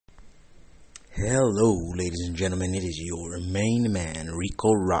Hello, ladies and gentlemen. It is your main man,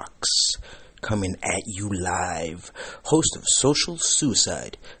 RICO, coming at you live, host of Social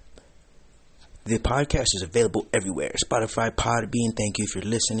Suicide. The podcast is available everywhere. Spotify, Podbean. Thank you for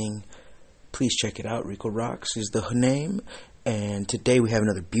listening. Please check it out. RICO is the name. And today we have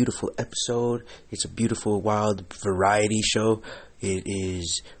another beautiful episode. It's a beautiful, wild variety show.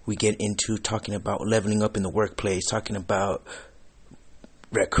 We get into talking about leveling up in the workplace, talking about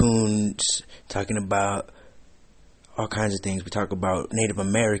raccoons, talking about all kinds of things. We talk about Native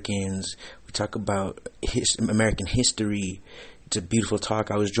Americans. We talk about American history. It's a beautiful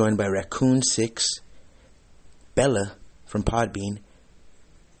talk. I was joined by Raccoon 6, Bella from Podbean,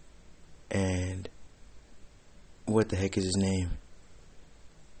 and what the heck is his name?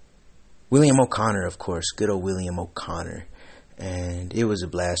 William O'Connor, of course. Good old William O'Connor. And it was a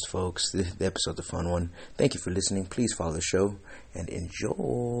blast, folks. The episode's a fun one. Thank you for listening. Please follow the show and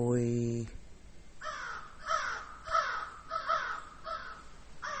enjoy.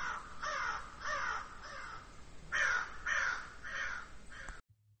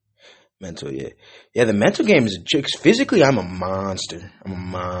 Mental, yeah. Yeah, the mental game is chicks. Physically, I'm a monster.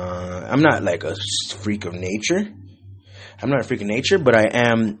 I'm not like a freak of nature. I'm not a freak of nature, but I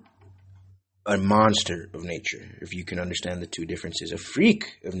am a monster of nature, if you can understand the two differences. A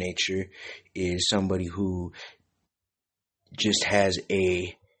freak of nature is somebody who just has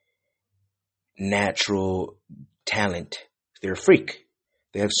a natural talent. They're a freak.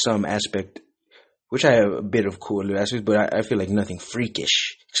 They have some aspect, which I have a bit of cool aspects, but I feel like nothing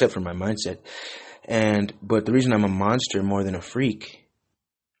freakish except for my mindset. But the reason I'm a monster more than a freak,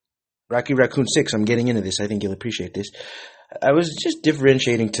 Raccoon 6, I'm getting into this. I think you'll appreciate this. I was just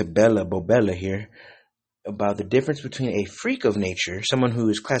differentiating to Bobella here about the difference between a freak of nature, someone who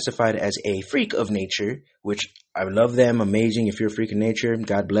is classified as a freak of nature, which I love them, amazing. If you're a freak of nature,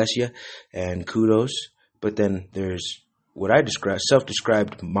 God bless you, and kudos. But then there's what I describe,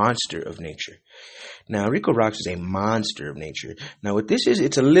 self-described monster of nature. Now, RICO is a monster of nature. Now, what this is,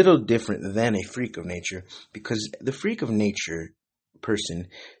 it's a little different than a freak of nature, because the freak of nature person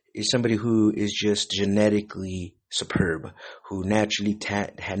is somebody who is just genetically superb, who naturally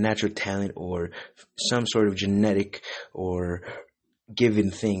had natural talent or some sort of genetic or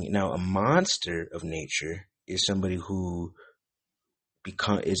given thing. Now, a monster of nature is somebody who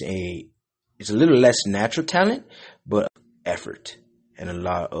is a little less natural talent, but effort and a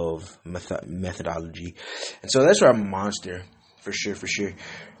lot of methodology. And so that's where I'm a monster, for sure.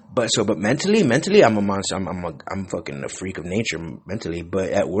 But mentally, I'm a monster. I'm fucking a freak of nature mentally.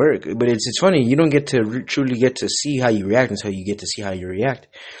 But at work, but it's funny. You don't get to truly get to see how you react until you get to see how you react.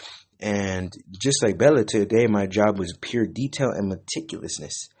 And just like Bella, today my job was pure detail and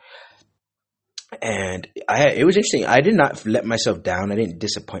meticulousness. And it was interesting. I did not let myself down. I didn't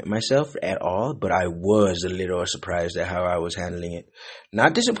disappoint myself at all. But I was a little surprised at how I was handling it.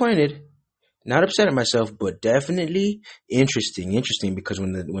 Not disappointed. Not upset at myself, but definitely interesting because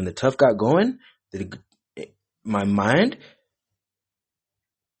when the tough got going, my mind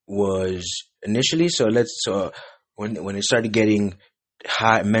was initially when it started getting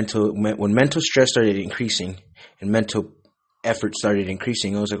high when mental stress started increasing and mental effort started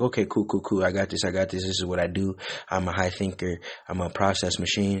increasing, I was like, okay, cool, I got this, this is what I do. I'm a high thinker, I'm a process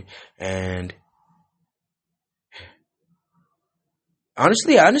machine, and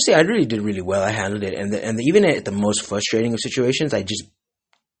Honestly, I really did really well. I handled it, and even at the most frustrating of situations, I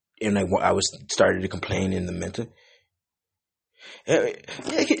started to complain in the mental.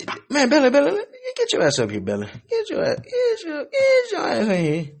 Man, Bella, get your ass up here, Bella. Get your ass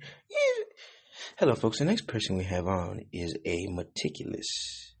here. Hello, folks. The next person we have on is a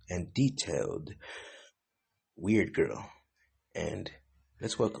meticulous and detailed weird girl, and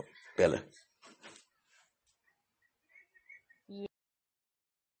let's welcome Bella.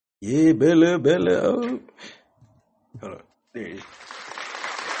 Yeah, Bella. Oh. Hold on. There it is.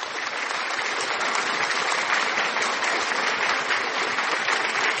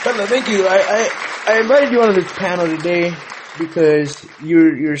 Bella, thank you. I invited you on this panel today because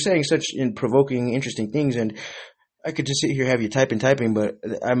you're saying such provoking, interesting things, and I could just sit here have you typing, but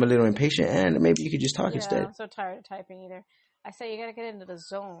I'm a little impatient, and maybe you could just talk instead. I'm so tired of typing either. I say you gotta get into the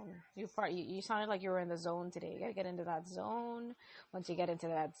zone. You sounded like you were in the zone today. You gotta get into that zone. Once you get into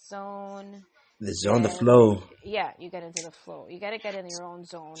that zone, the flow. Yeah, you get into the flow. You gotta get in your own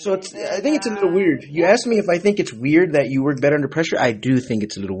zone. So I think it's a little weird. You asked me if I think it's weird that you work better under pressure. I do think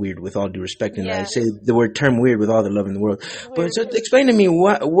it's a little weird, with all due respect, and I say the term weird with all the love in the world. But so explain to me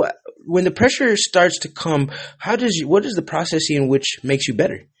what when the pressure starts to come, what is the process in which makes you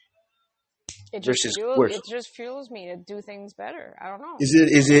better? versus worse? It just fuels me to do things better. I don't know.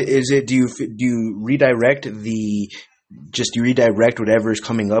 Is it? Do you redirect you redirect whatever is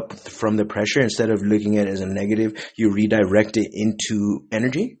coming up from the pressure instead of looking at it as a negative? You redirect it into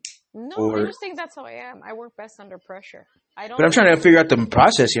energy. No, I just think that's how I am. I work best under pressure. But I'm trying to figure out the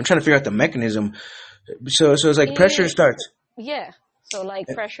process. I'm trying to figure out the mechanism. So it's like pressure starts. Yeah. So like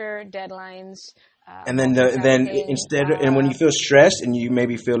pressure, deadlines. And then and when you feel stressed and you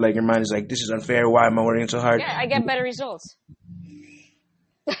maybe feel like your mind is like, this is unfair. Why am I working so hard? Yeah, I get better results.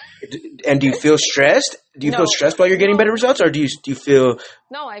 And do you feel stressed? Do you feel stressed while you're getting better results, or do you feel?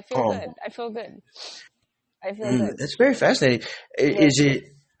 No, I feel good. I feel good. Good. That's very fascinating. Is it?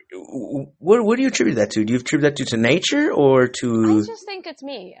 What do you attribute that to? Do you attribute that to nature or to? I just think it's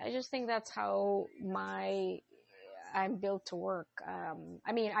me. I just think that's how I'm built to work.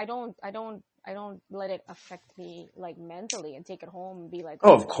 I mean, I don't let it affect me like mentally and take it home and be like,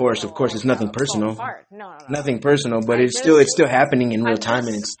 of course, it's nothing personal. No, nothing personal, but it's still happening in real time,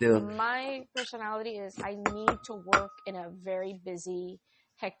 and it's still. My personality is I need to work in a very busy,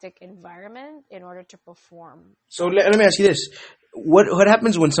 hectic environment in order to perform. So let me ask you this: what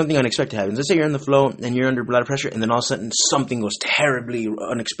happens when something unexpected happens? Let's say you're in the flow and you're under a lot of pressure, and then all of a sudden something goes terribly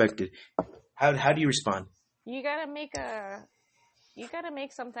unexpected. How do you respond? You gotta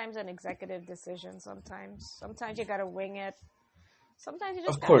make sometimes an executive decision. Sometimes you gotta wing it. Sometimes you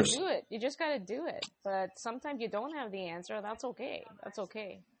just gotta do it. You just gotta do it. But sometimes you don't have the answer. That's okay.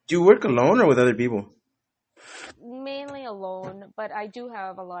 Do you work alone or with other people? Mainly alone, but I do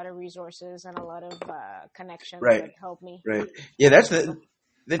have a lot of resources and a lot of connections that help me. Right. Yeah, that's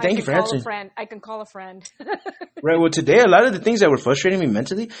thank you for answering. I can call a friend. Right. Well, today a lot of the things that were frustrating me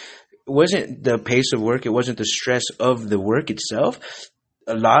mentally wasn't the pace of work. It wasn't the stress of the work itself.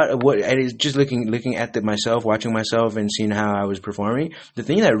 A lot of what I was just looking at myself, watching myself, and seeing how I was performing. The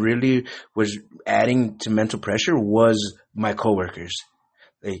thing that really was adding to mental pressure was my coworkers,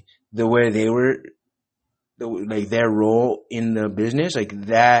 like the way they were, like their role in the business, like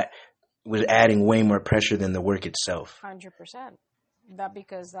that was adding way more pressure than the work itself. 100%. That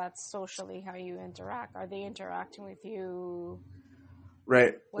because that's socially how you interact. Are they interacting with you?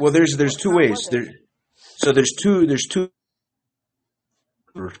 Right. Well, there's two ways. There's two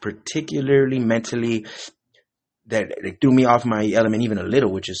particularly mentally that threw me off my element even a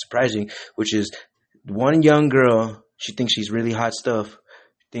little, which is surprising, which is one young girl. She thinks she's really hot stuff,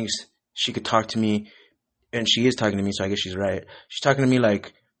 thinks she could talk to me, and she is talking to me, so I guess she's right. She's talking to me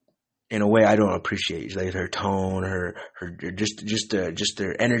like in a way I don't appreciate, like her tone, her just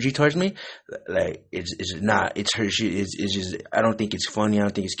her energy towards me. Like it's her. It's just I don't think it's funny. I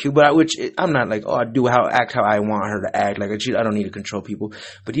don't think it's cute. But I'm not like, I act how I want her to act. Like I don't need to control people.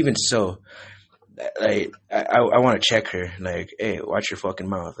 But even so, like I want to check her. Like, hey, watch your fucking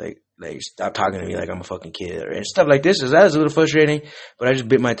mouth. Like stop talking to me like I'm a fucking kid and stuff like this. That was a little frustrating. But I just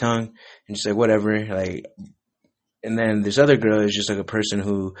bit my tongue and just like whatever. Like, and then this other girl is just like a person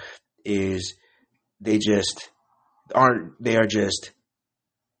who is they are just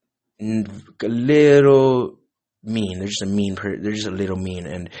a little mean. They're just they're just a little mean,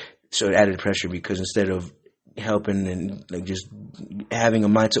 and so it added pressure because instead of helping and like just having a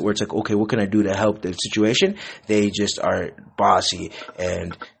mindset where it's like, okay, what can I do to help the situation? They just are bossy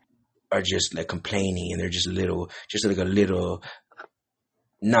and are just like complaining, and they're just a little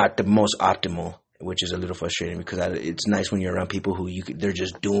not the most optimal. Which is a little frustrating because it's nice when you're around people who they're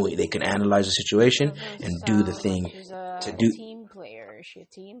just doing. They can analyze the situation and do the thing to do. Team player. Is she a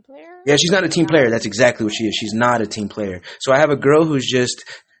team player? Yeah, she's not a team player. That's exactly what she is. She's not a team player. So I have a girl who she's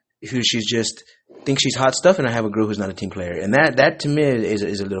just thinks she's hot stuff, and I have a girl who's not a team player, and that to me is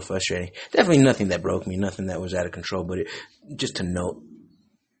a little frustrating. Definitely nothing that broke me, nothing that was out of control, but just to note.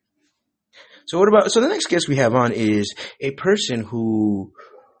 So the next guest we have on is a person who.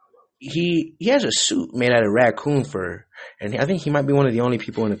 He has a suit made out of raccoon fur, and I think he might be one of the only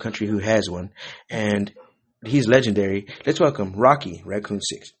people in the country who has one, and he's legendary. Let's welcome Rocky Raccoon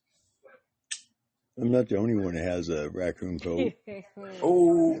 6. I'm not the only one that has a raccoon coat.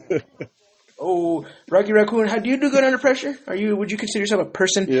 Oh, Rocky Raccoon, how do you do good under pressure? Would you consider yourself a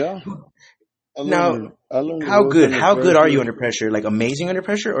person? Yeah. I learned how good are you under pressure? Like amazing under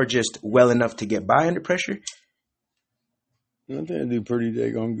pressure, or just well enough to get by under pressure? I think I do pretty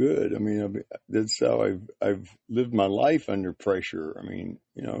daggone good. I mean, that's how I've lived my life under pressure. I mean,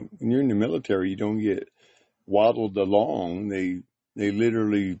 when you're in the military, you don't get waddled along. They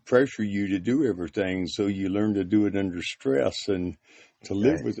literally pressure you to do everything, so you learn to do it under stress and to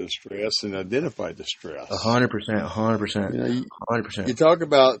live with the stress and identify the stress. 100%. 100%. You talk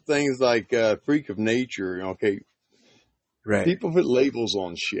about things like freak of nature. Okay, right? People put labels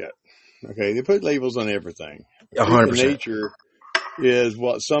on shit. Okay, they put labels on everything. Freak of 100%. nature is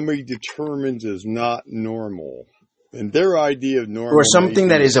what somebody determines is not normal, and their idea of normal Or something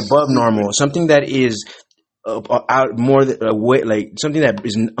may that be is above stupid. normal, something that is out more than way, like something that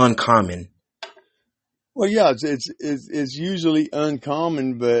is uncommon Well, yeah, it's usually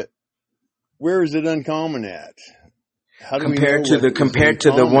uncommon, but where is it uncommon at? How do we know compared to what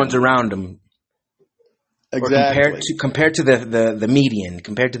is the ones uncommon? around them, or Exactly. compared to the median,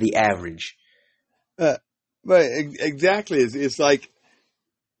 compared to the average. But exactly, it's like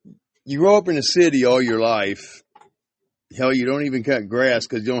you grow up in a city all your life. Hell, you don't even cut grass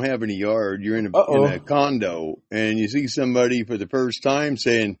because you don't have any yard. You're in a condo, and you see somebody for the first time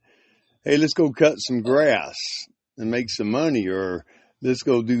saying, "Hey, let's go cut some grass and make some money," or "Let's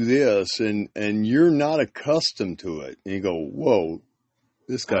go do this," and you're not accustomed to it, and you go, "Whoa,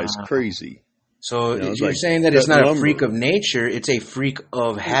 this guy's crazy." So It's you're like saying that it's cutting not a lumber. freak of nature; it's a freak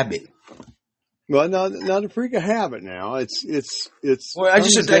of habit. Well, not a freak of habit now. It's Well, I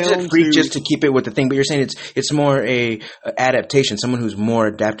just comes said down freak to just to keep it with the thing, but you're saying it's more a adaptation, someone who's more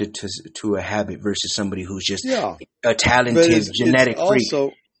adapted to a habit versus somebody who's just yeah, a but talented genetic freak.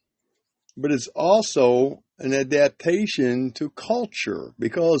 it's also an adaptation to culture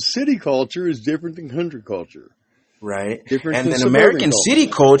because city culture is different than country culture, Right. different And than then suburban American city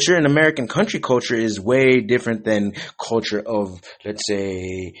culture. culture and American country culture is way different than culture of, let's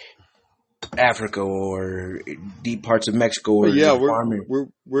say, Africa or deep parts of Mexico But or yeah, the farming.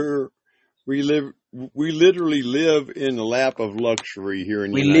 we literally live in the lap of luxury here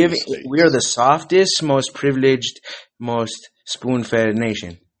in the United We are the States. softest, most privileged, most spoon-fed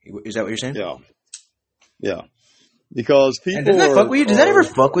nation. Is that what you're saying? Yeah, yeah, because And people doesn't that fuck with you? Does that ever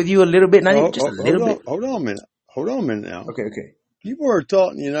fuck with you a little bit? Not even just a little bit? hold on a minute. Hold on a minute now. Okay. People are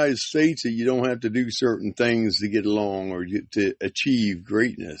taught in the United States that you don't have to do certain things to get along or to achieve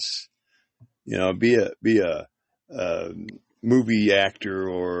greatness. You know, be a movie actor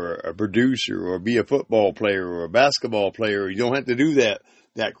or a producer or be a football player or a basketball player. You don't have to do that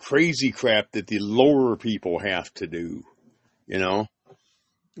crazy crap that the lower people have to do. You know,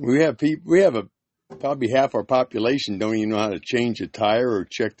 probably half our population don't even know how to change a tire or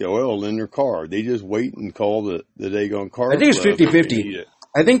check the oil in their car. They just wait and call the daggone car I think it's club if they 50-50. need it.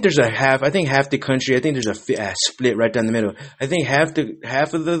 I think there's half the country. I think there's a split right down the middle. I think half of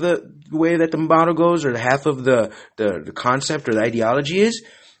the way that the model goes, or half of the concept or the ideology is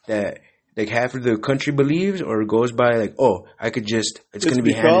that like half of the country believes or goes by like, oh, it's going to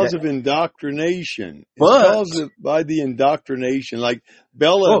be handed. Because of indoctrination. But By the indoctrination. Like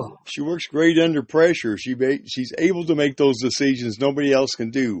Bella, she works great under pressure. She's able to make those decisions nobody else can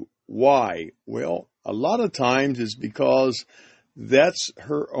do. Why? Well, a lot of times it's because that's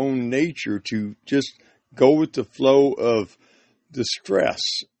her own nature to just go with the flow of the stress.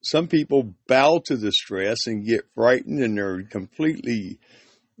 Some people bow to the stress and get frightened and they're completely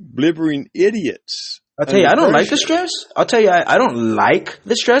blibbering idiots. I'll tell you, I don't like the stress. I'll tell you, I don't like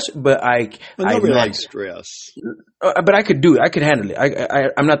the stress, but nobody likes stress. But I could do it. I could handle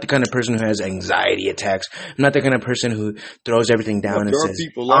it. I'm not the kind of person who has anxiety attacks. I'm not the kind of person who throws everything down and there says, are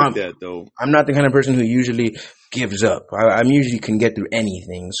people like that, though. I'm not the kind of person who usually gives up. I'm usually can get through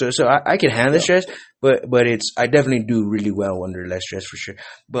anything. So I can handle the stress, but I definitely do really well under less stress for sure.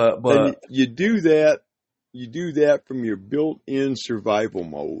 But and you do that. You do that from your built-in survival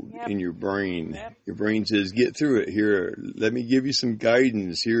mode in your brain. Yep. Your brain says, get through it here. Let me give you some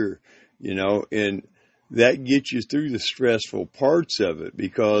guidance here, and that gets you through the stressful parts of it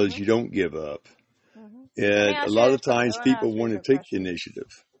because you don't give up. Mm-hmm. And a lot of times people want to take the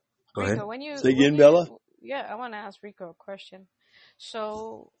initiative. Go ahead. Rico, say again, Bella? Yeah, I want to ask Rico a question.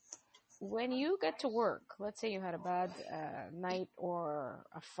 So when you get to work, let's say you had a bad night or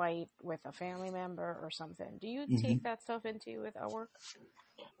a fight with a family member or something, do you take that stuff into with at work?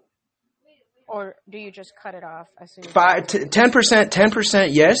 Or do you just cut it off as soon as 10%,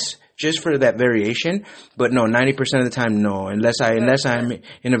 yes, just for that variation. But no, 90% of the time, no. Unless I'm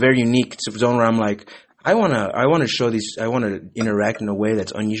in a very unique zone where I'm like, I want to show these. I want to interact in a way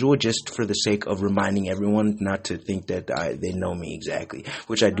that's unusual, just for the sake of reminding everyone not to think that they know me exactly.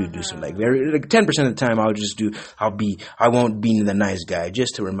 Which I do some 10% of the time. I won't be the nice guy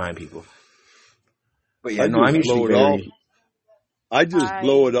just to remind people. But yeah, I'm usually very. I just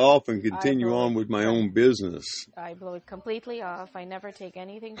blow it off and continue on with my own business. I blow it completely off. I never take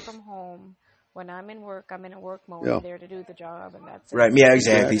anything from home. When I'm in work, I'm in a work mode. I'm there to do the job, and that's it. Right, yeah,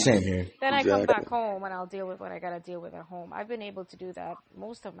 exactly. Same here. Then I come back home, and I'll deal with what I got to deal with at home. I've been able to do that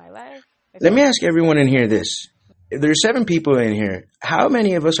most of my life. Let me ask everyone in here this. there's 7 people in here. How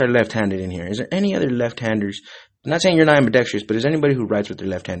many of us are left-handed in here? Is there any other left-handers? I'm not saying you're not ambidextrous, but is anybody who writes with their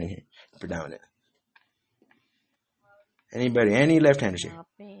left hand in here? Predominant. Anybody? Any left-handers here? Not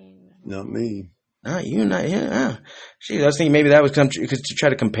me. Not me. Not you, not yeah. Gee, I was thinking maybe that was because to try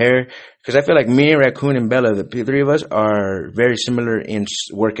to compare. Because I feel like me, Raccoon, and Bella, the 3 of us, are very similar in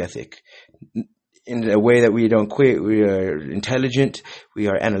work ethic. In a way that we don't quit. We are intelligent. We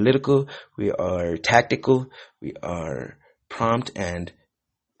are analytical. We are tactical. We are prompt and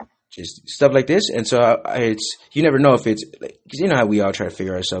just stuff like this. And so it's you never know if it's like, because you know how we all try to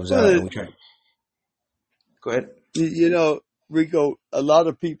figure ourselves out. And we try. Go ahead. You know, Rico, a lot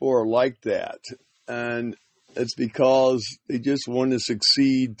of people are like that. And it's because they just want to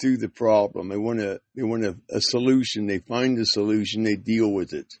succeed through the problem. They want a solution. They find a solution. They deal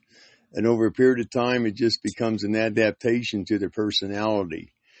with it. And over a period of time, it just becomes an adaptation to their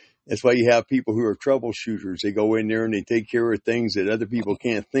personality. That's why you have people who are troubleshooters. They go in there and they take care of things that other people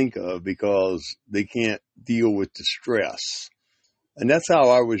can't think of because they can't deal with the stress. And that's how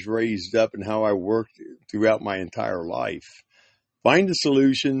I was raised up and how I worked throughout my entire life. Find a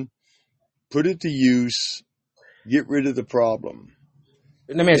solution, put it to use, get rid of the problem.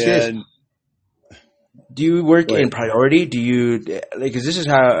 Let me ask you this. Do you work in priority? Do you, because this is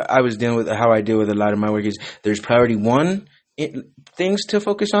how I was dealing with, how I deal with a lot of my work is there's priority 1 things to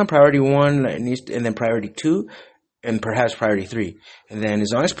focus on, priority 1, and then priority 2, and perhaps priority 3. And then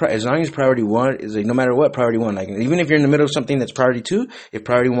as long as priority 1 is like, no matter what, priority 1, like even if you're in the middle of something that's priority 2, if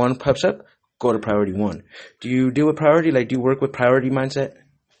priority 1 pops up, go to priority 1. Do you deal with priority? Like, do you work with priority mindset?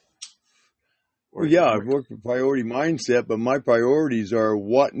 Well, yeah, I've worked with priority mindset, but my priorities are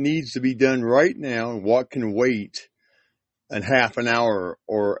what needs to be done right now and what can wait a half an hour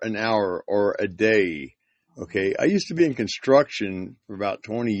or an hour or a day. Okay. I used to be in construction for about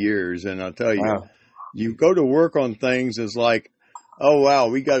 20 years. And I'll tell you, wow. You go to work on things. It's like, oh, wow,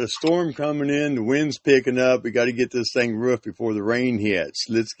 we got a storm coming in. The wind's picking up. We got to get this thing roofed before the rain hits.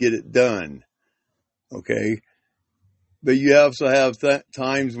 Let's get it done. Okay. But you also have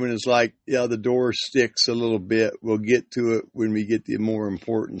times when it's like, yeah, the door sticks a little bit. We'll get to it when we get the more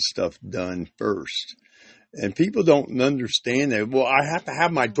important stuff done first. And people don't understand that. Well, I have to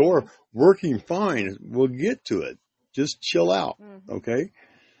have my door working fine. We'll get to it. Just chill out. Okay.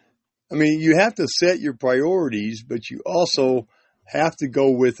 I mean, you have to set your priorities, but you also have to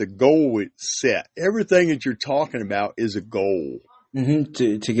go with a goal set. Everything that you're talking about is a goal. Mm-hmm.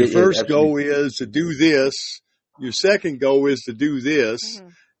 To get your first goal is to do this. Your second goal is to do this. Mm-hmm.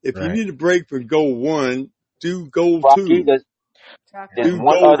 If you need a break from goal 1, do goal 2. Do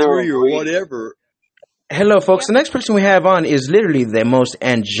goal 3 or whatever. Hello, folks. The next person we have on is literally the most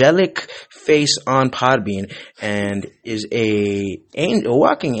angelic face on Podbean and is a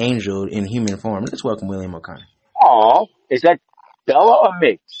walking angel in human form. Let's welcome William O'Connor. Aw, is that Bella or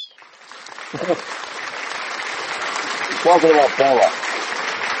Mix? Talking about Bella.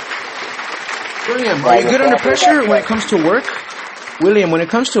 William, are you good under pressure when it comes to work? William, when it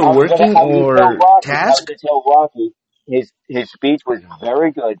comes to working or task? I tell Rocky, his speech was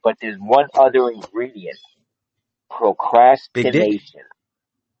very good, but there's one other ingredient. Procrastination.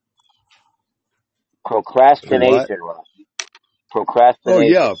 Procrastination, Rocky. Procrastination. Oh,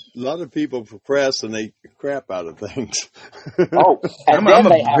 yeah. A lot of people procrastinate the crap out of things. I'm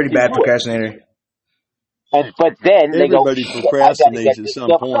a pretty bad procrastinator. But then everybody procrastinates at some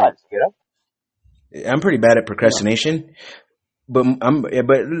point. Done, you know? I'm pretty bad at procrastination, but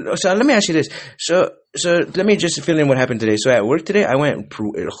so let me ask you this. So let me just fill in what happened today. So at work today, I went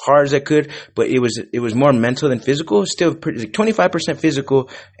as hard as I could, but it was more mental than physical. Still like 25% physical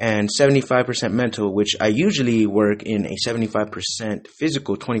and 75% mental, which I usually work in a 75%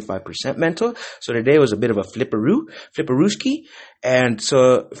 physical, 25% mental. So today was a bit of a flipperooski. And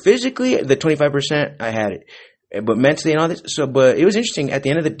so physically, the 25%, I had it, but mentally and all this. So, but it was interesting. At the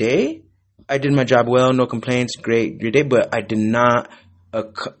end of the day, I did my job well, no complaints, great day, but I did not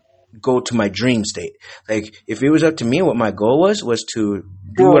go to my dream state. Like, if it was up to me, what my goal was to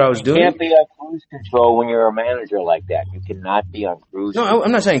do what I was doing. You can't be on cruise control when you're a manager like that. You cannot be on cruise control. No,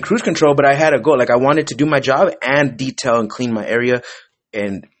 I'm not saying cruise control, but I had a goal. Like, I wanted to do my job and detail and clean my area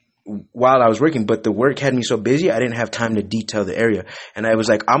and while I was working, but the work had me so busy, I didn't have time to detail the area. And I was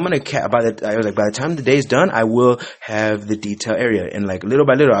like, by the time the day's done, I will have the detail area. And like little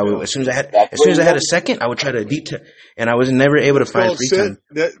by little, I would, as soon as I had a second, I would try to detail. And I was never able to find free time.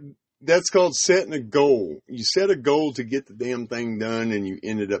 That's called setting a goal. You set a goal to get the damn thing done, and you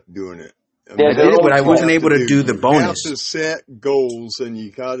ended up doing it. I did it, but I wasn't able to do the bonus. You have to set goals, and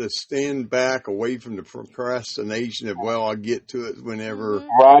you got to stand back away from the procrastination of, well, I'll get to it whenever.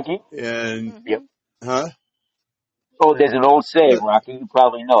 Rocky? And, yep. Huh? Oh, there's an old saying, Rocky. You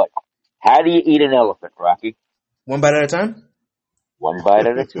probably know it. How do you eat an elephant, Rocky? One bite at a time? One bite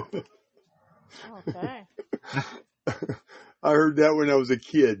at a time. Okay. I heard that when I was a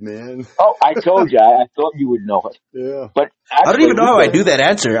kid, man. Oh, I told you. I thought you would know it. Yeah. But I don't actually, even know how I Rico, do that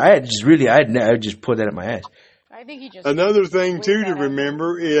answer. I just pulled that at my ass. I think he just. Another thing whipped too that to out there.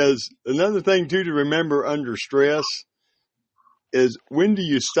 remember under stress is when do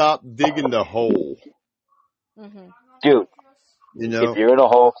you stop digging the hole? Mm-hmm. dude, You know? if you're in a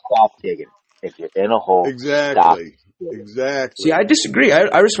hole, stop digging. If you're in a hole, stop Exactly. digging. Exactly. See, I disagree.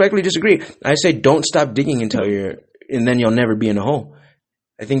 I respectfully disagree. I say don't stop digging and then you'll never be in a hole.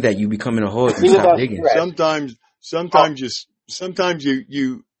 I think that you become in a hole if you Think stop about digging. stress. Sometimes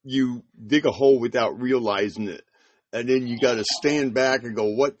you dig a hole without realizing it, and then you got to stand back and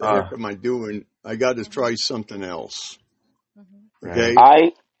go, "What the heck am I doing? I got to try something else." Mm-hmm. Okay,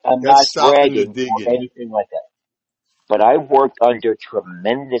 I am not that's stopping the bragging or digging. anything like that, but I worked under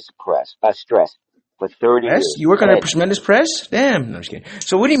tremendous stress for 30 Press? years. You work on a And tremendous press? Damn. No, I'm just kidding.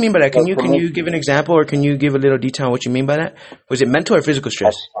 So what do you mean by that? Can you give an example or can you give a little detail on what you mean by that? Was it mental or physical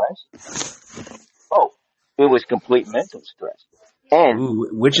stress? stress? Oh, it was complete mental stress. And Ooh,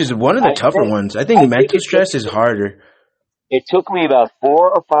 which is one of the I tougher think, ones. I I think think mental stress is harder. it took me about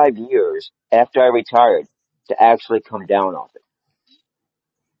 4 or 5 years after I retired to actually come down off it.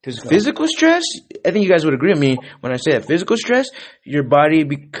 Because physical stress, I think you guys would agree with me when I say that physical stress, your body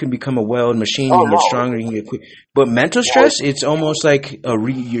can become a well-oiled machine. Oh You can get no, stronger. You can get quick. But mental no, stress, it's almost like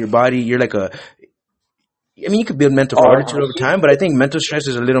your body. You're like you could build mental oh, it's a fortitude over machine. time, but I think mental stress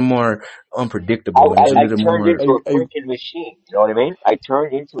is a little more unpredictable and it's a I little turned more. into a I freaking machine. You know what I mean? I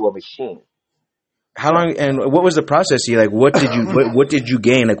turned into a machine. How long and what was the process? Like, what did you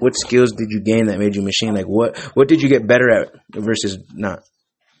gain? Like, what skills did you gain that made you a machine? Like, what did you get better at versus not?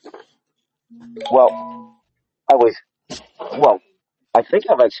 Well, I think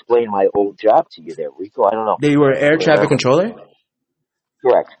I've explained my old job to you there, Rico. I don't know. They were air traffic Remember? controller.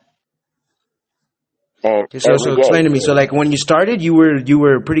 Correct. And Okay, so every explain day, to me. So like when you started, you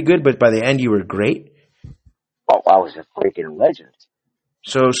were pretty good, but by the end, you were great. oh, I was a freaking legend.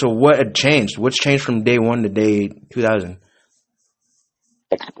 So what had changed? What's changed from day one to day 2000?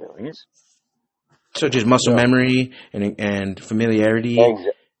 Experience. So just muscle yeah, memory and familiarity Exa-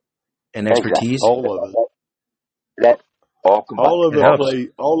 and Exactly. expertise. all of it. That all combined. It helps.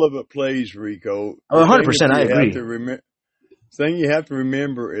 All of it plays, Rico. Oh, The thing 100%. that I you have agree. to remember. Thing you have to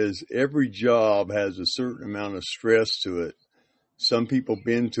remember is every job has a certain amount of stress to it. Some people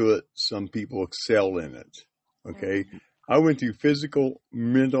bend to it. Some people excel in it. Okay. I went through physical,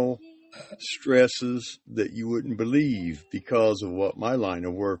 mental stresses that you wouldn't believe because of what my line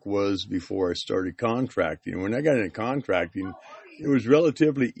of work was before I started contracting. When I got into contracting, it was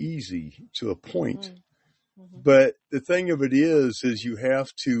relatively easy to a point. But the thing of it is you have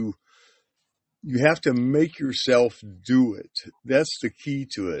to make yourself do it. That's the key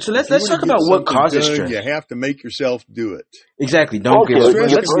to it. So If let's you talk want to get about what something causes done, stress. you have to make yourself do it. Exactly. Well, Don't give dude, up.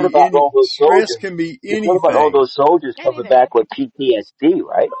 Stress you've can heard be about all those stress soldiers. can be You've heard about all anything. those soldiers coming Anything. back with PTSD,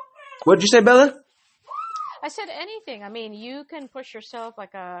 right? What did you say, Bella? I said anything. I mean, you can push yourself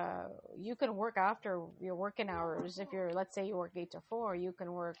you can work after your working hours. If let's say you work 8 to 4, you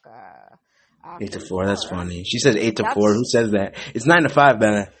can work after 8 to 4. That's 4. funny. She says 8 to 4. That's Who says that? It's 9 to 5,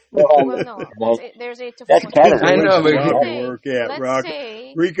 Bella. well, no. Man, There's 8 to that's 4 Canada. I too. know, Where's but job Say, work at, let's Rock?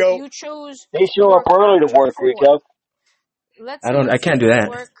 say Rico? you chose They to show up work early to after work, 4. Rico. Let's I say don't. I can't do that.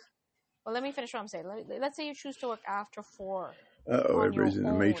 work. Well, let me finish what I'm saying. Let's say you choose to work after 4 Uh-oh, on your everybody's in the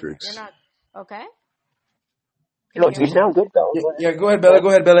own. Matrix. You're not okay. You Can you know, hear you me? sound good, though. Yeah, go ahead, Bella. Go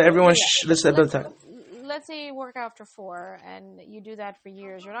ahead, Bella. Everyone, Yeah. let's let Bella talk. Let's say you work after 4 and you do that for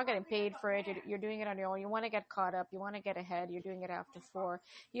years. You're not getting paid for it. You're doing it on your own. You want to get caught up. You want to get ahead. You're doing it after 4.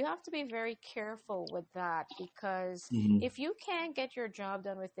 You have to be very careful with that because if you can't get your job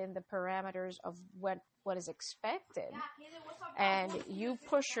done within the parameters of what is expected and you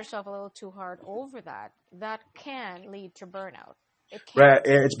push yourself a little too hard over that can lead to burnout. It can. Right.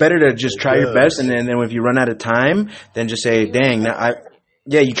 It's better to just It try your best, and does. then if you run out of time, then just say, You let "Dang, it now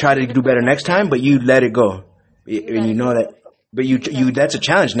go. you try to do better next time, but you let it go." You And let you it know go. that. But you You let it that's go. a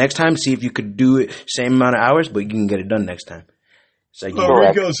challenge. Next time, see if you could do it same amount of hours, but you can get it done next time. It's like Well,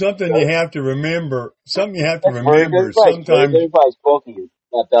 Correct. Rico, something you have to remember. Something you have to That's very good remember. advice. Very Sometimes, good advice, both of you.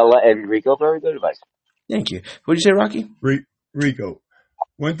 Bella and Rico, very good advice. thank you. What did you say, Rocky? Rico,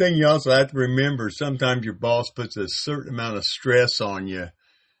 one thing you also have to remember, sometimes your boss puts a certain amount of stress on you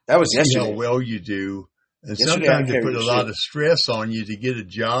That was to see how yesterday. well you do. And Yesterday I sometimes they carried put a the lot shit. of stress on you to get a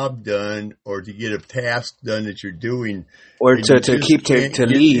job done or to get a task done that you're doing. Or And you to just keep can't to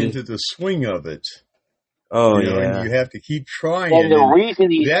get lead. into the swing of it. Oh, and yeah. you have to keep trying, And the and reason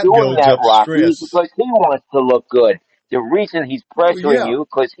he's that doing builds that, up Rocky, stress. is because he wants to look good. The reason he's Well, pressuring yeah, you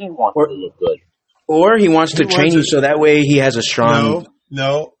because he wants Or to look good. or he wants he to train wants you it. so that way he has a strong.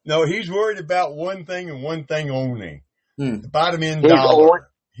 No. He's worried about one thing and one thing only: Hmm. the bottom end His own, dollar.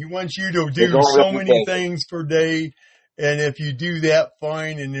 He wants you to his do own so many reputation. things per day, and if you do that,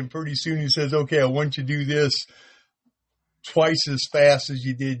 fine. And then pretty soon he says, "Okay, I want you to do this twice as fast as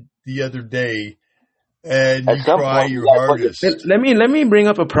you did the other day," and At you some try point, you your got to put your hardest. Let me bring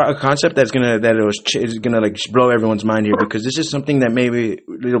up a concept is gonna like blow everyone's mind here, because this is something that maybe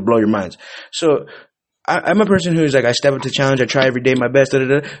it'll blow your minds. So I'm a person who's like, I step up to challenge, I try every day my best,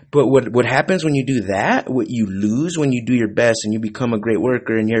 but what happens when you do that, what you lose when you do your best and you become a great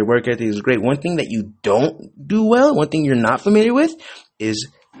worker and your work ethic is great, one thing that you don't do well, one thing you're not familiar with, is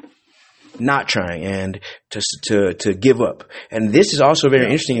not trying and to give up. And this is also very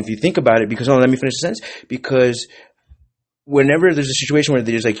interesting if you think about it, because let me finish the sentence, because whenever there's a situation where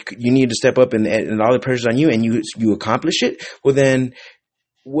there's like you need to step up and all the pressure's on you and you accomplish it, well then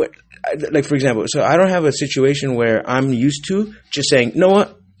what, like for example, so I don't have a situation where I'm used to just saying, no,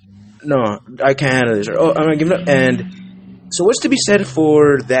 what, no, I can't handle this, or oh, I'm gonna give it up. And so what's to be said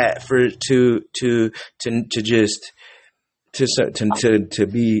for that, for to just to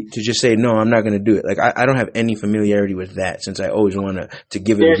just say no, I'm not going to do it. Like I don't have any familiarity with that, since I always want to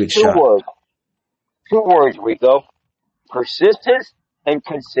give it a There's good two shot. words. Two words, Rico. Persistence and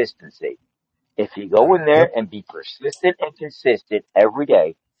consistency. If you go in there Yep. and be persistent and consistent every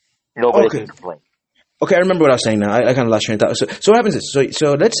day, nobody Okay. can complain. Okay, I remember what I was saying now. I kind of lost train of thought. So what happens is,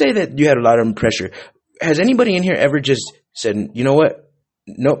 so let's say that you had a lot of pressure. Has anybody in here ever just said, you know what?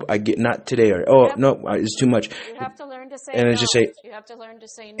 Nope, I get not today, or oh Yep. nope, it's too much, You have to learn to say and no. then just say You have to learn to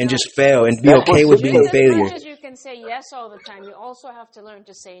say and no. just fail and be That's okay what with being a Just as failure. much as you can say yes all the time, you also have to learn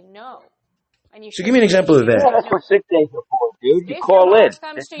to say no. And you So should give me an example of appreciate that. Yeah, that that's no. what sick days are for, dude. You If your call in. boss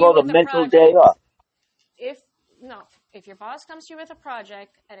comes It's to you called a with a mental day project, off. if your boss comes to you with a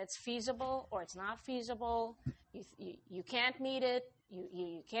project and it's feasible or it's not feasible, you can't meet it,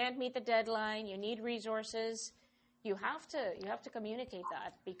 you can't meet the deadline, you need resources, you have to communicate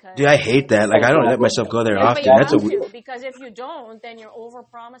that, because Dude, I hate that. Like I don't let Exactly. myself go there but often. you That's a have to, because if you don't, then you're over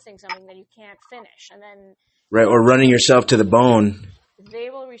promising something that you can't finish, and then right, or running yourself to the bone.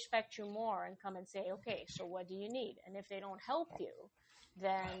 they will respect you more and come and say, okay, so what do you need? And if they don't help you,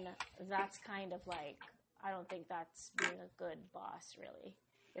 then that's kind of like, I don't think that's being a good boss, really.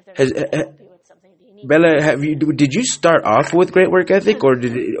 If they're not going to help you with something that you need. Bella, did you start off with great work ethic, or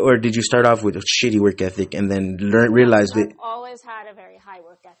did you start off with a shitty work ethic and then realize that? I've always had a very high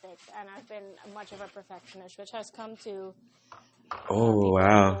work ethic, and I've been much of a perfectionist, which has come to. Oh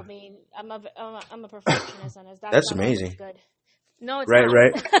wow, Told me I'm a perfectionist, and that's not amazing. good. No, it's Right,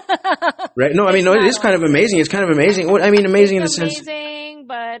 not. right. No, I mean, no, it is kind of amazing. It's kind of amazing. What I mean, amazing in the sense, amazing,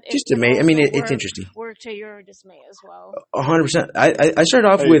 but just amazing. I mean, it's interesting. Work to your dismay as well. 100%. I started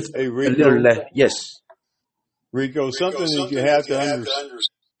off with Hey, a Rico. little yes. Rico, something that you have to understand.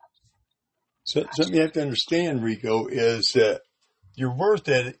 Something you have to understand, Rico, is that your work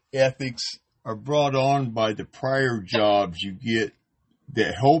ethics are brought on by the prior jobs you get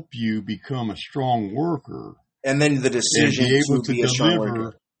that help you become a strong worker. And then the decision and be able to be a strong deliver.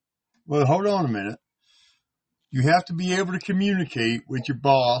 worker. Well, hold on a minute. You have to be able to communicate with your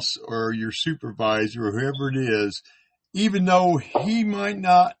boss or your supervisor or whoever it is, even though he might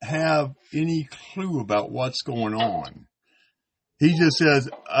not have any clue about what's going on. He just says,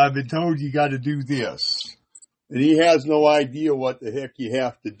 I've been told you got to do this. And he has no idea what the heck you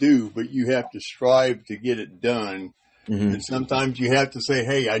have to do, but you have to strive to get it done. Mm-hmm. And sometimes you have to say,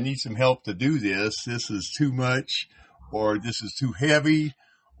 hey, I need some help to do this. This is too much, or this is too heavy,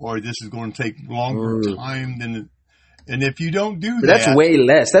 or this is going to take longer time than. And if you don't do that. That's way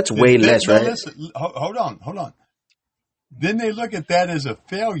less. That's way less, right? Listen, hold on. Then they look at that as a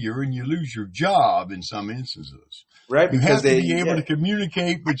failure and you lose your job in some instances. Right. You have to be able to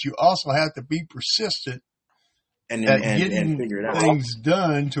communicate, but you also have to be persistent. And getting things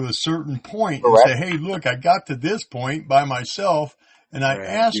done to a certain point and say, hey, look, I got to this point by myself and I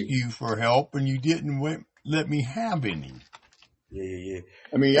asked you for help and you didn't let me have any. Yeah.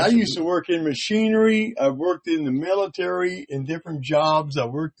 I mean, I used to work in machinery. I worked in the military in different jobs. I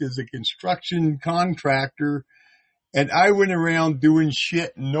worked as a construction contractor and I went around doing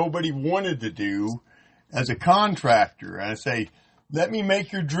shit nobody wanted to do as a contractor. And I say, let me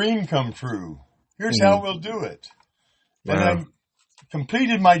make your dream come true. Here's how we'll do it. Wow. And I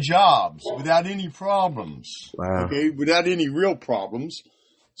completed my jobs without any problems. Wow. Okay, without any real problems.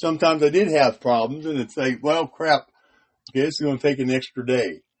 Sometimes I did have problems, and it's like, well, crap. Okay, it's going to take an extra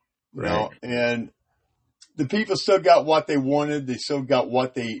day, you know. And the people still got what they wanted. They still got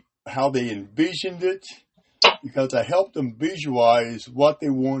how they envisioned it, because I helped them visualize what they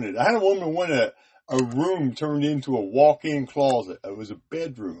wanted. I had a woman want a room turned into a walk-in closet. It was a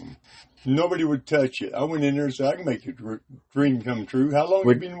bedroom. Nobody would touch it. I went in there and said, I can make your dream come true. How long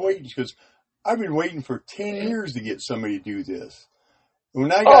have you been waiting? Because I've been waiting for 10 years to get somebody to do this.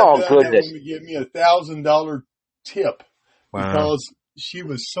 When I got done, that woman gave me $1,000 tip because she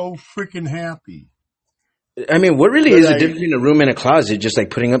was so freaking happy. I mean, what really is the difference between a room and a closet? Just like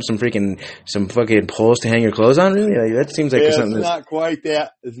putting up some fucking poles to hang your clothes on? Really? Like, that seems like something. It's not quite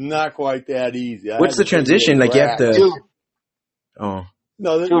that. It's not quite that easy. What's the transition? Like you have to.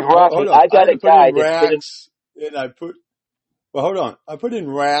 No, dude, Rocky, I got a guy racks, and I put. Well, hold on. I put in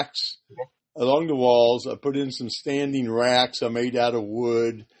racks along the walls. I put in some standing racks I made out of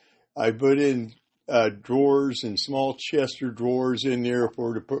wood. I put in drawers and small Chester drawers in there for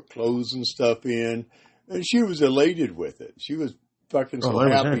her to put clothes and stuff in. And she was elated with it. She was fucking so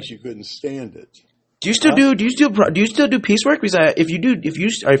happy she couldn't stand it. Do you still do piecework? Because if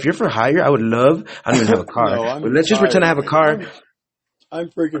you're for hire, I would love. I don't even have a car, but let's just pretend I have a car. I'm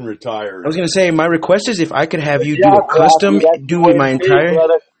freaking retired. I was gonna say my request is if I could have you do a custom, do my entire.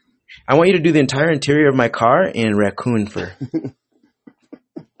 I want you to do the entire interior of my car in Raccoon fur.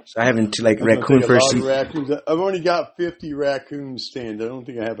 So I haven't Raccoon fur. I've only got 50 raccoons stand. I don't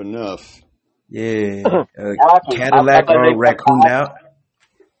think I have enough. Yeah, Cadillac or Raccoon out.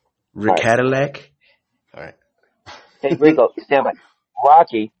 Cadillac. All right. Hey, Rico, stand by.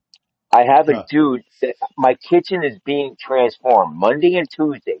 Rocky, I have a dude that my kitchen is being transformed Monday and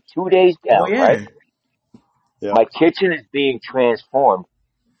Tuesday, 2 days down, right? Yeah. My kitchen is being transformed.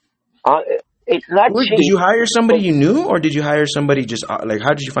 It's not cheap. Did you hire somebody you knew, or did you hire somebody just how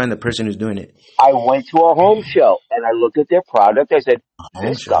did you find the person who's doing it? I went to a home show and I looked at their product. I said,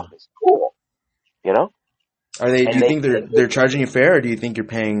 "This stuff is cool." You know? Are they? Do you think they're charging you fair, or do you think you're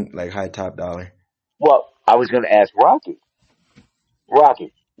paying like high top dollar? Well, I was going to ask Rocky.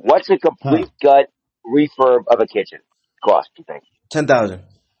 Rocky, what's a complete gut refurb of a kitchen cost? You think $10,000?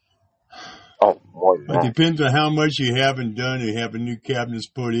 Oh, more than that. It depends on how much you haven't done. You have new cabinets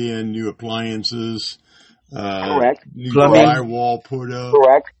put in, new appliances, correct, new drywall put up.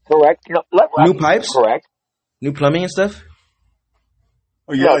 Correct. You know, new pipes, correct, new plumbing and stuff.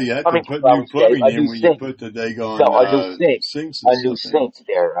 Oh yeah, you have to put new plumbing in when you put the daggone a new sink, sinks. A new sink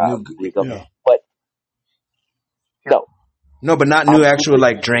there, Rico. Yeah. But no, but not new actual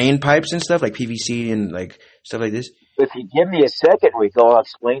like drain pipes and stuff like PVC and like stuff like this. If you give me a second, Rico, I'll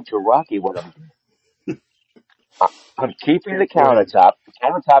explain to Rocky what I'm doing. I'm keeping the countertop. The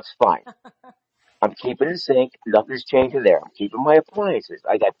countertop's fine. I'm keeping the sink. Nothing's changing there. I'm keeping my appliances.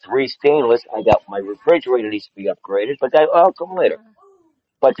 I got 3 stainless. I got my refrigerator needs to be upgraded, but I'll come later.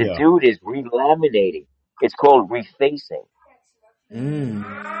 But the dude is relaminating. It's called refacing. Are you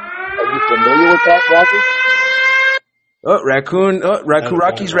familiar with that, Rocky? Oh, Raccoon. Oh,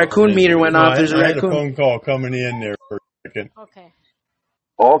 Rocky's Raccoon meter went off. There's a I raccoon. had a phone call coming in there for a second. Okay.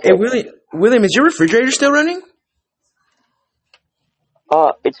 Hey, William, is your refrigerator still running?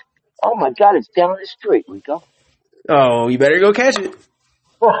 It's, oh my God, it's down the street, Rico. Oh, you better go catch it.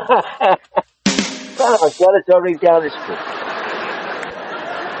 Oh my God, it's already down the street.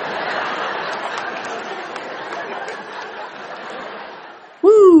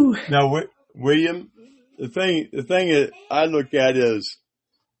 Woo! Now, William, the thing that I look at is,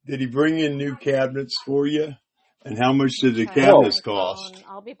 did he bring in new cabinets for you? And how much did the cabinets cost?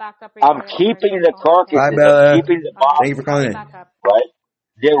 I'll be back up. I'm keeping the carcasses. Bye, Bella. I'm keeping the boxes. Thank you for calling in. Right?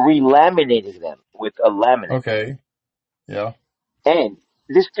 They're relaminating them with a laminate. Okay. Yeah. And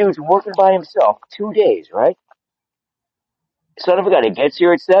this dude's working by himself 2 days, right? Son of a gun, he gets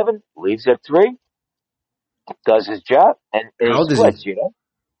here at 7, leaves at 3, does his job, and how he splits, you know?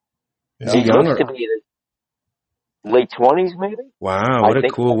 Is he young looks to be in his late 20s, maybe? Wow, what an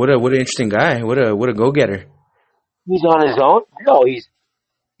interesting guy. What a go-getter. He's on his own? No, he's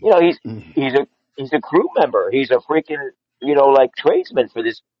a crew member. He's a freaking, like tradesman for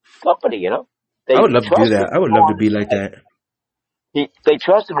this company, you know? I would love to do that. I would love to be like that. They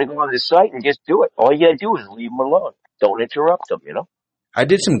trust him to go on the site and just do it. All you gotta do is leave him alone. Don't interrupt him, you know? I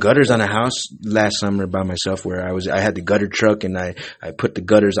did some gutters on a house last summer by myself where I had the gutter truck and I put the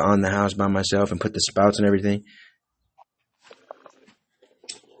gutters on the house by myself and put the spouts and everything.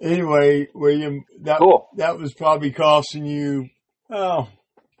 Anyway, William, that was probably costing you,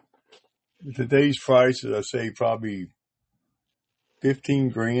 with today's prices, I say probably 15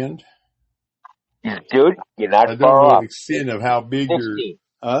 grand. Dude, you're not far off. I don't know the extent of how big 16.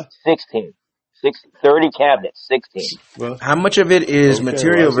 your, 16. 30 cabinets, 16. Well, How much of it is okay.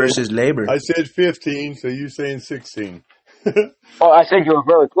 material Well, versus labor? I said 15, so you're saying 16. Oh, I said you were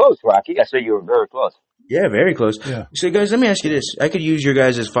very close, Rocky. I said you were very close. Yeah, very close. Yeah. So, guys, let me ask you this. I could use your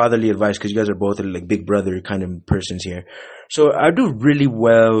guys' fatherly advice because you guys are both like big brother kind of persons here. So I do really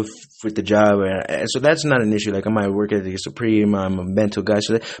well with the job, and so that's not an issue. Like, my work ethic is supreme. I'm a mental guy.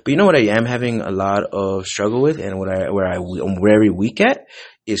 So but you know what I am having a lot of struggle with, and I'm very weak at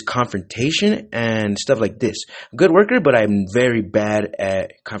is confrontation and stuff like this. I'm a good worker, but I'm very bad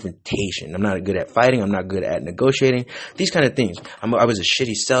at confrontation. I'm not good at fighting. I'm not good at negotiating. These kind of things. I was a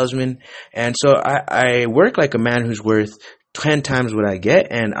shitty salesman, and so I work like a man who's worth 10 times what I get,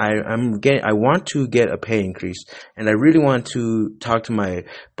 and I want to get a pay increase, and I really want to talk to my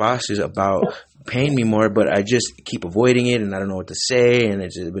bosses about paying me more, but I just keep avoiding it, and I don't know what to say, and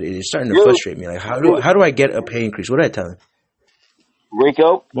it's starting to frustrate me. Like, how do I get a pay increase? What do I tell them?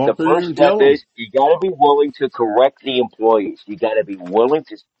 Rico, Well, the first step is you got to be willing to correct the employees. You got to be willing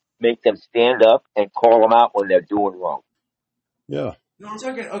to make them stand up and call them out when they're doing wrong. Yeah. No, I'm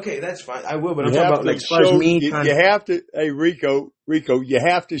talking. Okay, that's fine. I will, but I'm You talking have about to like as far as show, me. you have to, hey, Rico, you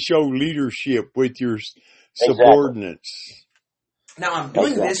have to show leadership with your subordinates. Now I'm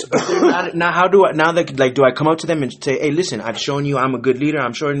doing this, but they're not, now how do I, now that, like, do I come up to them and say, hey, listen, I've shown you I'm a good leader,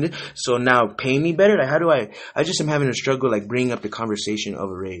 I'm showing this, so now pay me better? Like, how do I just am having a struggle, like, bringing up the conversation of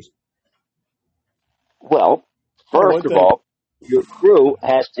a raise. Well, first of all, your crew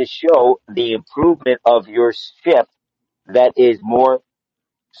has to show the improvement of your shift that is more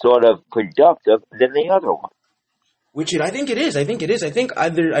sort of productive than the other one. Which I think it is. I think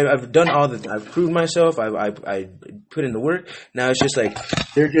either I've done all the, I've proved myself. I put in the work. Now it's just like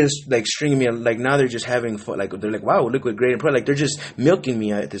they're just like stringing me. Like now they're just having fun. Like they're like, wow, look what great and like they're just milking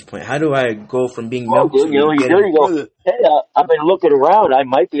me at this point. How do I go from being milked to you go. Hey, I've been looking around. I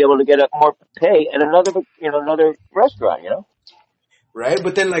might be able to get more pay at another restaurant. Right,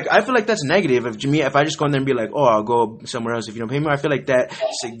 but then like I feel like that's negative. If I just go in there and be like, oh, I'll go somewhere else if you don't pay me, I feel like that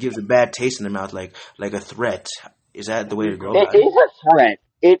gives a bad taste in their mouth, like a threat. Is that the way to go? It is a threat.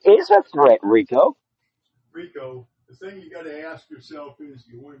 It is a threat, Rico. Rico, the thing you got to ask yourself is: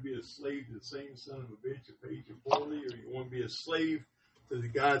 you want to be a slave to the same son of a bitch that pays you poorly, or you want to be a slave to the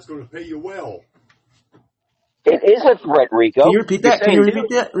guy that's going to pay you well? It is a threat, Rico. Can you repeat that? Can you repeat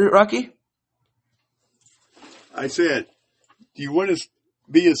that, Rocky? I said, do you want to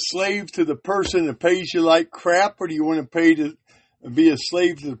be a slave to the person that pays you like crap, or do you want to be a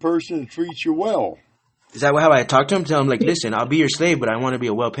slave to the person that treats you well? Is that how I talk to him? Tell him, like, listen, I'll be your slave, but I want to be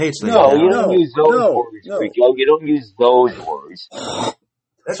a well-paid slave. No, you don't use those words, Rico. You don't use those words.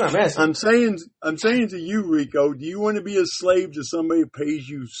 That's what I'm asking. I'm saying to you, Rico, do you want to be a slave to somebody who pays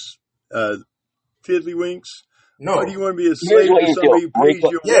you tiddlywinks? No. Or do you want to be a slave to somebody who pays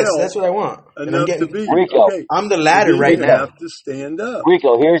you well? Yes, that's what I want. Enough to be. Rico, okay. I'm the latter right now. You have to stand up.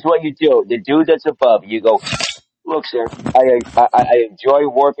 Rico, here's what you do. The dude that's above you go, look, sir, I enjoy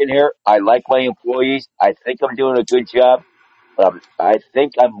working here. I like my employees. I think I'm doing a good job. I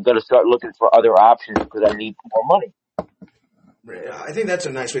think I'm going to start looking for other options because I need more money. I think that's a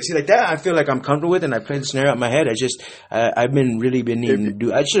nice way. See, like that, I feel like I'm comfortable with, and I play the snare out in my head. I've been needing to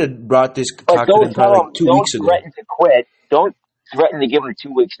do. I should have brought this talk to them probably like 2 weeks ago. Don't threaten to quit. Don't threaten to give them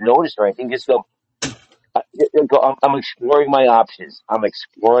 2 weeks notice or anything. Just go. I'm exploring my options.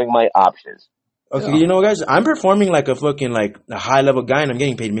 Okay, you know, guys, I'm performing like a fucking like a high level guy, and I'm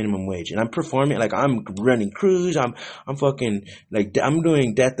getting paid minimum wage, and I'm performing like I'm running crews. I'm fucking like I'm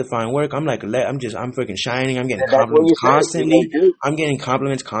doing death defying work. I'm fucking shining. I'm getting compliments constantly. I'm getting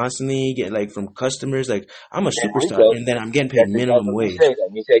compliments constantly. Get like from customers. Like I'm a superstar, Rico, and then I'm getting paid minimum wage.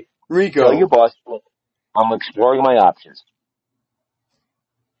 You say, Rico, tell your boss, I'm exploring my options.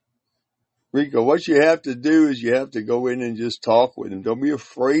 Rico, what you have to do is you have to go in and just talk with him. Don't be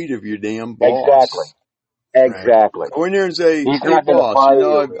afraid of your damn boss. Exactly. Go in there and say, He's hey, not boss,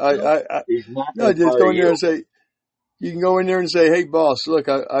 just go in there and say, you can go in there and say, hey, boss, look,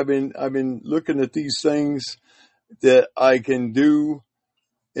 I've been looking at these things that I can do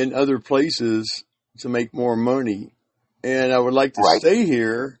in other places to make more money. And I would like to stay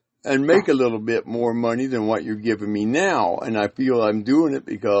here and make a little bit more money than what you're giving me now. And I feel I'm doing it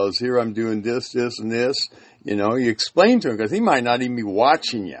because here I'm doing this, and this. You know, you explain to him because he might not even be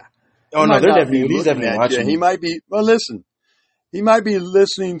watching you. Oh, no, he's definitely watching you. He might be, listen, he might be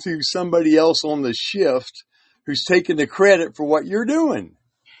listening to somebody else on the shift who's taking the credit for what you're doing.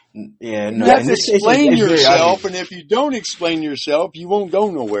 Yeah, no. You have to explain yourself, and if you don't explain yourself, you won't go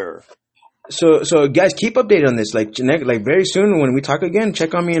nowhere. So guys, keep updated on this. Like very soon when we talk again,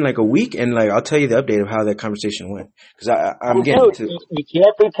 check on me in like a week, and like I'll tell you the update of how that conversation went. Because I'm getting to. You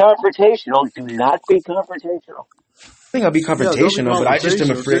can't be confrontational. Do not be confrontational. I think I'll be confrontational, but I just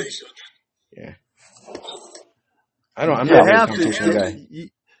am afraid. Okay? Yeah. I'm not a very confrontational guy.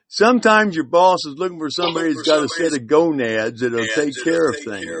 Sometimes your boss is looking for somebody that's got a set of gonads that'll take care of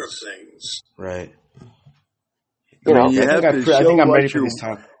things. Right. I mean, I think I'm ready for this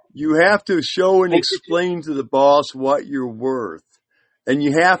talk. You have to show and explain to the boss what you're worth. And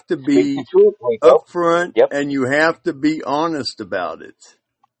you have to be upfront, and you have to be honest about it.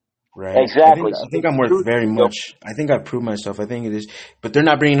 Right. Exactly. I think I'm worth very much. I think I've proved myself. I think it is. But they're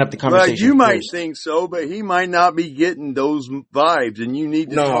not bringing up the conversation. Well, you might think so, but he might not be getting those vibes, and you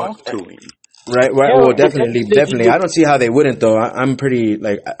need to talk to him. Right. Well, definitely. I don't see how they wouldn't, though. I'm pretty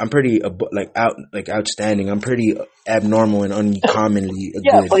outstanding. I'm pretty abnormal and uncommonly good.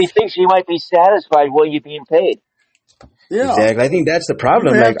 Yeah, but he thinks he might be satisfied while you're being paid. Yeah. Exactly. I think that's the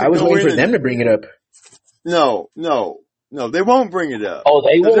problem. Like, I was waiting for them to bring it up. No, they won't bring it up. Oh,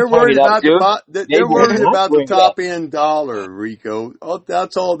 they won't bring it up, dude. They're worried about the top-end dollar, Rico.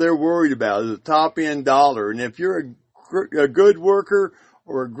 That's all they're worried about is the top-end dollar. And if you're a good worker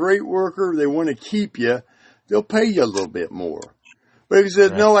or a great worker, they want to keep you, they'll pay you a little bit more. But if he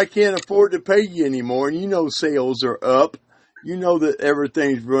says, no, I can't afford to pay you anymore, and you know sales are up, you know that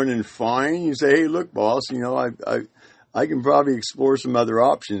everything's running fine, you say, hey, look, boss, I can probably explore some other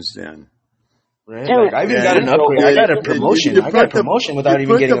options then. Right? Dude, I even got an upgrade. I got a promotion. I got a promotion without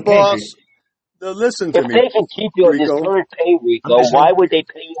even getting a pay increase. Listen to me. If they can keep you at this current pay, Rico, why would they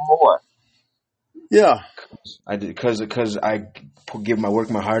pay you more? Yeah. Because I give my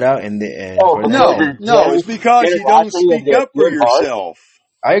heart out no, it's because you don't speak up for yourself.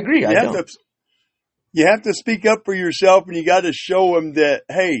 I agree. You have to speak up for yourself, and you got to show them that,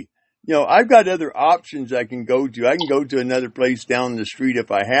 hey, I've got other options I can go to. I can go to another place down the street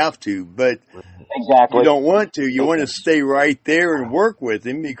if I have to, but you don't want to. You want to stay right there and work with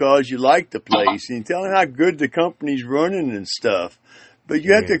him because you like the place, and you tell him how good the company's running and stuff. But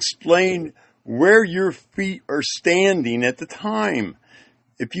you have to explain where your feet are standing at the time.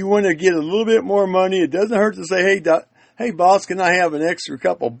 If you want to get a little bit more money, it doesn't hurt to say, hey, boss, can I have an extra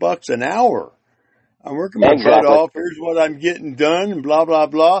couple bucks an hour? I'm working my butt off. Here's what I'm getting done, and blah, blah,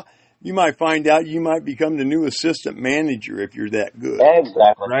 blah. You might find out you might become the new assistant manager if you're that good.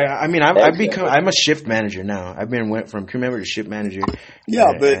 Exactly. Right. I mean, I'm a shift manager now. Went from crew member to shift manager.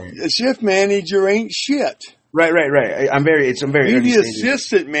 Yeah, but a shift manager ain't shit. Right. I'm very. Be the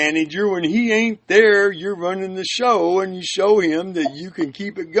assistant manager. When he ain't there, you're running the show, and you show him that you can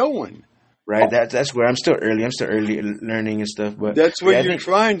keep it going. Right. That's where I'm still early. I'm still early learning and stuff. But that's when you're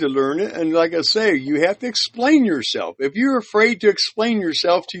trying to learn it. And like I say, you have to explain yourself. If you're afraid to explain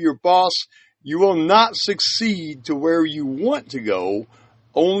yourself to your boss, you will not succeed to where you want to go,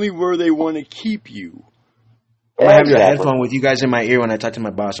 only where they want to keep you. I'm going to have your headphone with you guys in my ear when I talk to my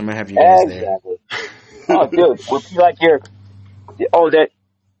boss. I'm going to have you guys there. Oh, dude. Would be like that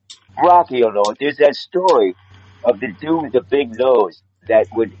Rocky, there's that story of the dude with the big nose that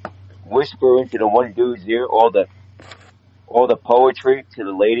would whisper into the one dude's ear all the poetry to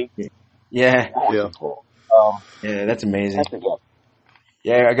the lady. Yeah. Yeah, that's amazing.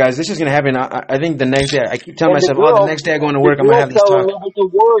 Yeah, guys, this is going to happen. I think the next day, I keep telling myself, the next day I go into work, I'm going to have this talk. The girl fell in love with the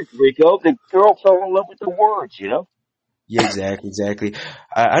words, Rico. The girl fell in love with the words, Yeah, exactly.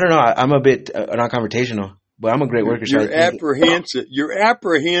 I don't know. I'm a bit non-confrontational, but I'm a great worker. You're apprehensive. You're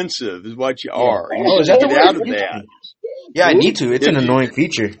apprehensive is what you are. You is that get out of that. Yeah, I need to. It's an annoying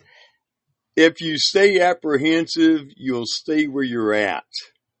feature. If you stay apprehensive, you'll stay where you're at.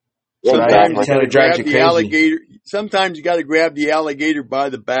 Sometimes you got to grab the alligator. Sometimes you got to grab the alligator by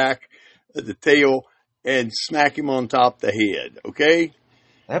the back, the tail, and smack him on top of the head. Okay?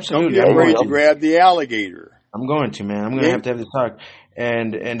 Absolutely. Don't be afraid to grab the alligator. I'm going to, man. I'm going to have this talk,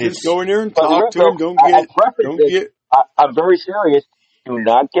 and just go in there and talk to him. I'm very serious. Do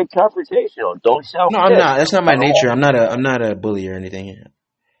not get confrontational. Don't sound. No, I'm not. That's not my nature. I'm not a bully or anything.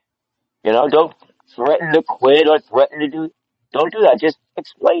 Don't threaten to quit or threaten to do. Don't do that. Just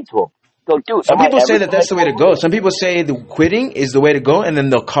explain to them. Go do it. Some people say that's the way to go. Some people say the quitting is the way to go, and then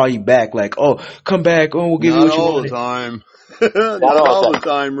they'll call you back like, "Oh, come back. Oh, we'll give you what you want." Not all the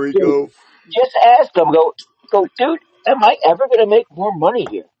time, Rico. Just ask them. Go, dude. Am I ever going to make more money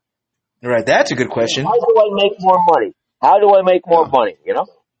here? Right. That's a good question. How do I make more money?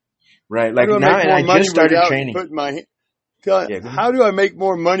 Right. Like now, and I just started training. How do I make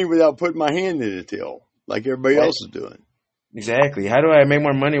more money without putting my hand in the till like everybody else is doing? Exactly. How do I make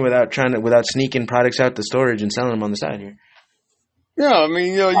more money without sneaking products out the storage and selling them on the side here? Yeah, I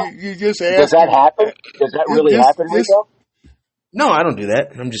mean, you just Does ask. that happen? Does that really happen, Rico? No, I don't do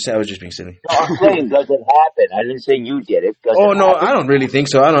that. I was just being silly. No, I'm saying, does it happen? I didn't say you did it. Does Oh it no, happen? I don't really think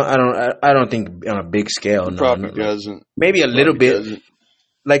so. I don't think on a big scale. It No, probably no. doesn't. Maybe a little bit. Doesn't.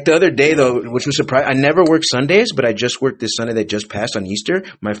 Like the other day, though, which was surprising. I never work Sundays, but I just worked this Sunday that just passed on Easter.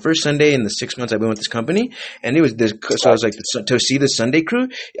 My first Sunday in the 6 months I've been with this company, and it was this. So I was like, to see the Sunday crew,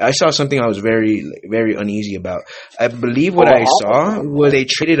 I saw something I was very, very uneasy about. I believe what I saw was they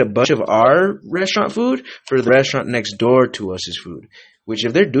traded a bunch of our restaurant food for the restaurant next door to us's food. Which,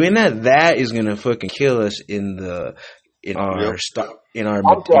 if they're doing that, that is gonna fucking kill us in our stock.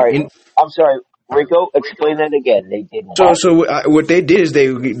 I'm sorry. Rico, explain that again. They did what? So what they did is they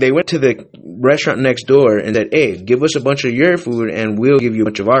went to the restaurant next door and said, "Hey, give us a bunch of your food and we'll give you a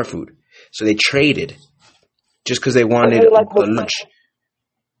bunch of our food." So they traded just because they wanted a lunch.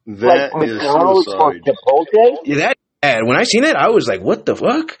 That like is McDonald's or suicide. Chipotle? Yeah, that bad. When I seen that, I was like, "What the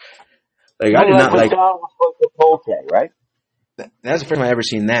fuck?" Like I did Like not like. McDonald's or Chipotle, right? That's the first time I ever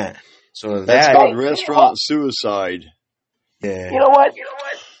seen that. So That's that called restaurant suicide. yeah. You know what?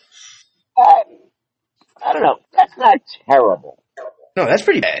 I don't know. That's not terrible. No, that's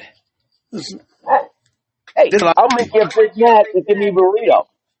pretty bad. Hey, I'll make you a Big Mac and give me a burrito.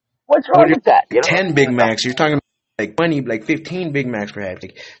 What's wrong with that? 10 Big Macs. You're talking about like 20, like 15 Big Macs perhaps,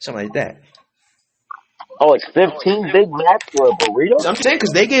 like something like that. Oh, it's 15 Big Macs for a burrito? I'm saying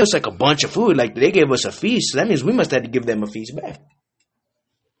because they gave us like a bunch of food, like they gave us a feast. So that means we must have to give them a feast back.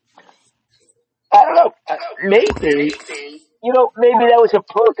 I don't know. Maybe. Maybe that was a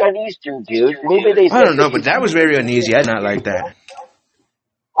perk on Easter, dude. Maybe they. I don't know, but that was very uneasy. I did not like that.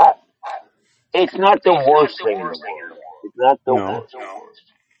 It's not the worst thing in the world. It's not the worst.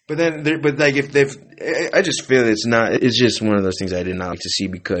 But then, if they've, I just feel it's not. It's just one of those things I did not like to see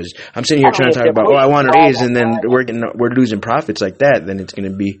because I'm sitting here trying to talk about, I want a raise, and then we're losing profits like that. Then it's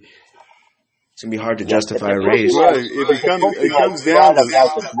gonna be hard to justify a raise. Right. It comes down to.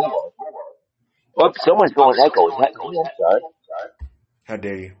 Oh, someone's going echo. Is that me? I'm sorry. How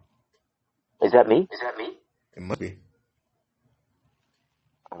dare you? Is that me? It must be.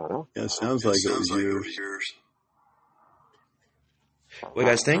 I don't know. Yeah, it sounds like it was yours. Well,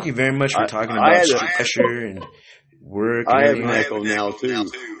 guys, thank you very much for talking about pressure and work. And I have an echo now too.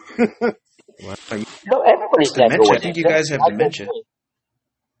 Well, everybody's dementia. I think you guys have dementia.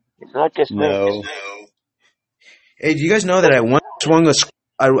 It's not just no. Hey, do you guys know that I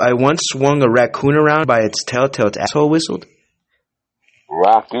once swung a raccoon around by its tail till its asshole whistled?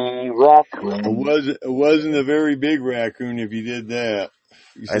 Rocky Raccoon. It wasn't a very big raccoon if you did that.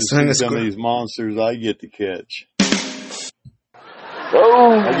 You should see some of these monsters I get to catch.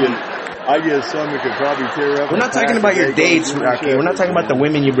 Oh. I get some that could probably tear up. We're not talking about your dates, Rocky. We're not talking about the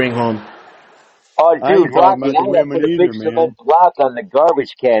women you bring home. Oh, dude, I ain't talking about the I women put a big either, man. cement block on the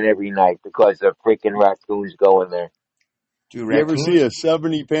garbage can every night because the freaking raccoons go in there. Dude, you ever see a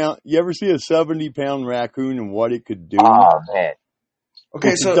 70-pound raccoon and what it could do? Oh, man.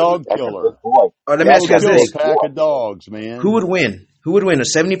 Okay, it's so a dog killer. Let me ask you guys this: a pack of dogs, man. Who would win? Who would win, a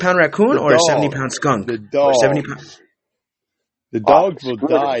 70-pound raccoon or a 70-pound skunk? The dog. 70-pound. The dogs will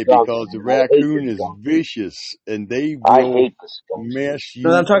die because the raccoon is vicious and they will mess you.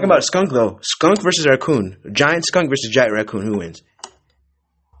 No, I'm talking about skunk though. Skunk versus raccoon. Giant skunk versus giant raccoon. Who wins?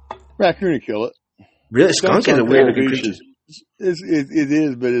 Raccoon will kill it. Really, skunk is a weird creature. It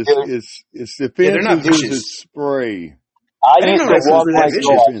is, but it's defensive versus spray. I used to walk my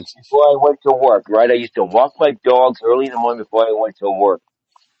dogs before I went to work, right? I used to walk my dogs early in the morning before I went to work.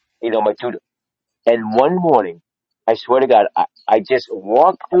 My tutor. And one morning, I swear to God, I just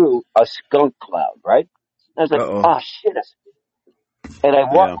walked through a skunk cloud, right? I was like, oh, shit. And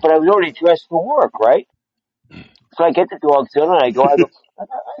I walked, but I was already dressed for work, right? So I get the dogs in and I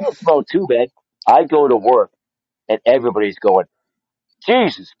don't smell too bad. I go to work and everybody's going,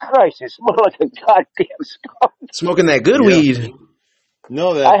 Jesus Christ, you smell like a goddamn skunk. Smoking that good weed.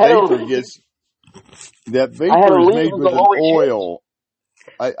 No, that vapor is made with an oil.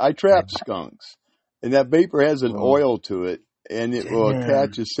 I trap skunks, and that vapor has an oil to it, and it will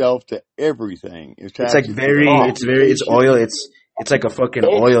attach itself to everything. It's oil. It's like a fucking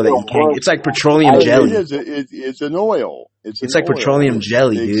oil that you can't. It's like petroleum jelly. It's an oil. It's like petroleum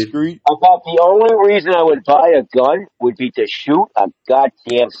jelly, dude. About the only reason I would buy a gun would be to shoot a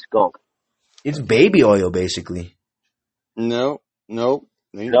goddamn skunk. It's baby oil, basically. No, ain't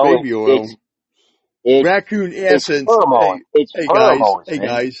baby oil. Raccoon essence. Hey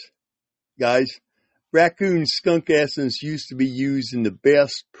guys. Raccoon skunk essence used to be used in the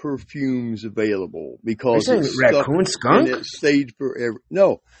best perfumes available because it's raccoon skunk. And it stayed forever.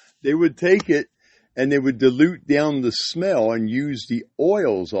 No, they would take it and they would dilute down the smell and use the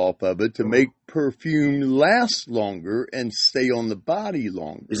oils off of it to make perfume last longer and stay on the body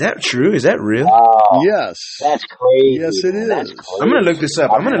longer. Is that true? Is that real? Yes. That's crazy. Yes, it is. That's crazy. I'm gonna look this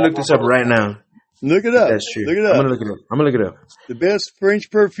up. I'm gonna look this up right now. Look it up. That's true. Look it I'm up. gonna look it up. I'm gonna look it up. The best French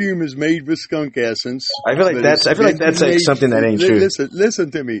perfume is made with skunk essence. I feel like that's like something that ain't true.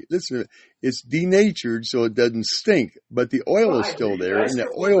 Listen to me. It's denatured so it doesn't stink, but the oil is still there, and the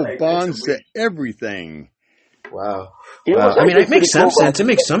oil bonds to everything. Wow. Wow. I mean, it makes some sense. It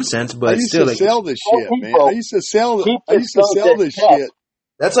makes some sense, but I used still, to like, sell this shit, man. I used to sell this shit.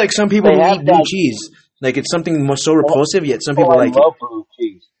 that's like some people who eat blue cheese. Like it's something so repulsive, yet some people like I love it. blue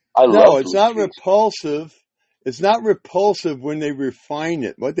cheese. I love No, it's blue not cheese. repulsive. It's not repulsive when they refine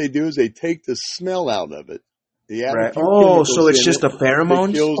it. What they do is they take the smell out of it. They add a few Oh, so chemicals it's in just it the pheromones?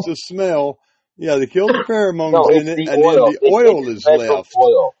 that kills the smell. Yeah, they kill the pheromones No, in it's it, the and oil. then the oil is special left.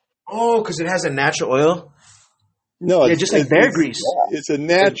 Oil. Oh, because it has a natural oil. No, Yeah, just like bear grease. It's a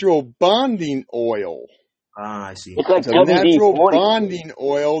natural bonding oil. Ah, I see. It's like It's a natural WD-40. bonding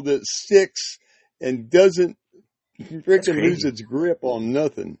oil that sticks and doesn't freaking crazy. lose its grip on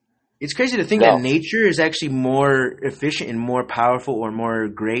nothing. It's crazy to think No. that nature is actually more efficient and more powerful or more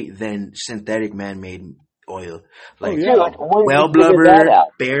great than synthetic man-made oil. Like yeah. Dude, when whale did you figure blubber, that out?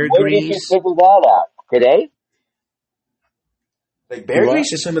 bear When did you grease. figure that out? Today? Like bear What?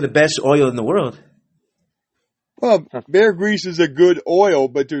 grease is some of the best oil in the world. Well, bear grease is a good oil,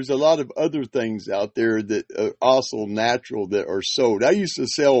 but there's a lot of other things out there that are also natural that are sold. I used to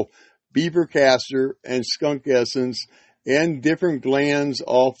sell beaver castor and skunk essence and different glands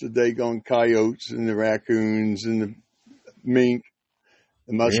off the daggone coyotes and the raccoons and the mink,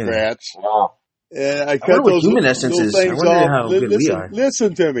 the muskrats. Wow. And I I cut wonder what those human little essence is. I things wonder off. how good we are.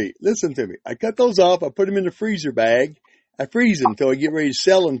 Listen to me. I cut those off. I put them in the freezer bag. I freeze them until I get ready to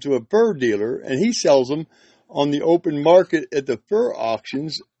sell them to a fur dealer, and he sells them on the open market at the fur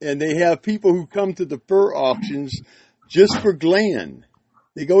auctions. And they have people who come to the fur auctions just for gland.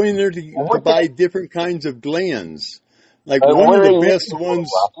 They go in there to buy different kinds of glands. Like one of the best ones.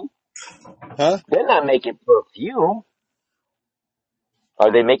 Huh? They're not making perfume.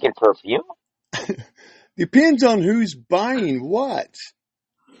 Are they making perfume? Depends on who's buying what.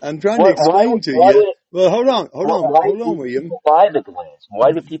 I'm trying to explain to you. Well, hold on, William. People buy the glands?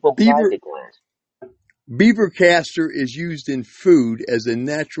 Why do people buy the glands? Beaver castor is used in food as a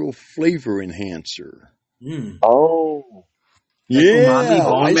natural flavor enhancer. Mm. Oh. Yeah,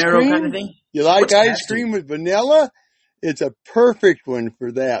 bone ice marrow cream? kind of thing. You like What's ice castor? cream with vanilla? It's a perfect one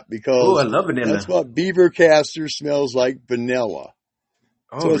for that because Oh, I love vanilla. that's what beaver castor smells like, vanilla.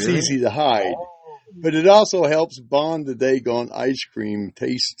 Oh, So it's really? easy to hide. But it also helps bond the daggone ice cream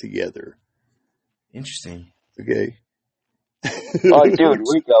taste together. Interesting. Okay? Oh, dude,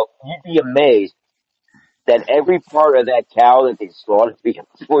 Rico, you'd be amazed that every part of that cow that they slaughtered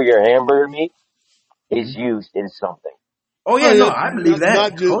for your hamburger meat is used in something. Oh yeah, no, I believe that.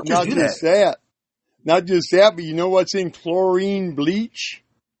 Not Cultures do just that. Not just that, but you know what's in chlorine bleach?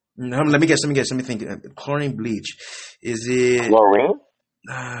 No, let me guess. Let me think. Chlorine bleach. Is it? Chlorine?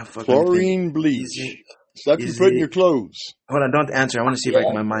 Chlorine bleach. Stuff you put in your clothes. Hold on, don't answer. I want to see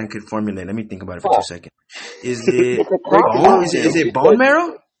if my mind could formulate. Let me think about it for 2 seconds. Is it bone? bone? Is it bone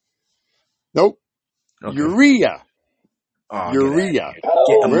marrow? Nope. Okay. Urea. Oh, Urea.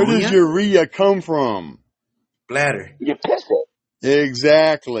 Get Where ammonia? does urea come from? Bladder. You piss it.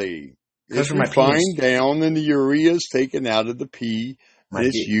 Exactly. Comes It's from my refined penis. down and the urea is taken out of the pee and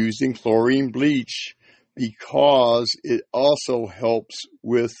it's dick. used in chlorine bleach because it also helps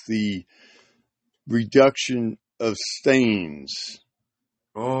with the reduction of stains.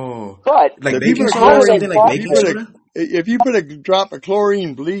 Oh, But like If baking you put soda or chlorine- something like baking soda. If you put a drop of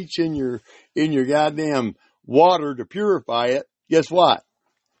chlorine bleach in your goddamn water to purify it, guess what?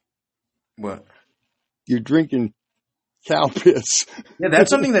 What? You're drinking cow piss. Yeah, that's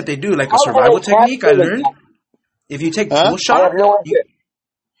something that they do, like a How do survival they technique. I capture learned. If you take Huh? pool I shock, have no idea.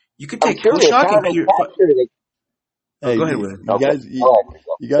 you could I'm take pool curious. shock How and do they pure. capture it? Hey, go ahead, William. You Okay. guys, Go ahead,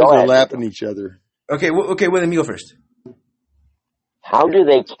 Rico. you guys Go are ahead, lapping Rico. each other. Okay, well, let me go first. How do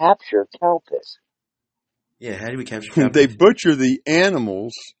they capture cow piss? Yeah, how do we capture cow They piss? butcher the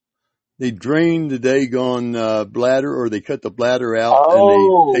animals. They drain the daggone bladder, or they cut the bladder out,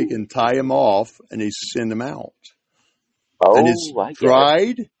 Oh. and they take and tie them off, and they send them out. Oh, And it's I get it.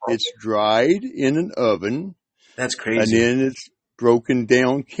 dried. It's dried in an oven, That's and crazy. then it's broken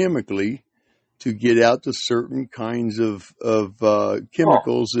down chemically to get out the certain kinds of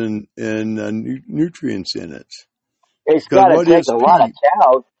chemicals and nutrients in it. It's Because got to what take is a lot of pee?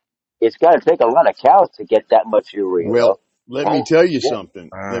 cows. It's got to take a lot of cows to get that much urea. Well, let me tell you Yeah. something.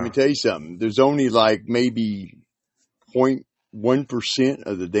 There's only like maybe 0.1%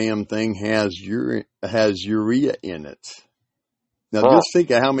 of the damn thing has urea in it. Now, just think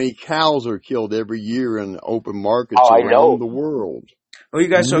of how many cows are killed every year in open markets I around know. the world. Oh, you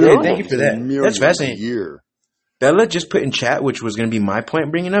guys, okay, thank you Millions for that. and That's millions a fascinating. year. Bella just put in chat, which was going to be my point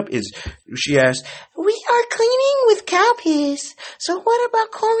bringing up, is she asked, we are cleaning with cow piss, so what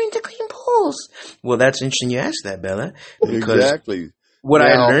about chlorine to clean pools? Well, that's interesting you asked that, Bella, because Exactly. what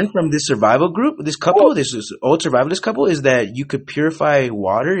I Now, learned from this survival group, this couple, this old survivalist couple, is that you could purify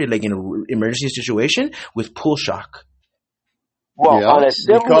water, like in an emergency situation, with pool shock. Well, yeah, on a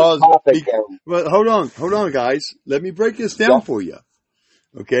similar topic, well, hold on, guys. Let me break this down for you.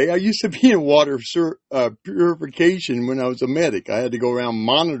 Okay, I used to be in water purification when I was a medic. I had to go around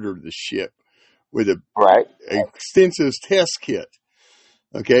monitor the ship with a right, extensive test kit.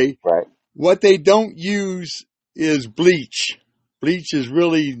 Okay, right. what they don't use is bleach. Bleach is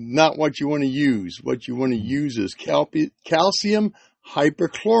really not what you want to use. What you want to use is calcium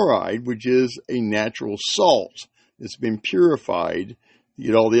hypochloride, which is a natural salt. It's been purified to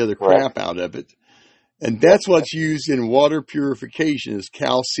get all the other crap out of it. And that's what's used in water purification is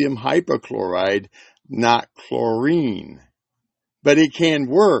calcium hypochloride, not chlorine. But it can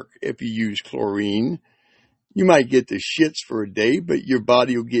work if you use chlorine. You might get the shits for a day, but your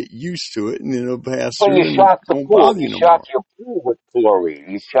body will get used to it and then it'll pass But through you and shock the won't pool. bother You you no shock more. your pool with chlorine.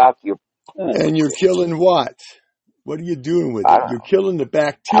 You shock your pool. And you're killing what? What are you doing with I it? don't You're know. killing the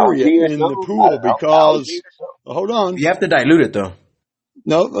bacteria Algae or in the something? I pool don't know. because, Algae or something? hold on. You have to dilute it, though.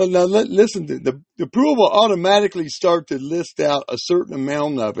 No, listen, the pool will automatically start to list out a certain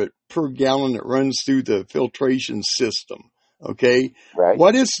amount of it per gallon that runs through the filtration system. Okay? Right.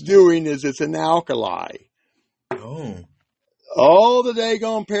 What it's doing is it's an alkali. Oh. All the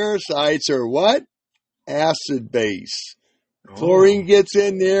daggone parasites are what? Acid base. Chlorine gets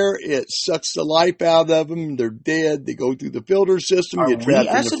in there, it sucks the life out of them, they're dead, they go through the filter system, Are get we trapped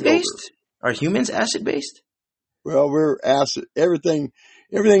in the acid filter. based? Are humans acid based? Well, we're acid. Everything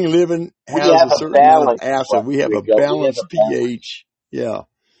living We has have a a certain amount of balance. acid. We have a Rico. We have balanced a balance. pH. Yeah.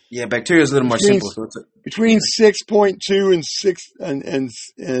 Yeah, bacteria is a little more Between, simple. So it's between 6.2 and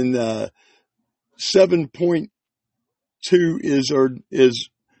 7.2 is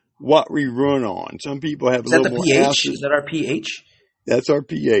what we run on. Some people have a is that little the more pH? acid. Is that our pH? That's our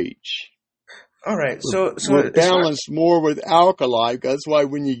pH. All right. So We're as far balanced more with alkali. That's why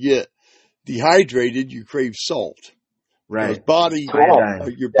when you get dehydrated, you crave salt. Because right, your That's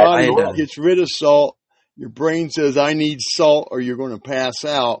body correct. gets rid of salt. Your brain says, I need salt or you're going to pass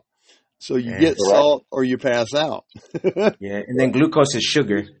out. So you get salt or you pass out. yeah, and then glucose is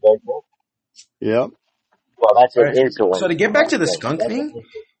sugar. Yep. Well, that's All an right. insulin. So to get back to the skunk thing,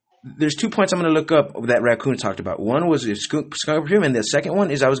 there's 2 points I'm going to look up that Raccoon talked about. One was skunk perfume, and the second one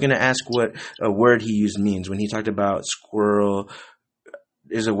is I was going to ask what a word he used means when he talked about squirrel.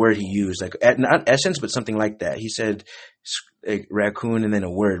 Is a word he used, like not essence, but something like that. He said raccoon and then a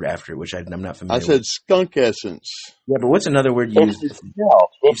word after it, which I'm not familiar with. I said skunk essence. Yeah, but what's another word you used?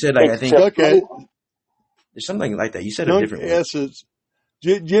 You said like I think there's something like that. You said a different word. Essence.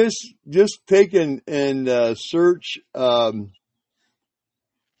 Just take and search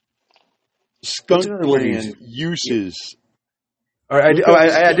skunk gland uses. All right,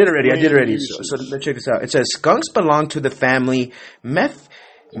 I did already. So let's check this out. It says skunks belong to the family Mephitidae,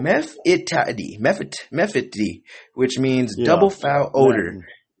 which means double foul odor.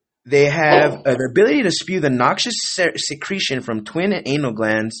 They have the ability to spew the noxious secretion from twin and anal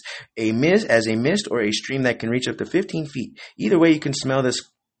glands as a mist or a stream that can reach up to 15 feet. Either way, you can smell this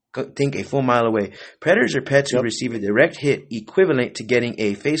think a full mile away. Predators or pets who receive a direct hit equivalent to getting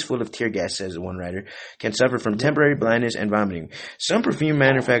a face full of tear gas, says one writer, can suffer from temporary blindness and vomiting. Some perfume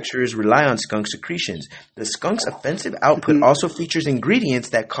manufacturers rely on skunk secretions. The skunk's offensive output also features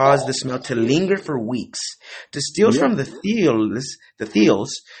ingredients that cause the smell to linger for weeks. Distilled from the thiols,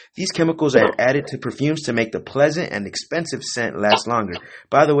 these chemicals are added to perfumes to make the pleasant and expensive scent last longer.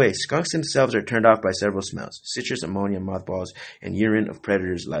 By the way, skunks themselves are turned off by several smells: citrus, ammonia, mothballs, and urine of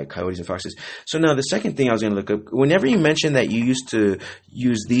predators like coyotes and foxes. So now the second thing I was going to look up, whenever you mentioned that you used to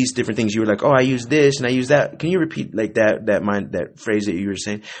use these different things, you were like, oh, I use this and I use that. Can you repeat like that phrase that you were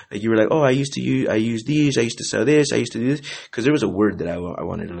saying? Like you were like, oh, I use these, I used to sell this, I used to do this. Because there was a word that I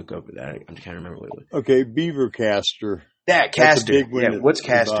wanted to look up, but I can't remember what it was. Okay, beaver castor. That castor. Yeah, what's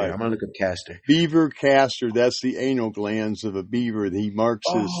castor? I'm going to look up castor. Beaver castor, that's the anal glands of a beaver. He marks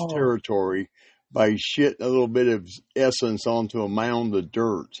his territory by shitting a little bit of essence onto a mound of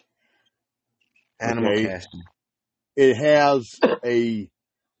dirt. Animal castor. It has a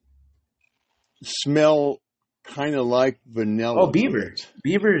smell kind of like Oh, vanilla beaver.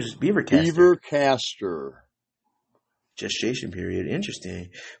 beans. Beaver castor. Beaver castor. Gestation period. Interesting.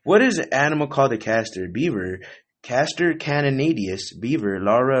 What is an animal called a castor? Beaver. Castor canonidius. Beaver.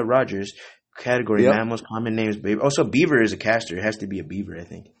 Laura Rogers. Category Yep. mammals. Common names. Also, beaver is a castor. It has to be a beaver, I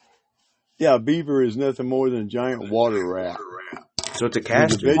think. Yeah, beaver is nothing more than a giant water rat. So it's a He's a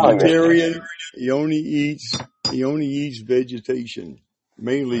castor. vegetarian. He only eats vegetation,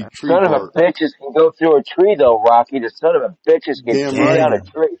 mainly tree Son of a bark. bitches can go through a tree, though, Rocky. The son of a bitches can Damn chew right. down a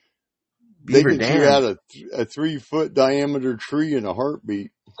tree. They Beaver can chew dam. out a 3-foot diameter tree in a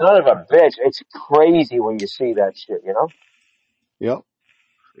heartbeat. Son of a bitch. It's crazy when you see that shit, you know? Yep.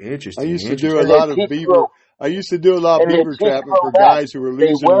 Interesting. I used to Interesting. do a And lot their of teeth beaver. grow, I used to do a lot of and their beaver teeth trapping grow for back. guys who were They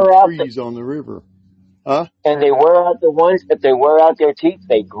losing wear their out the, trees on the river. Huh? and they wear out the ones, if they wear out their teeth,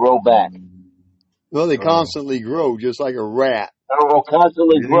 they grow back. Well, they Oh, constantly grow, just like a rat. They'll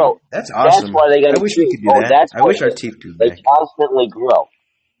constantly really? grow. That's That's awesome. why they got I to wish we chew. could do Oh, that. that's I what wish it our is. teeth grew They back. constantly grow.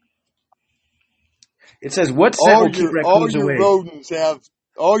 It says, what scent will keep raccoons away?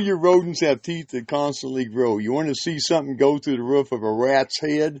 All your rodents have teeth that constantly grow. You want to see something go through the roof of a rat's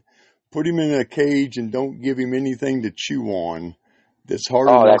head? Put him in a cage and don't give him anything to chew on. That's hard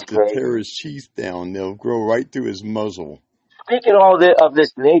Oh, enough that's to crazy. tear his teeth down. They'll grow right through his muzzle. Speaking of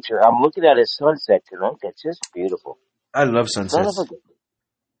this nature, I'm looking at a sunset tonight. That's just beautiful. I love Son of sunsets. a...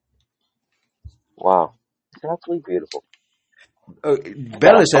 Wow. It's absolutely beautiful. Bella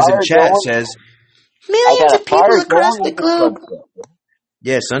Got a says in fire chat, going. says, I millions got a of people fire across going the in the globe. sunset.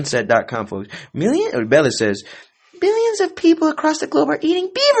 Yeah, sunset.com, folks. Bella says, billions of people across the globe are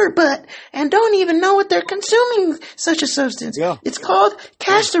eating beaver butt and don't even know what they're consuming such a substance. Yeah. It's called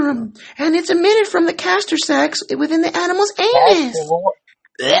castorum, and it's emitted from the castor sacs within the animal's anus. Castor oil?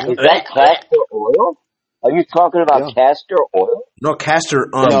 Is that castor oil? Are you talking about Yeah. castor oil? No, castor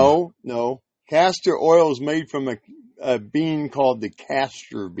No. Castor oil is made from a bean called the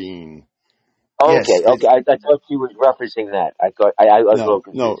castor bean. Yes. Okay. I thought you were referencing that. I was a little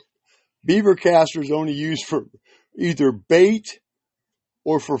confused. No. Beaver castor is only used for either bait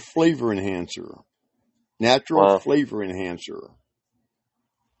or for flavor enhancer. Natural Wow. flavor enhancer.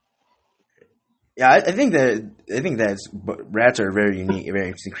 Yeah, I think that's rats are a very unique, a very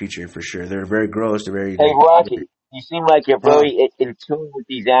interesting creature for sure. They're very gross. They're very. Hey, Rocky, you seem like you're Huh. very in tune with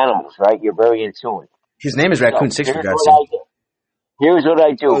these animals, right? You're very in tune. His name is So, Raccoon 6 for here's God's what sake. I do. Here's what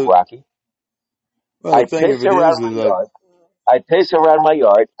I do, Rocky. Well, I the thing piss of it around is my that yard. I piss around my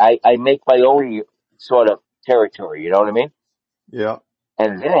yard. I make my own sort of territory, you know what I mean? yeah.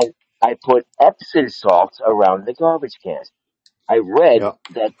 And then I put Epsom salts around the garbage cans. I read Yeah.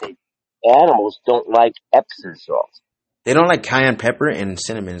 that the animals don't like Epsom salts. They don't like cayenne pepper and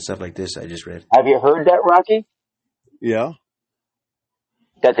cinnamon and stuff like this. I just read. Have you heard that, Rocky? Yeah.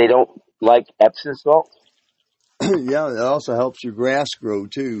 That they don't like Epsom salt? Yeah, it also helps your grass grow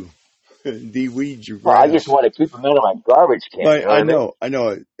too. De-weed your Well, grass. I just want to keep them out of my garbage can. You know what I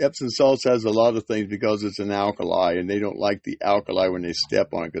know. Epsom salts has a lot of things because it's an alkali, and they don't like the alkali when they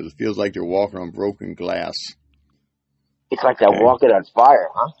step on it because it feels like they're walking on broken glass. It's like they're walking on fire,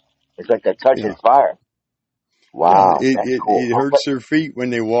 huh? It's like they're touching fire. Wow, Yeah, that's cool. it hurts their feet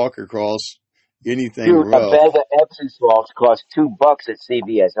when they walk across anything Dude, rough. a bag of Epsom salts costs $2 at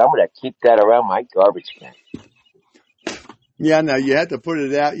CVS. I'm gonna keep that around my garbage can. Yeah, now you have to put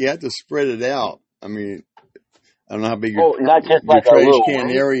it out. You have to spread it out. I mean, I don't know how big Not just your like a trash little can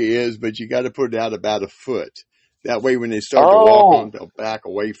ring. area is, but you got to put it out about a foot. That way, when they start to walk on, they'll back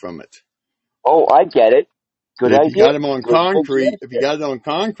away from it. Oh, I get it. Good If idea. you got them on Good concrete, if you suggestion. got it on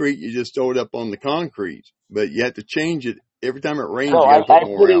concrete, you just throw it up on the concrete. But you have to change it every time it rains. No, You got to I put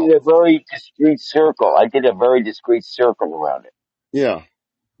more put it out. in a very discreet circle. I did a very discreet circle around it. Yeah.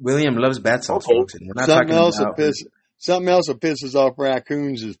 William loves bath salts, Okay. folks, and we're not Something talking else about. that pisses off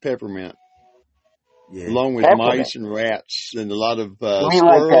raccoons is peppermint, Yeah. along with Peppermint. mice and rats and a lot of You mean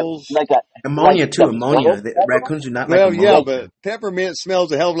like squirrels. Ammonia like too. the Ammonia. yellow peppermint? Raccoons do not like Well, ammonia. yeah, but peppermint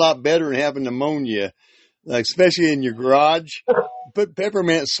smells a hell of a lot better than having ammonia, like especially in your garage. Put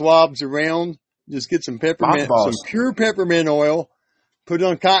peppermint swabs around. Just get some peppermint, some Mothballs. pure peppermint oil. Put it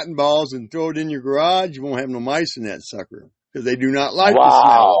on cotton balls and throw it in your garage. You won't have no mice in that sucker because they do not like the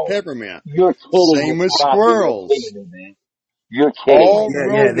smell of peppermint. You're kidding Same me. with Rocky, squirrels. You're kidding me, man. You're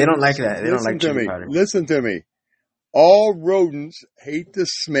kidding me. Yeah, they don't like that. They don't like chili powder. Listen to me. All rodents hate the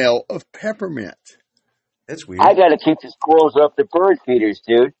smell of peppermint. That's weird. I gotta keep the squirrels off the bird feeders,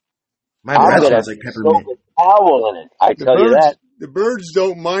 dude. My I'm breath gonna smells like soak peppermint. a towel in it. I tell you that. The birds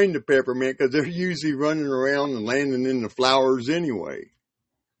don't mind the peppermint because they're usually running around and landing in the flowers anyway.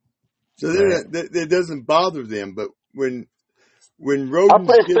 So it doesn't bother them. But when when I'll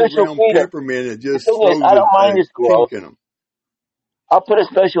put rodents a get special around feeder. peppermint, it The just thing is, throws I don't a mind the squirrels. kink in them. I'll put a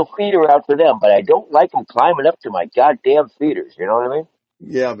special feeder out for them, but I don't like them climbing up to my goddamn feeders. You know what I mean?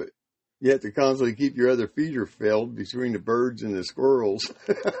 Yeah, but you have to constantly keep your other feeder filled between the birds and the squirrels.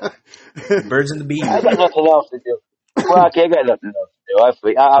 Birds and the bees. I got nothing else to do. Rocky, I got nothing else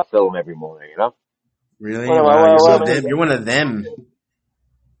to do. I fill them every morning, you know? Really? What am Wow, I, you're what one am of I them. You're one of them.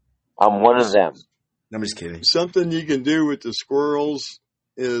 I'm one of them. I'm just kidding. Something you can do with the squirrels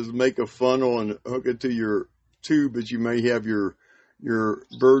is make a funnel and hook it to your tube that you may have your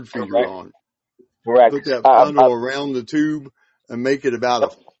bird feeder Correct. on. Correct. Put that funnel around the tube and make it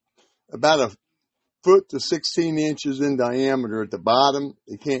about a foot to 16 inches in diameter at the bottom.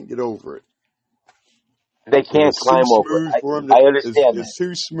 They can't get over it. They can't It's too climb over smooth it. for them. I understand that. It's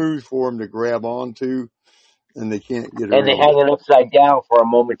too smooth for them to grab onto, and they can't get And they around hang it. it upside down for a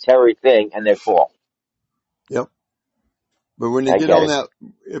momentary thing, and they fall. Yep. But when they I get get on it. that,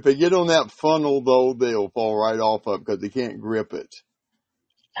 if they get on that funnel though, they'll fall right off of it because they can't grip it.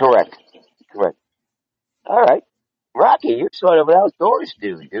 Correct. Correct. All right. Rocky, you're sort of an outdoors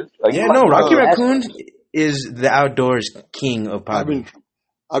dude. Are you Yeah, like no, one of Rocky the Raccoon athletes? is the outdoors king of Padre.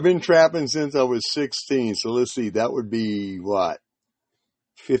 I've been trapping since I was 16. So let's see, that would be what,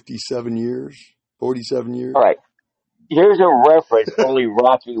 57 years, 47 years. All right. Here's a reference only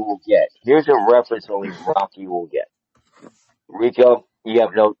Rocky will get. Here's a reference only Rocky will get. Rico, you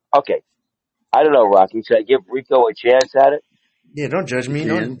have no. Okay. I don't know, Rocky. Should I give Rico a chance at it? Yeah, don't judge You me.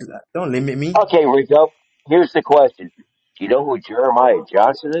 can. Don't limit me. Okay, Rico. Here's the question. Do you know who Jeremiah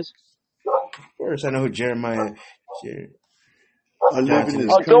Johnson is? Of course, I know who Jeremiah I live in Johnson this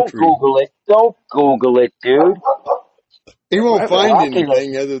is. Oh, don't country. Google it. Don't Google it, dude. He won't find Rocky knows.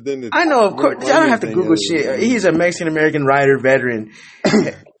 anything other than I know, of he course. won't I find don't have to anything Google other than the shit. He's a name. Mexican American writer, veteran.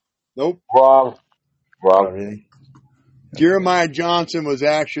 Nope. Wrong. Oh, Wrong. really? Jeremiah Johnson was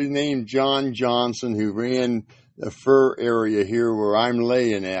actually named John Johnson, who ran the fur area here where I'm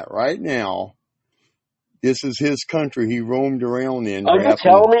laying at right now. This is his country. He roamed around in Are you trapping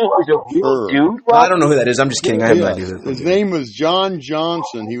telling me it was a real fur. dude, No, I don't know Rocky? who that is. I'm just kidding. I have no idea Yes, who that his is. name was John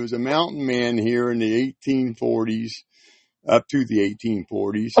Johnson. He was a mountain man here in the 1840s, up to the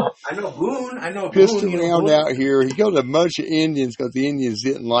 1840s. I know Boone. Pissed You know around Boone? out here. He killed a bunch of Indians because the Indians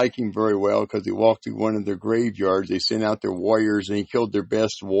didn't like him very well because he walked through one of their graveyards. They sent out their warriors and he killed their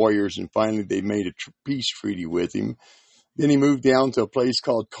best warriors, and finally they made a peace treaty with him. Then he moved down to a place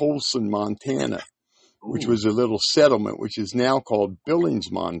called Colson, Montana, which was a little settlement, which is now called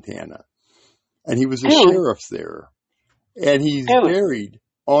Billings, Montana. And he was a Dude, sheriff there. And he's dude. buried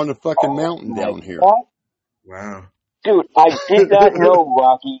on a fucking Oh mountain my down here. God. Wow. Dude, I did not know,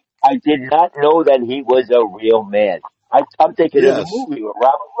 Rocky. I did not know that he was a real man. I'm thinking of the Yes. movie with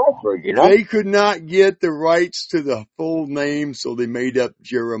Robert Redford, you know? They could not get the rights to the full name, so they made up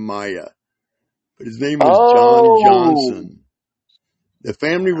Jeremiah. But his name was John Oh, Johnson. The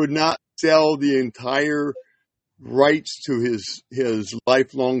family would not sell the entire rights to his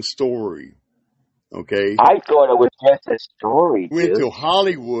lifelong story. Okay? I thought it was just a story, Went dude. to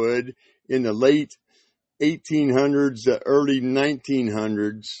Hollywood in the late 1800s, the early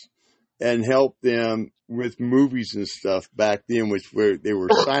 1900s, and helped them with movies and stuff back then, they were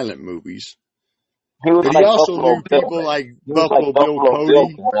silent movies. He was But like he also Buffalo knew Bill. people like He was Buffalo like Bill Buffalo Bill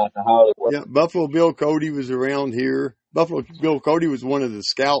Cody. coming out to Hollywood. Yeah, Buffalo Bill Cody was around here. Buffalo Bill Cody was one of the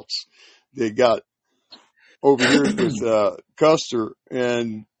scouts that got over here with Custer,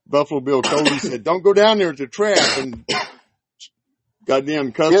 and Buffalo Bill Cody said, "Don't go down there to trap." And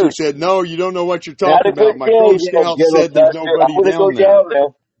goddamn Custer Dude, said, "No, you don't know what you're not talking a good about. My feeling, Crow Scout General said there's Custer. I'm nobody going to go down there." down there.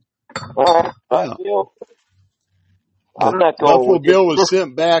 All right, Yeah, deal. I'm but not going Buffalo with you. Bill was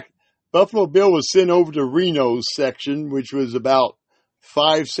sent back. Buffalo Bill was sent over to Reno's section, which was about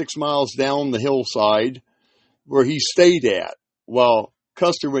 5-6 miles down the hillside, where he stayed at, while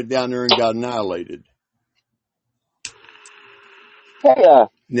Custer went down there and got annihilated. Hey,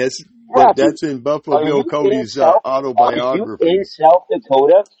 And Rocky, that's in Buffalo are Bill you in Cody's South? Are you in autobiography. South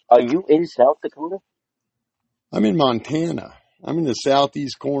Dakota? Are you in South Dakota? I'm in Montana. I'm in the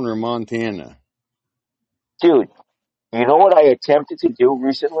southeast corner of Montana. Dude, you know what I attempted to do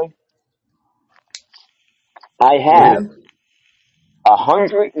recently? I have Really?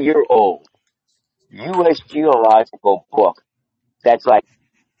 100-year-old U.S. geological book that's like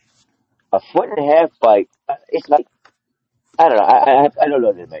a foot and a half by, it's like, I don't know, I don't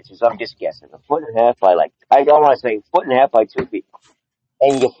know the dimensions, I'm just guessing. A foot and a half by like, I don't want to say foot and a half by 2 feet.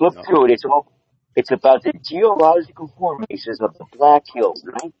 And you flip Yep. through it, it's about the geological formations of the Black Hills,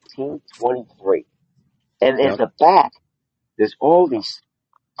 1923. And in Yep. the back, there's all these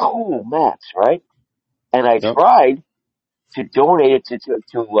cool maps, right? And I Yep. tried to donate it to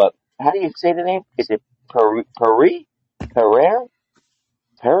how do you say the name? Is it Perry? Perry? To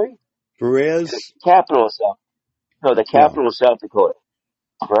the Perez. capital of South. No, the Yeah. capital of South Dakota.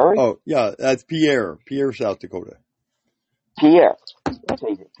 Prairie? Oh, yeah. That's Pierre, South Dakota. Pierre. That's how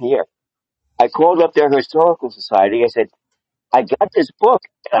you say it, Pierre. I called up their historical society. I said, I got this book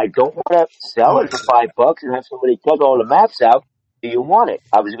and I don't want to sell it for $5 and have somebody cut all the maps out. Do you want it?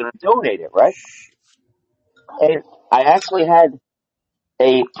 I was going to donate it, right? And I actually had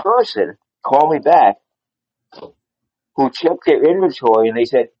a person call me back who checked their inventory and they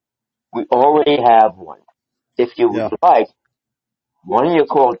said, we already have one. If you Yeah. would like, one of you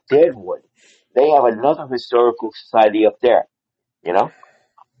called Deadwood. They have another historical society up there, you know?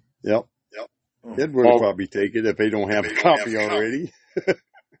 Yep. Deadwood will probably take it if they don't have a copy already.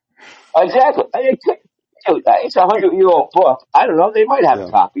 Exactly. I mean, dude, it's a 100-year-old book. I don't know. They might have a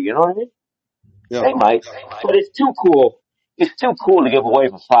copy. You know what I mean? Yeah. They might, but it's too cool. It's too cool to give away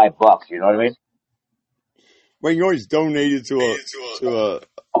for $5. You know what I mean? Well, you can always donate it to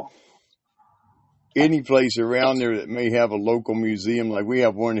any place around there that may have a local museum. Like we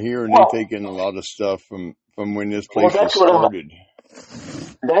have one here, and they take in a lot of stuff from when this place was started.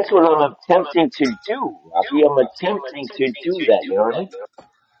 That's what I'm attempting to do, Rocky. I'm attempting to do that. You know what I mean?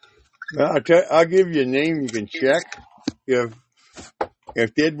 Well, I'll give you a name you can check if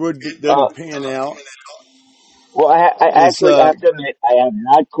Deadwood doesn't pan out. Well, I actually have to admit I have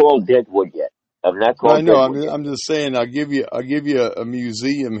not called Deadwood yet. I've not called. No, I'm just saying I'll give you a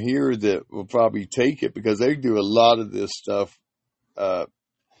museum here that will probably take it because they do a lot of this stuff.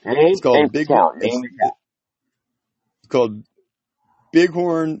 It's called It's called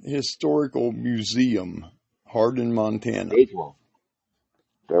Bighorn Historical Museum, Hardin, Montana. Bighorn.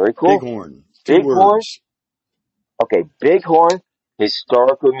 Very cool. Bighorn. Bighorn. Okay, Bighorn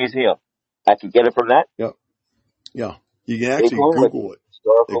Historical Museum. I can get it from that? Yep. Yeah. You can actually Google it.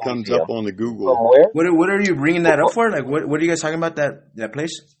 It comes up on the Google. From where? What are you bringing that up for? Like, what are you guys talking about that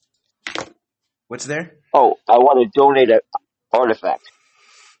place? What's there? Oh, I want to donate an artifact.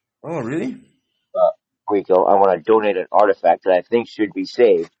 Oh, really? RICO, I want to donate an artifact that I think should be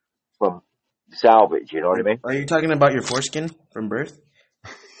saved from salvage. You know what I mean? Are you talking about your foreskin from birth?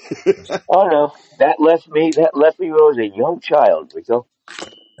 Oh no, that left me when I was a young child, RICO.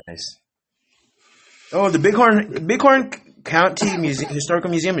 Nice. Oh, the Bighorn County Historical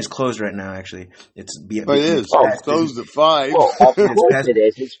Museum is closed right now. Actually, it is. It's closed at 5. Well, of course it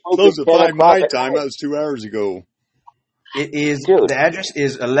is. It's closed at 5 my time. That was 2 hours ago. It is. Dude, the address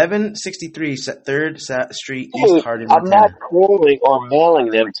is 1163 3rd Street, East Hardin, I'm not calling or mailing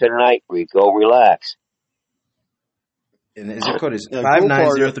them tonight, RICO. Relax. And the zip code is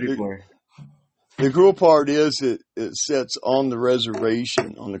 59034. The cool part is it sits on the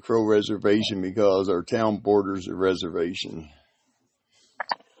reservation, on the Crow Reservation, because our town borders a reservation.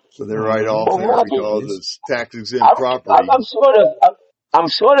 So they're right off there because it's tax exempt property. I'm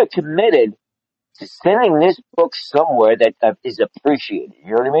sort of committed to sending this book somewhere that is appreciated.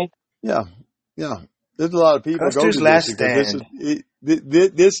 You know what I mean? Yeah. There's a lot of people Custer's go to Last this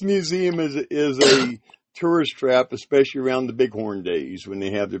because this museum is a tourist trap, especially around the Bighorn days when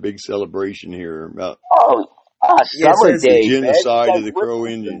they have their big celebration here about summer days, the genocide of the Crow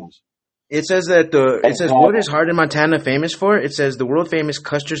Indians. It says that what is Hardin, Montana famous for? It says the world famous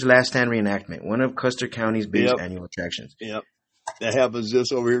Custer's Last Stand reenactment, one of Custer County's biggest annual attractions. Yep. That happens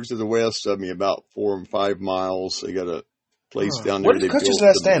just over here to the west of me, about 4 or 5 miles. They got a place down there. What is Custer's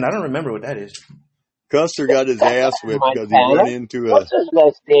Last Stand? I don't remember what that is. Custer got his ass whipped because he run into a... Custer's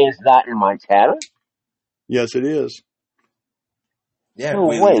Last Stand is not in Montana? Yes, it is. Yeah. No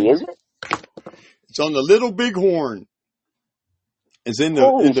way, is it? It's on the Little Bighorn. It's in the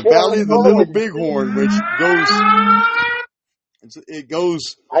valley of the Little Bighorn, which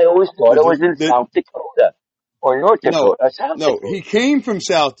goes. I always thought it was in South Dakota or North Dakota. No, he came from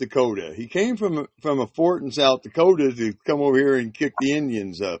South Dakota. He came from a fort in South Dakota to come over here and kick the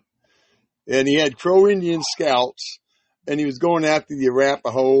Indians up. And he had Crow Indian scouts, and he was going after the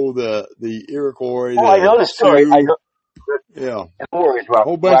Arapaho, the Iroquois. I know the story. I know. Yeah. A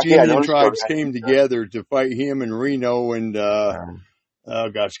whole bunch of Indian tribes came together to fight him in Reno, and oh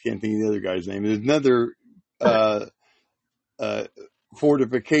gosh, I can't think of the other guy's name. There's another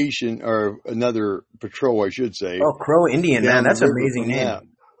fortification or another patrol, I should say. Oh, Crow Indian, man, that's an amazing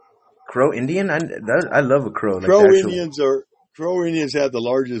name. Crow Indian, I love a crow. Crow Indians have the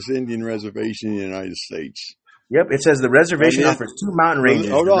largest Indian reservation in the United States. Yep, it says the reservation offers 2 mountain ranges.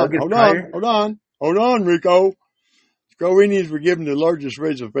 Hold on, RICO. Crow Indians were given the largest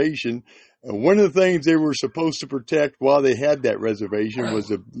reservation. One of the things they were supposed to protect while they had that reservation was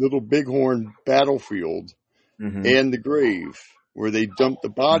the Little Bighorn battlefield. Mm-hmm. and the grave where they dumped the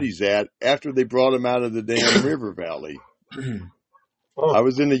bodies at after they brought them out of the damn river valley. Oh, I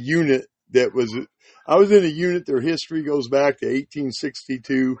was in a unit their history goes back to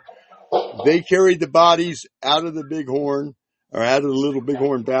 1862. They carried the bodies out of the Bighorn, or out of the Little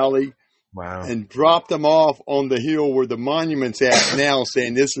Bighorn Valley, Wow. and dropped them off on the hill where the monument's at now,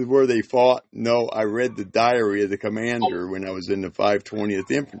 saying this is where they fought. No, I read the diary of the commander when I was in the 520th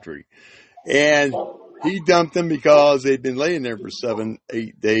Infantry. And he dumped them because they'd been laying there for 7-8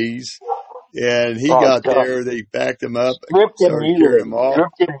 days. And he got there, they backed him up, stripped and started carrying them off.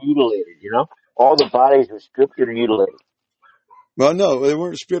 mutilated, All the bodies were stripped and mutilated. Well, no, they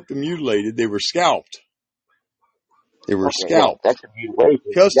weren't stripped and mutilated. They were scalped. They were Okay, scalped. That's a mutilation.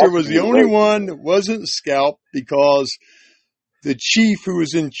 Custer That's was the only one that wasn't scalped because the chief who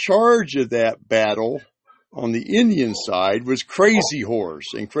was in charge of that battle on the Indian side was Crazy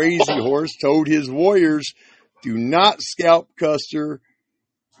Horse. And Crazy Horse told his warriors, do not scalp Custer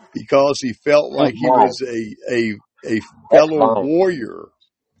because he felt like he was a fellow warrior.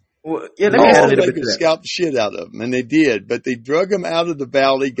 Well, yeah, let me add a little bit to that. Scalp the shit out of them, and they did. But they drug them out of the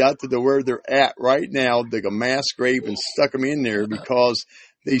valley, got to where they're at right now, dug a mass grave, and stuck them in there because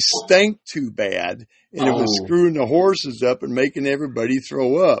they stank too bad, and it was screwing the horses up and making everybody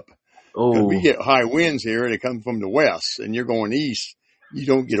throw up. Because we get high winds here, and they come from the west, and you're going east. You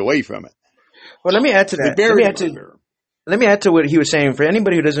don't get away from it. Well, let me add to that. Let me add to what he was saying. For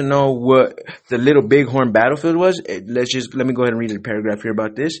anybody who doesn't know what the Little Bighorn battlefield was, let me go ahead and read a paragraph here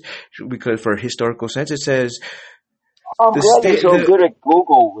about this, because for historical sense, it says. I'm glad you're so good at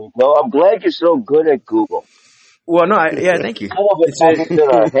Google, Rico. I'm glad you're so good at Google. Well, no, thank you. Some of it in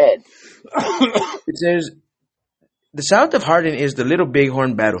our head. It says. The south of Hardin is the Little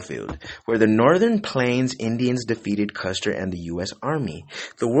Bighorn battlefield, where the Northern Plains Indians defeated Custer and the U.S. Army.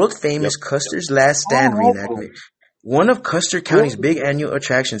 The world-famous Custer's Last Stand reenactment. One of Custer County's big annual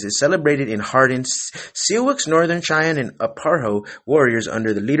attractions is celebrated in Hardin. Sioux, Northern Cheyenne, and Arapaho warriors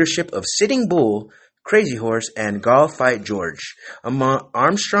under the leadership of Sitting Bull, Crazy Horse, and Gall Fight George. Among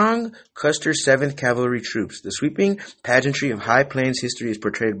Armstrong, Custer's 7th Cavalry troops. The sweeping pageantry of High Plains history is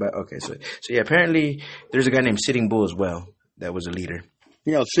portrayed by... Okay, so yeah, apparently there's a guy named Sitting Bull as well that was a leader.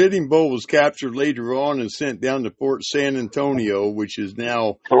 Yeah, Sitting Bull was captured later on and sent down to Fort San Antonio, which is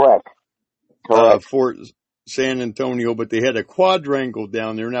now... Correct. Fort San Antonio, but they had a quadrangle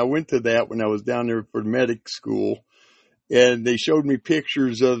down there, and I went to that when I was down there for medic school, and they showed me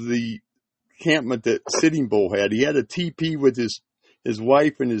pictures of the encampment that Sitting Bull had. He had a teepee with his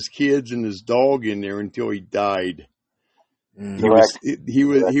wife and his kids and his dog in there until he died. He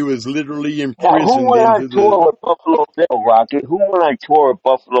was literally imprisoned. Now, who went on tour with Buffalo Bill, Rocky? Who went on tour with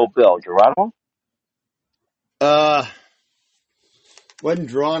Buffalo Bill? Geronimo? Wasn't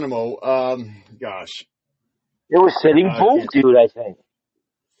Geronimo. Gosh. It was Sitting Bull, dude, I think.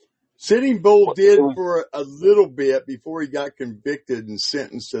 Sitting Bull did for a little bit before he got convicted and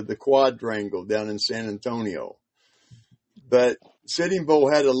sentenced to the quadrangle down in San Antonio. But Sitting Bull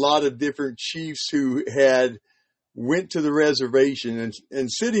had a lot of different chiefs who went to the reservation,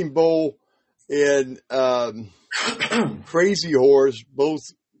 and Sitting Bull and Crazy Horse both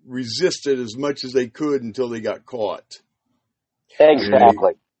resisted as much as they could until they got caught.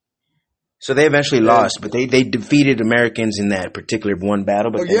 Exactly. So they eventually lost, but they defeated Americans in that particular one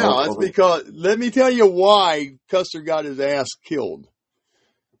battle. But that's because, let me tell you why Custer got his ass killed.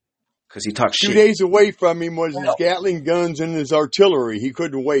 Because he talked shit. 2 days away from him was his Gatling guns and his artillery. He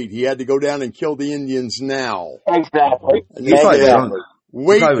couldn't wait. He had to go down and kill the Indians now. Exactly.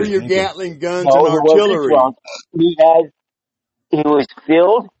 Wait for your Gatling guns and artillery. He was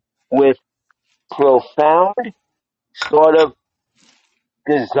filled with profound sort of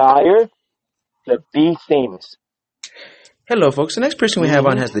desire to be famous. Hello, folks. The next person we have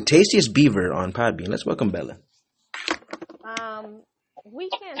on has the tastiest beaver on Podbean. Let's welcome Bella. We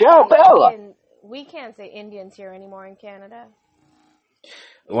can't say Indians here anymore in Canada.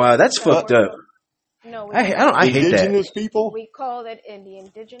 Wow, that's fucked up. No, I hate that. Indigenous people? We call it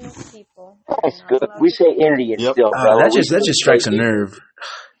indigenous people. That's good. We say Indians still. That just strikes a nerve.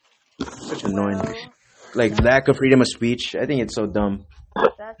 Such annoying. Like lack of freedom of speech. I think it's so dumb.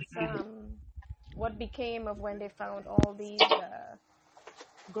 That's what became of when they found all these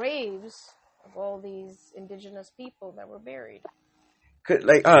graves of all these indigenous people that were buried. But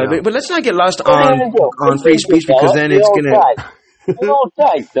let's not get lost on free speech, because then it's gonna. You don't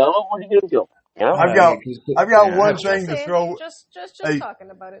die, fella. What are you gonna do? You know? I've got one thing to throw. Just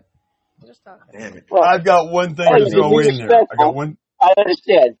talking about it. Just talking. Damn it. Well, I've got one thing to throw in there. I got one. I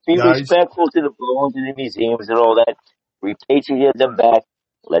understand. Be respectful to the bones and the museums and all that. Repatriate them back.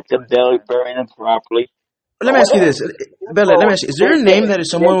 Let them bury them properly. let me ask you this, Bella. Let me ask you: is there a name that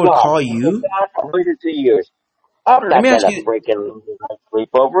someone would call you? Hundreds of years. I'm Let not me ask gonna you. freaking sleep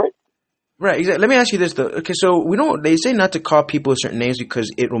over it. Right, exactly. Let me ask you this though. Okay, so we don't. They say not to call people certain names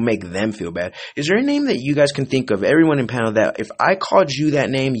because it will make them feel bad. Is there a name that you guys can think of, everyone in panel, that if I called you that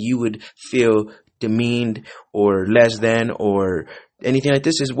name, you would feel demeaned or less than or anything like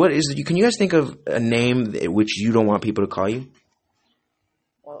this? Can you guys think of a name which you don't want people to call you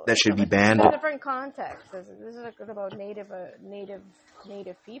Well, that should be it's banned? a different context. This is about native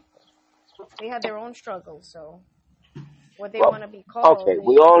people. They had their own struggles, so what they Well, want to be called, okay,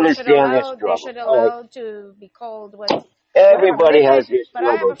 we all understand their they struggle. should All right. allow to be called whatever. Everybody has their But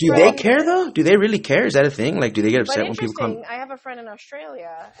I have struggle, a Do they friend. Charlie. care though? Do they really care? Is that a thing? Like, do they get But upset when people call them? interesting, I have a friend in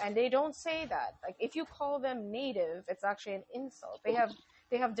Australia, and they don't say that. Like, if you call them native, it's actually an insult. They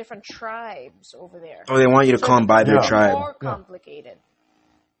have different tribes over there, Oh, they want you to so call them by their Yeah. tribe. more complicated.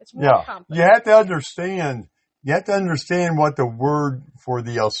 It's more Yeah. You complicated. have to understand. You have to understand what the word for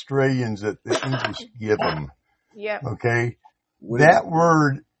the Australians that the English give them. Yeah. Okay. What is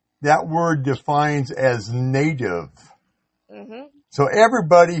That word defines as native. Mhm. So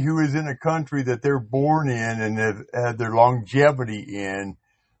everybody who is in a country that they're born in and have had their longevity in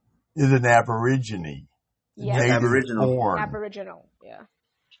is an Aborigine, Yeah. native Aboriginal. born. Aboriginal. Yeah.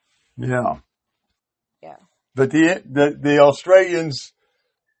 Yeah. Yeah. But the Australians,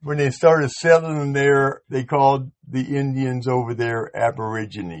 when they started settling there, they called the Indians over there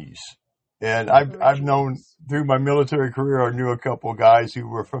Aborigines. And I've known through my military career, I knew a couple of guys who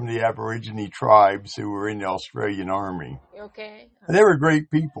were from the Aborigine tribes who were in the Australian Army. Okay. And they were great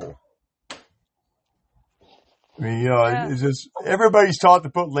people. I mean, Yeah. it's just everybody's taught to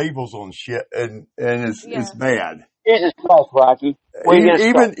put labels on shit, and it's Yeah. bad. Jesus Christ, Rocky. Where you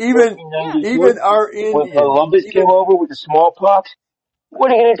gonna start? Even our When Indians, Columbus came over with the smallpox,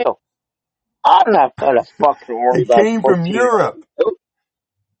 what are you gonna do? I'm not gonna fucking worry it about came from Europe. 1492.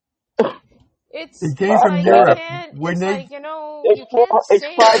 It's It came it's from like Europe. you It's can't it's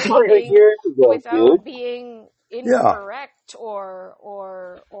say 500 anything years ago, dude. without being Yeah, incorrect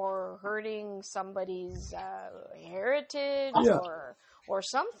or hurting somebody's heritage yeah, or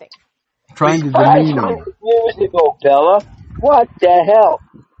something. trying to demean 500 them. years ago, Bella. What the hell?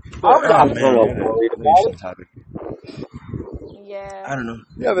 I'm Oh not man, gonna I worry gotta about change it. the topic. Yeah. I don't know.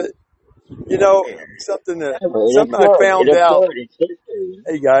 Yeah, but something It's I good. found It's out. good. It's history.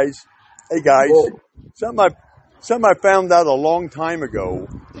 Hey guys, Good. something I found out a long time ago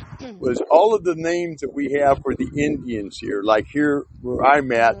was all of the names that we have for the Indians here. Like here where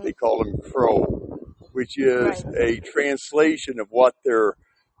I'm at, they call them Crow, which is Right. a translation of what their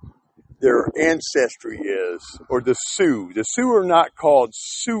ancestry is, or the Sioux. The Sioux are not called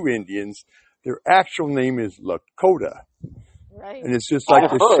Sioux Indians. Their actual name is Lakota. Right. And it's just like I've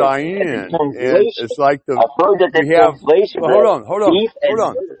the heard that the Cheyenne. And translation. it's like I've heard that the we have, translation well, was thief and hold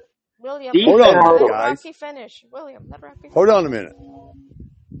on. murder. William, Thief Hold on and a minute, let murder. guys. Rocky finish. William, let Rocky Hold finish. on a minute.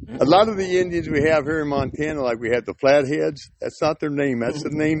 A lot of the Indians we have here in Montana, like we have the Flatheads, that's not their name. That's the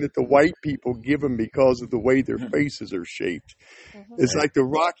name that the white people give them because of the way their faces are shaped. It's like the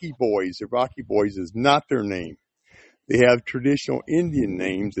Rocky Boys. The Rocky Boys is not their name. They have traditional Indian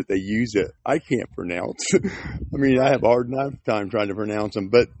names that they use that I can't pronounce. I mean, I have a hard time trying to pronounce them.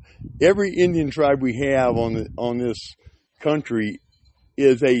 But every Indian tribe we have on this country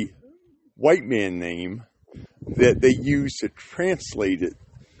is a white man name that they use to translate it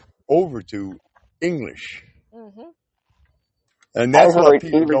over to English. And I that's what heard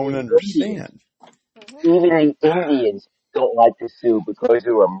people don't understand. even the Indians don't like the Sioux because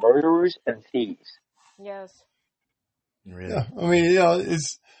they were murderers and thieves. Yes. Really? Yeah, I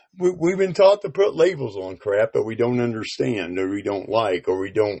mean, we've been taught to put labels on crap that we don't understand, or we don't like, or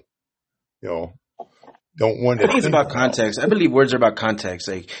we don't want to. I think it's about context. I believe words are about context.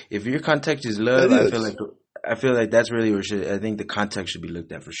 Like, if your context is love, I feel like that's really what I think the context should be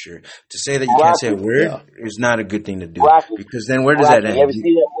looked at for sure. To say that you can't say a word is not a good thing to do, because then where does that end? You ever see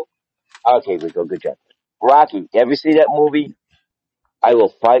that movie? Okay, Rico, good job. Rocky, you ever see that movie? I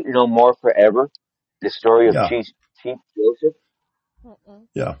Will Fight No More Forever. The story of Chief Joseph.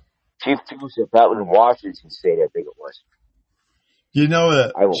 Yeah. Chief Joseph out in Washington State, I think it was. You know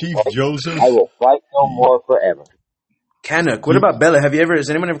that Chief Joseph? I will fight no more forever. Canuck. What about Bella? Has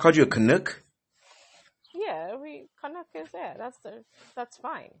anyone ever called you a Canuck? Yeah, Canuck is there. That's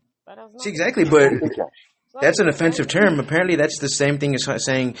fine. But See, exactly, but that's an offensive term. Apparently, that's the same thing as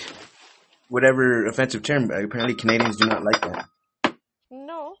saying whatever offensive term. Apparently, Canadians do not like that.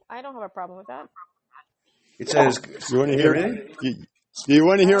 No, I don't have a problem with that. It says, you want to hear it? Do you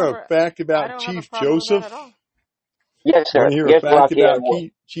want to hear a fact about Chief Joseph? Yes, sir. Want to hear a fact about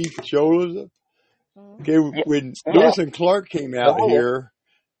Chief Joseph? Mm-hmm. Okay, when Yeah. Lewis and Clark came out Oh, here,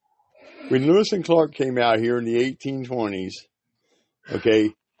 when Lewis and Clark came out here in the 1820s,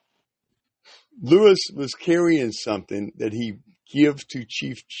 okay, Lewis was carrying something that he give to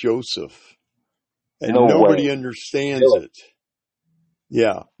Chief Joseph, and no nobody way. understands Really? it.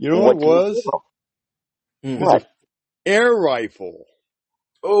 Yeah, you know what What it do you was? do? It Mm. was an What? air rifle.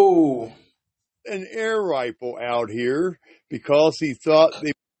 Oh. An air rifle out here because he thought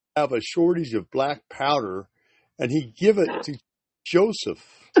they have a shortage of black powder, and he give it to Joseph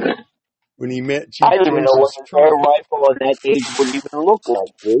when he met I Chief don't even know what Joseph's an air tribe. rifle at that age would even look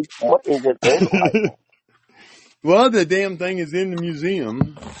like, dude. What is an air rifle? Well, the damn thing is in the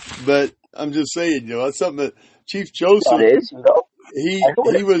museum, but I'm just saying, that's something that Chief Joseph, That is, I know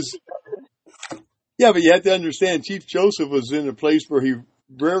what he was, yeah, but you have to understand, Chief Joseph was in a place where he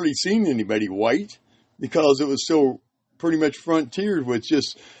rarely seen anybody white because it was still pretty much frontier with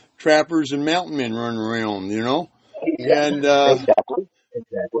just trappers and mountain men running around, And exactly.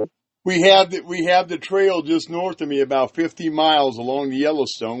 we have the trail just north of me, about 50 miles along the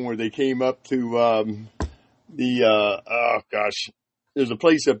Yellowstone, where they came up to there's a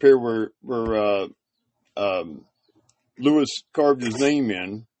place up here where Lewis carved his name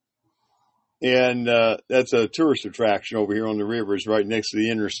in, and that's a tourist attraction over here on the river. It's right next to the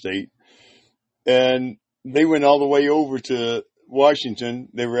interstate, and they went all the way over to Washington.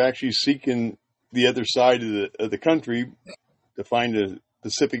 They were actually seeking the other side of the country to find the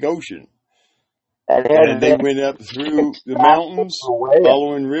Pacific Ocean. And they went up through the mountains,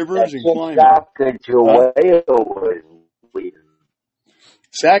 following rivers and climbing. Sacagawea was leading.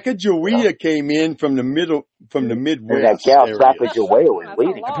 Sacagawea came in from the And that Midwest gal area. Sacagawea was That's a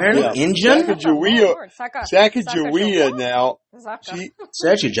leading. long Apparently, word. Injun? That's a long word. Sacagawea now. Zaka. It's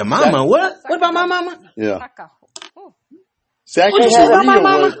actually your mama. What? What about my mama? Yeah. Zaka. Ooh.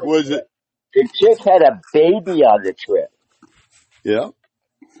 Sacagawea was The chick had a baby on the trip. yeah.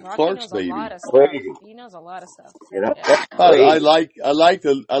 Rocky Clark's knows baby. a lot of stuff. Crazy. He knows a lot of stuff. You know, Yeah. that's I crazy.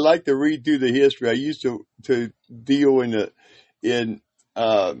 like to read through the history. I used to deal in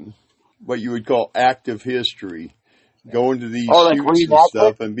what you would call active history, going to these Like shoots and reenactment?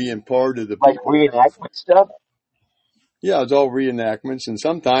 stuff and being part of the Like people. reenactment stuff? Yeah, it's all reenactments, and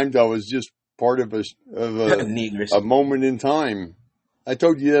sometimes I was just part of Negress. a moment in time. I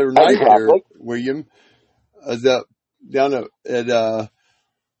told you the other night there, Exactly. William, down at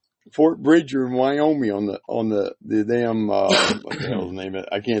Fort Bridger in Wyoming on the damn what the hell's the name of it?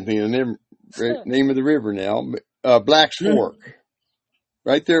 I can't think of the name of the river now. Black's Fork.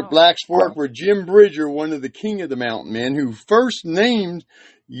 Right there at Black's Fork, where Jim Bridger, one of the king of the mountain men, who first named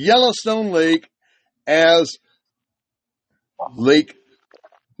Yellowstone Lake as Lake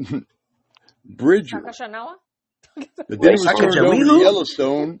Bridger. Sakashanawa? But then it was turned over to Sacagawea?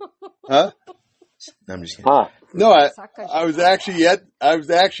 Yellowstone. Huh? No, I'm just kidding. Huh. No, I was actually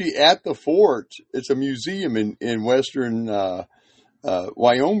at the fort. It's a museum in western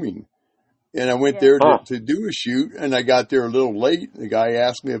Wyoming, and I went there to do a shoot, and I got there a little late. The guy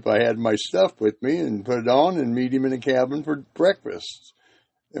asked me if I had my stuff with me, and put it on, and meet him in a cabin for breakfast.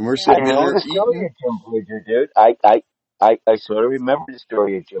 And we're I sitting know there the story eating. of Jim Bridger, dude. I sort of remember the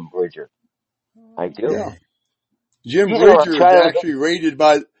story of Jim Bridger. I do. Yeah, Jim You know, I'm Bridger trying was to- actually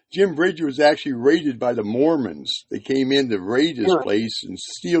raided by the Mormons. They came in to raid his place and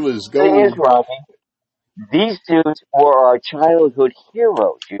steal his The thing is, gold. Rocky, these dudes were our childhood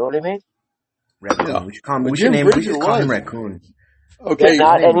heroes. You know what I mean? Raccoon. Yeah. We should call him. But We Jim should Bridger call him was. Raccoon. Okay. They're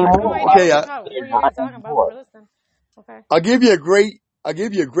not I have no anymore. idea Okay, what They're you not guys talking about. anymore. We're listening. Okay. I'll give you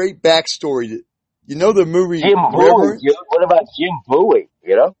a great backstory. You know the movie Jim Bowie, Reverence? dude. What about Jim Bowie?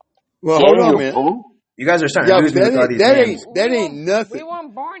 You know? Well, hold on, Daniel man. Bowie? You guys are starting Yeah, to but lose me with all these names. that ain't We nothing.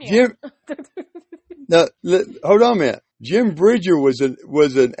 weren't born yet. Jim, no, hold on, man. Jim Bridger was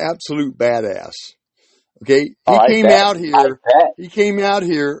an absolute badass. Okay, Oh, I came bet. out I here. bet. He came out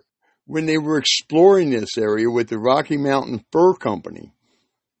here when they were exploring this area with the Rocky Mountain Fur Company.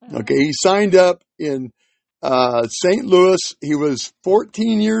 Okay, he signed up in St. Louis. He was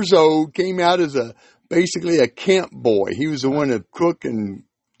 14 years old. Came out as basically a camp boy. He was the one to cook and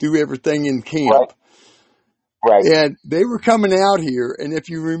do everything in camp. Right. And they were coming out here. And if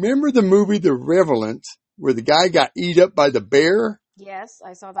you remember the movie The Revenant, where the guy got eat up by the bear, Yes,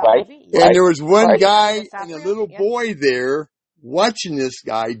 I saw that Right. movie. and Yes. there was one Right. guy With and a Sapphire? little Yes. boy there watching this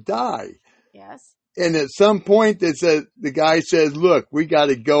guy die. Yes. And at some point, the guy says, "Look, we got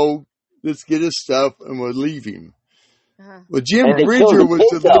to go. Let's get his stuff, and we'll leave him." Uh-huh. Well, Jim And they killed Bridger the was kid,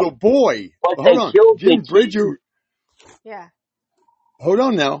 the though. little boy. But Hold they on, killed the Jim kid. Bridger. Yeah. Hold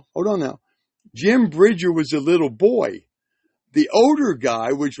on now. Jim Bridger was a little boy, The older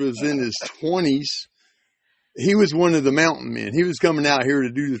guy, which was in his 20s, he was one of the mountain men. He was coming out here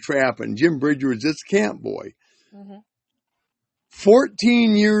to do the trapping. Jim Bridger was this camp boy. Mm-hmm.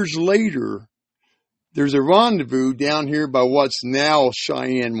 14 years later, there's a rendezvous down here by what's now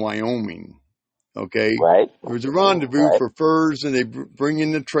Cheyenne, Wyoming. Okay? Right. There was a rendezvous Right. for furs, and they bring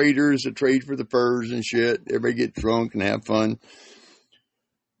in the traders to trade for the furs and shit. Everybody get drunk and have fun.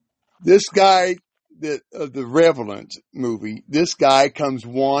 This guy of the Revenant movie, this guy comes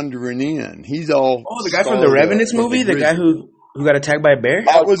wandering in. He's all the guy from the Revenant movie, the guy who got attacked by a bear.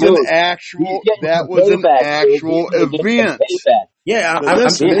 That was an actual event. Yeah, I'm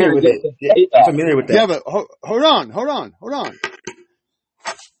familiar with it. I'm familiar with that. Yeah, but hold on.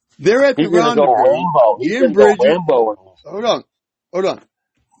 They're at the rendezvous. Jim Bridger. Hold on.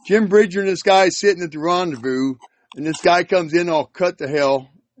 Jim Bridger and this guy sitting at the rendezvous, and this guy comes in all cut to hell.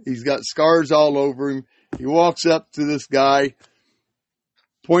 He's got scars all over him. He walks up to this guy,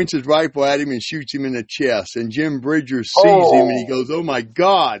 points his rifle at him, and shoots him in the chest. And Jim Bridger sees him, and he goes, "Oh my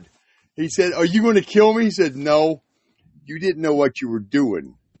God!" He said, "Are you going to kill me?" He said, "No, you didn't know what you were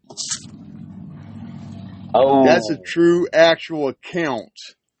doing." Oh, that's a true, actual account.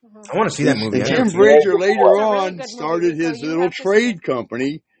 I want to see that movie. And Jim Bridger later on started his little trade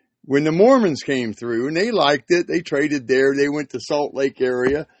company when the Mormons came through, and they liked it. They traded there. They went to Salt Lake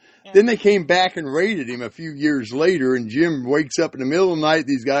area. Yeah. Then they came back and raided him a few years later, and Jim wakes up in the middle of the night.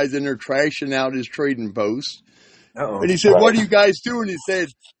 These guys in there trashing out his trading post. And he said, "What are you guys doing?" He said,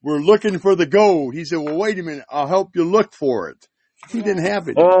 "We're looking for the gold." He said, "Well, wait a minute. I'll help you look for it." He didn't have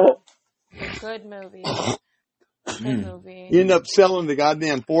it. Good movie. He ended up selling the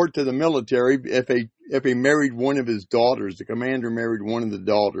goddamn fort to the military if he married one of his daughters. The commander married one of the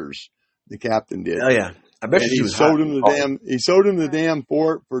daughters. The captain did. Oh yeah, I bet he sold him the He sold him the damn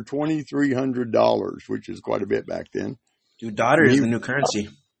fort for $2,300, which is quite a bit back then. Dude, daughter is the new currency.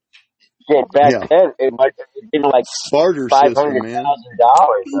 Shit, back then it might have been like barter system, man.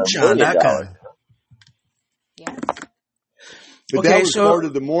 $500,000. Yes. But that was part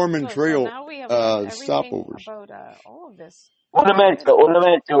of the Mormon Trail now we have stopovers. About all of this. Un momento,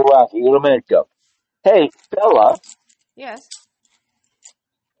 Rocky, un momento. Hey, Bella. Yes.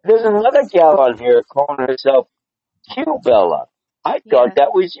 There's another gal on here calling herself Q Bella. I thought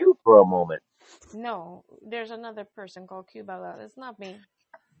that was you for a moment. No, there's another person called Q Bella. It's not me.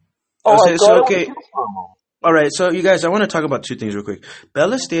 Oh, I thought it was you for a moment. All right, so you guys, I want to talk about two things real quick.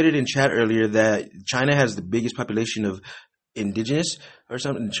 Bella stated in chat earlier that China has the biggest population of indigenous or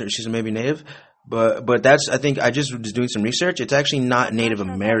something. She's maybe native, but that's, I think I just was doing some research. It's actually not Native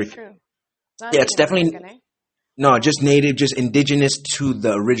American. Yeah, it's definitely no, just native, just indigenous to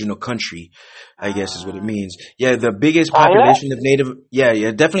the original country, I guess is what it means. Yeah, the biggest population of native.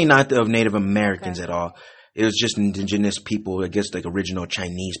 Yeah, definitely not of Native Americans at all. It was just indigenous people, I guess, like original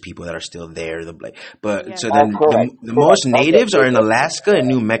Chinese people that are still there. So then the most natives are in Alaska and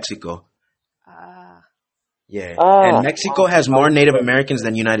New Mexico. Yeah, and Mexico has more Native Americans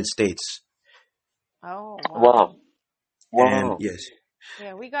than United States. Oh, wow. And yes.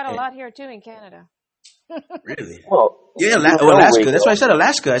 Yeah, we got a lot here too in Canada. Really? Well, yeah, Alaska. That's why I said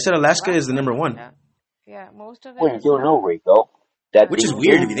Alaska. I said Alaska is the number one. Yeah, most of it. Well, you don't know, Rico. Which is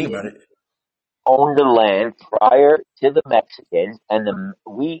weird if you think about it. Owned the land prior to the Mexicans, and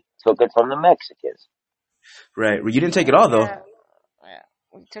we took it from the Mexicans. Right. Well, you didn't take it all, though. Yeah,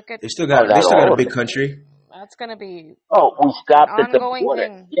 we took it. They still got a big country. That's gonna be. Oh, we stopped at the border.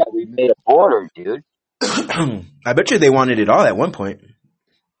 Thing. Yeah, we made a border, dude. I bet you they wanted it all at one point.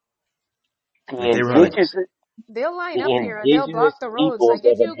 They'll line up here. They'll block the roads. Like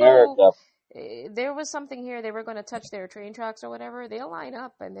if you go, there was something here. They were going to touch their train tracks or whatever. They'll line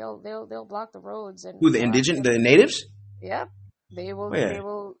up and they'll block the roads. And who, the natives? Yep. They will. Oh, yeah.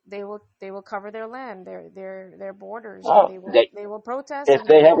 They will cover their land, their borders. Oh, they will protest. If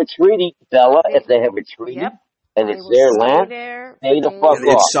they have a treaty, Bella. If they have a treaty, and it's their land, stay the fuck off.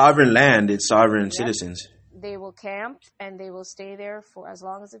 It's sovereign land. It's sovereign citizens. They will camp and they will stay there for as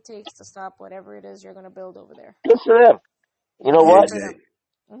long as it takes to stop whatever it is you're going to build over there. Good for them. You know what?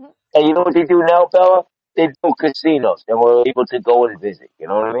 Mm-hmm. And you know what they do now, Bella? They do casinos, and we're able to go and visit. You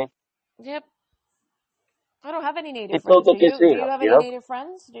know what I mean? Yep. I don't have any native friends. Do you have any native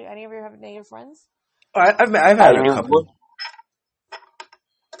friends? Do any of you have native friends? I've had a couple.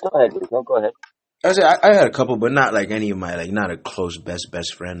 Go ahead, Rico. Go ahead. I had a couple, but not like any of my not a close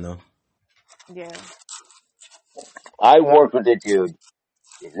best friend though. Yeah. I worked with a dude.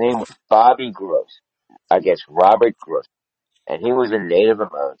 His name was Bobby Gross. I guess Robert Gross. And he was a Native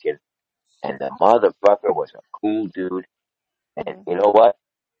American. And the motherfucker was a cool dude. And you know what?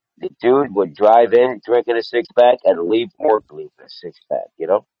 The dude would drive in drinking a six pack and leave work leaving a six pack.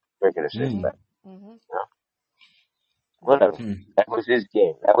 Drinking a six Mm. pack. Mm-hmm. Whatever. Hmm. That was his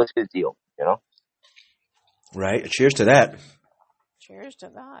game. That was his deal. Right. Cheers to that. Cheers to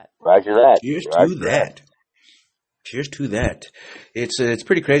that. Roger that. Cheers Roger to that. that. Cheers to that. It's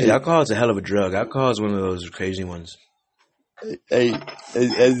pretty crazy. Hey, Alcohol is a hell of a drug. Alcohol is one of those crazy ones. hey,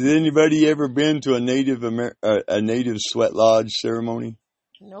 has anybody ever been to a native sweat lodge ceremony?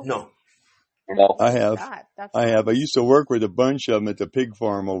 Nope. No. No. I have. That's I have. I nice. used to work with a bunch of them at the pig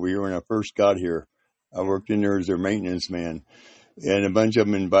farm over here when I first got here. I worked in there as their maintenance man, and a bunch of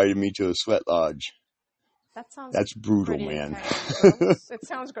them invited me to a sweat lodge. That sounds That's brutal, pretty man. kind of gross. It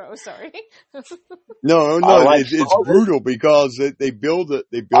sounds gross. Sorry. No, I like it's saunas. brutal because they build a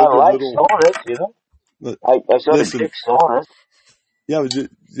I like little. saunas. I saw the Listen, big saunas.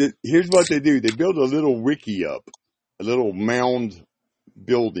 yeah. Here's what they do: they build a little wiki up, a little mound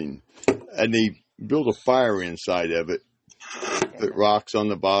building, and they build a fire inside of it. Put rocks on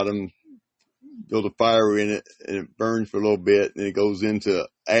the bottom, build a fire in it, and it burns for a little bit, and it goes into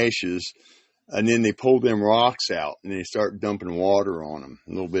ashes. And then they pull them rocks out, and they start dumping water on them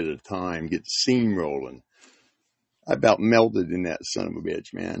a little bit at a time, get the steam rolling. I about melted in that son of a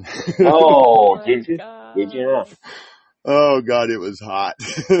bitch, man. Oh, My did you? Did you not? God. Oh, God, it was hot.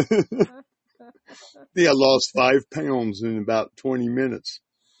 Yeah, I lost 5 pounds in about 20 minutes.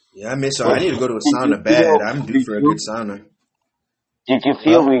 Yeah, I need to go to a Did you sauna bad. feel I'm due for a good sauna. Did you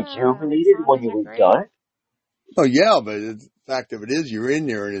feel Huh? rejuvenated when Saunas you are were great. done? Oh, yeah, but the fact of it is you're in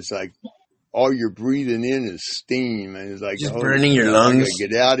there, and it's like all you're breathing in is steam. And it's like, Just holy burning your crap, I got lungs. to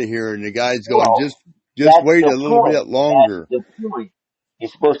get out of here. And the guy's going, Well, just that's wait a the little point. bit longer. That's the point. You're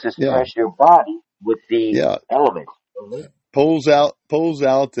supposed to Yeah, stress your body with the yeah. elements. Pulls out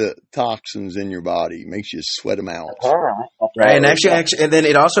the toxins in your body, makes you sweat them out. Right, and Apparently. and then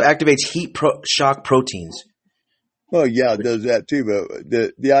it also activates shock proteins. Well, yeah, it does that too. But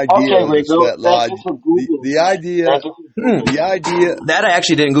the idea Okay, of the Rico. sweat Thank lodge, you for Googling the that. idea, Thank you for Googling the idea, That I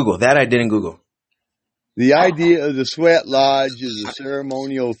actually didn't Google. That I didn't Google. the idea of the sweat lodge is a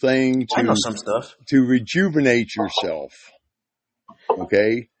ceremonial thing I know some stuff. to rejuvenate yourself.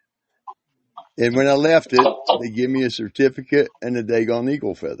 Okay, and when I left it, they give me a certificate and a daggone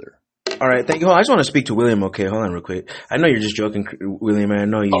eagle feather. All right, thank you. Hold on, I just want to speak to William. Okay, hold on real quick. I know you're just joking, William. I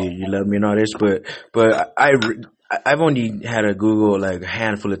know you love me and all this, but I've only had to Google like a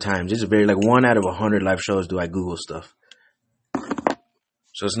handful of times. It's a very like 1 out of 100 live shows do I Google stuff.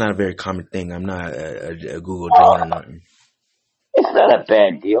 So it's not a very common thing. I'm not a Google drone or nothing. It's not a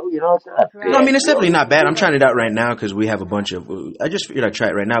bad deal, It's not a Right. No, I bad mean it's deal. definitely not bad. I'm trying it out right now because we have a bunch of. I just figured I'd try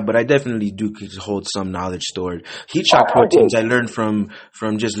it right now, but I definitely do hold some knowledge stored. Heat shock proteins I learned from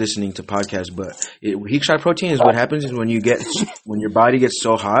just listening to podcasts. But heat shock protein is what happens is when your body gets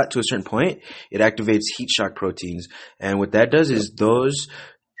so hot to a certain point, it activates heat shock proteins, and what that does is those.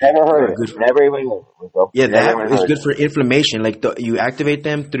 Never heard of Good it. Never even heard of it, Rico. Yeah, Never that even is heard good of for inflammation. Like you activate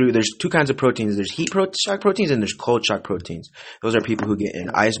them through. There's 2 kinds of proteins. There's shock proteins and there's cold shock proteins. Those are people who get in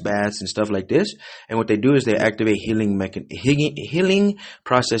ice baths and stuff like this. And what they do is they activate healing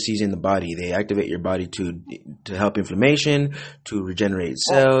processes in the body. They activate your body to help inflammation, to regenerate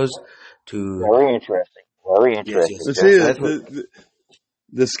cells, to Very interesting. Very interesting. But yes. see, That's what,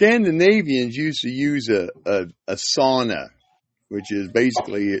 the Scandinavians used to use a sauna, which is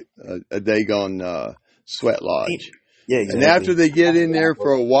basically a daggone sweat lodge. yeah, And exactly. after they get in there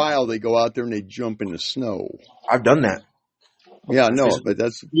for a while, they go out there and they jump in the snow. I've done that. Yeah, I know, but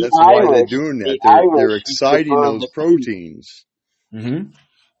that's The why they're Irish, doing that. the They're Irish used to exciting burn those the peat. proteins.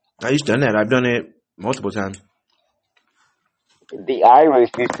 I used to done that. I've done it multiple times. The Irish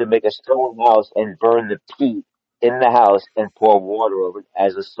used to make a stone house and burn the peat in the house and pour water over it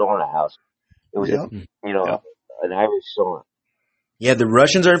as a sauna house. It was Yeah, yeah. an Irish sauna. Yeah, the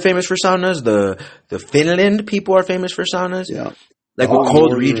Russians are famous for saunas. The Finland people are famous for saunas. Yeah. Like All with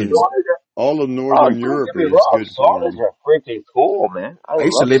cold northern, regions. all of Oh, Northern don't Europe get me is wrong. good for Saunas them. are freaking cool, man. I I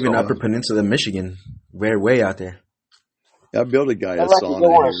used to love live in saunas. Upper Peninsula, Michigan. Way out there. I built a guy I'd a like to go sauna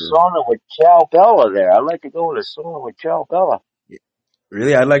in a here. sauna with Chow Bella there. I'd like to go in a sauna with Chow Bella.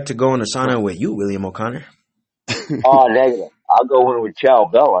 Really, I'd like to go in a sauna with you, William O'Connor. Oh, negative. I'll go in with Chow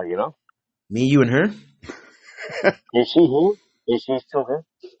Bella, Me, you, and her. Is she here? Is she still here?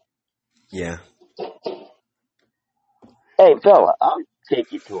 Yeah. Hey, Bella, I'll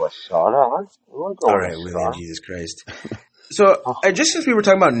take you to a sauna, huh? We'll go All in right, a William. sauna. Jesus Christ. So, just since we were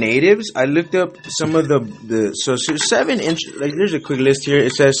talking about natives, I looked up some of so 7 like there's a quick list here.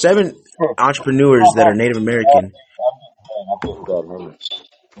 It says 7 entrepreneurs that are Native American.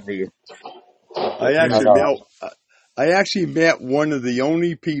 I actually I actually met one of the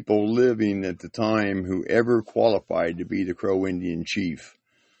only people living at the time who ever qualified to be the Crow Indian chief.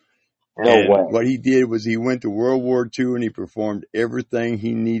 No And way. what he did was he went to World War II and he performed everything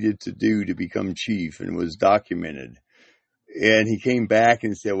he needed to do to become chief, and was documented. And he came back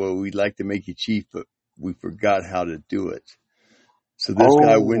and said, well, we'd like to make you chief, but we forgot how to do it. So this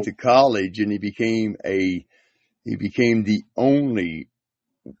guy went to college and he became the only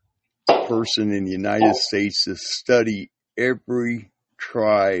person in the United States to study every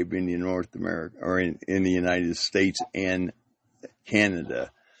tribe in the North America, or in the United States and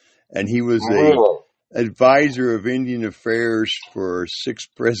Canada. And he was a advisor of Indian affairs for 6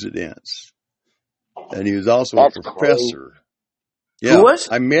 presidents. And he was also a professor. Yeah, Who was?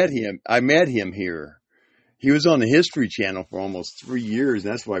 I met him here. He was on the History Channel for almost 3 years.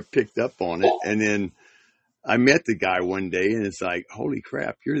 And that's why I picked up on it. And then I met the guy one day, and it's like, holy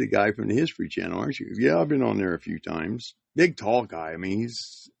crap, you're the guy from the History Channel, aren't you? Yeah, I've been on there a few times. Big, tall guy. I mean,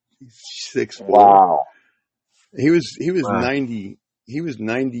 he's 6'4". Wow. He was Wow. 90. He was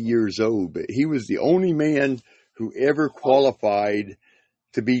 90 years old, but he was the only man who ever qualified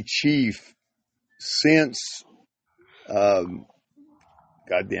to be chief since,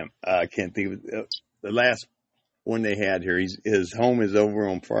 goddamn, I can't think of it. The last one they had here. His home is over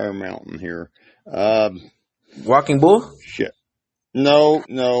on Fire Mountain here. Walking Bull? Shit. No.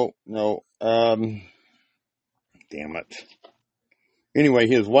 Damn it. Anyway,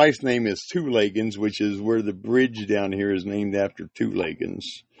 his wife's name is Two Leggins, which is where the bridge down here is named after Two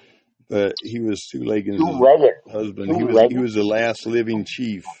Leggins. But he was Two Leggins' husband. He was the last living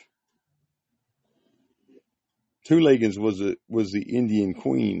chief. Two Leggins was the Indian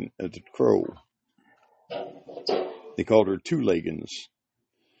queen of the Crow. They called her Two Leggins.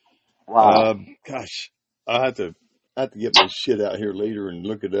 Wow. Gosh, I have to get my shit out here later and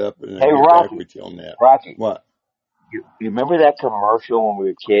look it up, and Hey, I'll get Rocky. back with you on that. Rocky, What? you remember that commercial when we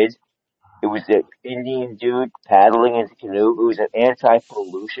were kids? It was the Indian dude paddling in the canoe. It was an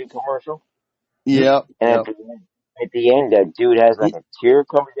anti-pollution commercial. Yep. And at the end, that dude has like a tear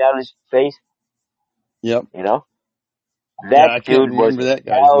coming down his face. Yep. You know? Yeah, That I can't dude was remember that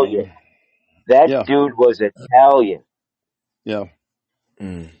guy's Italian. name. That Yeah. dude was Italian. Yeah.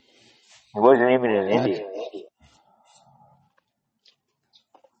 Mm. He wasn't even an Indian.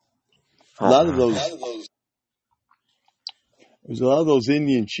 A lot of those. There's a lot of those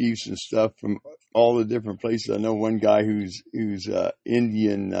Indian chiefs and stuff from all the different places. I know one guy whose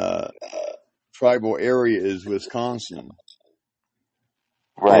Indian tribal area is Wisconsin.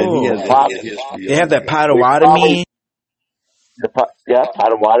 Right. And he has Oh, a history. they have that Probably Potawatomi.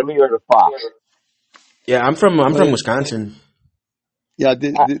 Potawatomi or the Fox. Yeah, I'm from Wisconsin. Yeah,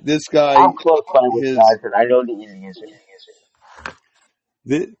 this guy. I'm close by Wisconsin. I know the Indians.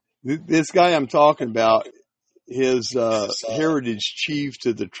 This guy I'm talking about, his heritage chief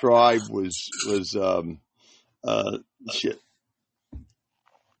to the tribe was shit.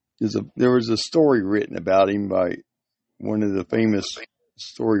 There was a story written about him by one of the famous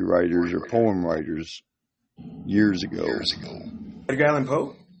story writers or poem writers years ago. Edgar Allan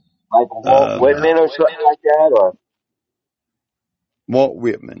Poe? Like Walt Whitman or something like that, or Walt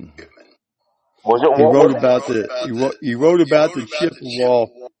Whitman. was it He Walt wrote Whitman? he wrote about the Chippewa.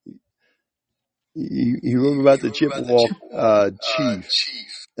 He wrote about the Chippewa chief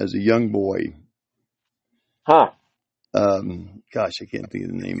as a young boy. Huh. Gosh, I can't think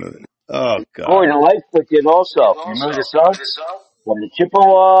of the name of it. Oh God. Boy, the Lightfoot did also. You remember the song? From the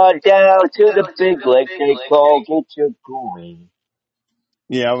Chippewa down to the big lake they call Gitchagui.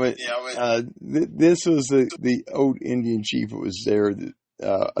 Yeah, but this was the old Indian chief that was there. That,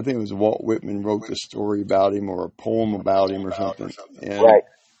 I think it was Walt Whitman wrote the story about him or a poem about him or something. And Right.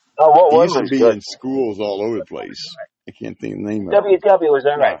 Oh, Walt he used to Whitman's be good. in schools all over the place. I can't think of the name of it. WW was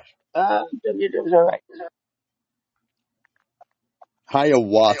alright. WW was alright.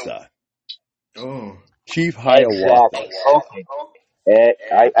 Hiawatha. Oh. Chief Hiawatha. Exactly. Okay.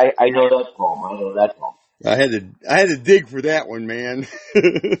 I know that poem. I had to dig for that one, man.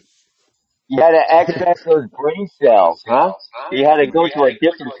 You had to access those brain cells, huh? You had to go to a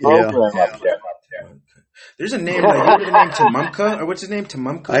different program up there. There's a name, like, you heard the name Tamumka? Or what's his name?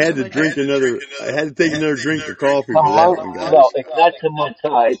 Tamumka? I had to take another drink of coffee for that one, guys. No, it's not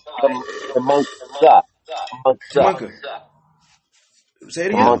Tamunka, it's Tamunka. Tamunka. Say it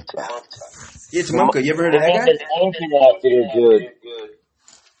again? Tamunka. Yeah, Tamumka. You ever heard of that They guy? named an engine after the dude.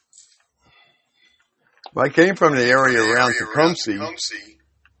 Well, I came from the area around Tecumseh.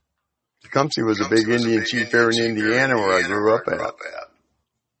 Tecumseh was a big Indian chief there in Indiana where I grew up at.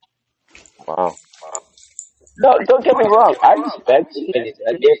 Wow. No, don't get me wrong. I respect it.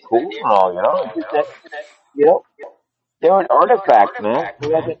 They're cool and all, you know. It's just that, you know, They're an artifact, man.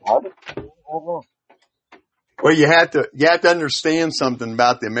 They're like an artifact. Well, you have to understand something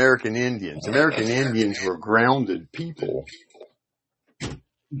about the American Indians. American Indians were grounded people.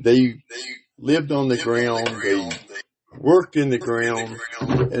 They lived on the ground. They worked in the ground,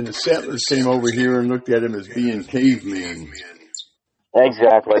 and the settlers came over here and looked at them as being cavemen.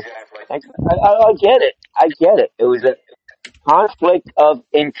 Exactly. I get it. I get it. It was a conflict of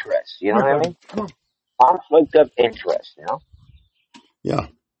interest. You know what I mean? Conflict of interest. You know? Yeah.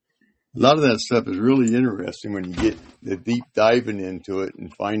 A lot of that stuff is really interesting when you get the deep diving into it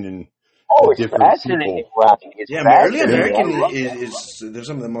and finding the It's different fascinating, people. Rocky. It's Yeah, early fascinating. American is there's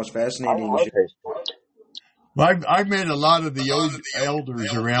some of the most I fascinating love shit. history. Well, I've met a lot of the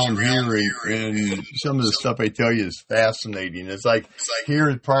elders around here, and some of the stuff I tell you is fascinating. It's like here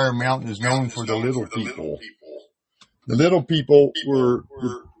at Pryor Mountain is known for the little people. The little people were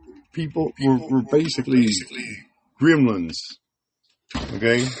basically gremlins,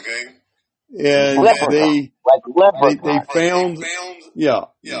 okay? And they found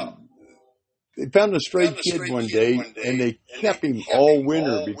they found a stray kid one day, and they kept him all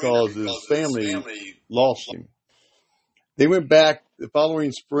winter because his family lost him. They went back the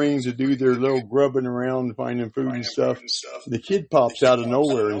following spring to do their little grubbing around, finding food and stuff. The kid pops out of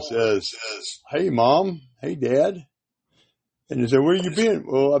nowhere and says, "Hey, Mom. Hey, Dad." And they said, "Where you been?"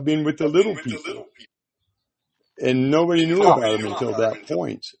 "Well, I've been with the little people." And nobody knew about him until that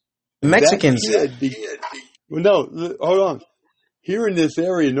point. Mexicans. Hold on. Here in this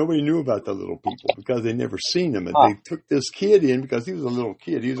area, nobody knew about the little people because they never seen them. And they took this kid in because he was a little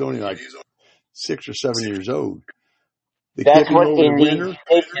kid. He was only like 6 or 7 years old. That's what Indians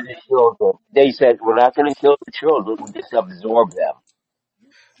did to the children. They said, "We're not going to kill the children. We'll just absorb them."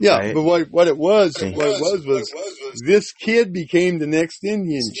 Yeah, Right. but what it was this kid became the next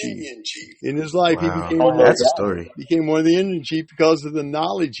Indian chief. In his life, he became one of the Indian chiefs because of the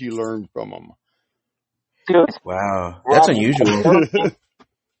knowledge he learned from them. Dude, Wow, that's unusual.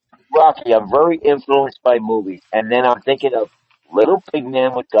 Rocky, I'm very influenced by movies, and then I'm thinking of Little Big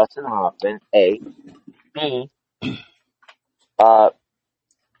Man with Dustin Hoffman. A, B,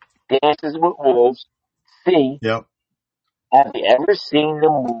 Dances with Wolves. C. Yep. Have you ever seen the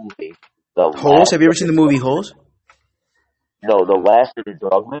movie Holes? Have you ever seen the movie Holes? No, The Last of the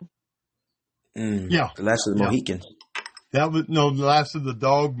Dogmen. Yeah, The Last of the Mohicans. The Last of the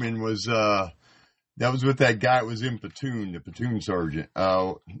Dogmen was that was with that guy that was in platoon, the platoon sergeant.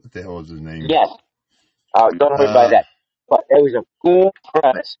 What the hell was his name? Yes. Don't worry about that. But there was a cool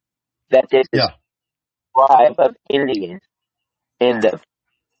premise that there's this tribe of Indians in the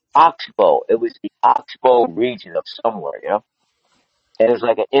Oxbow. It was the Oxbow region of somewhere, you know? And it was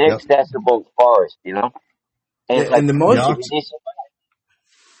like an inaccessible forest, you know? And it's like the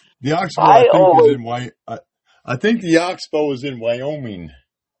Oxbow, I think the Oxbow is in Wyoming.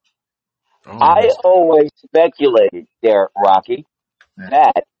 I always speculated there, Rocky,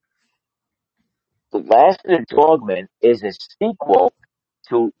 that The Last of the Dogmen is a sequel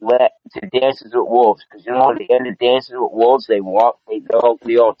to Dances with Wolves. Because you know, at the end of Dances with Wolves, they all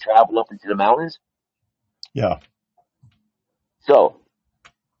travel up into the mountains. Yeah. So,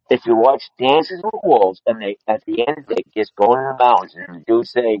 if you watch Dances with Wolves, and at the end they just go into the mountains, and the dude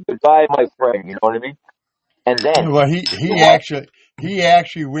saying, "Goodbye, my friend," you know what I mean? And then, well, he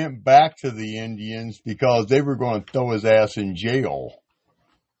actually went back to the Indians because they were going to throw his ass in jail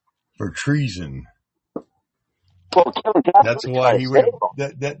for treason. That's why he went.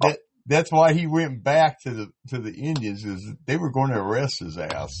 That's why he went back to the Indians, is they were going to arrest his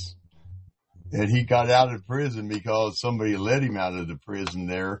ass, and he got out of prison because somebody let him out of the prison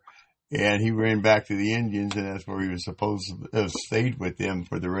there, and he ran back to the Indians, and that's where he was supposed to have stayed with them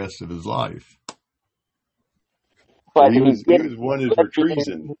for the rest of his life. But he was wanted for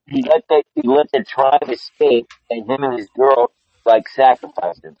treason. He let the tribe escape, and him and his girl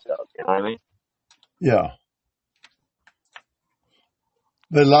sacrificed themselves. You know what I mean? Yeah.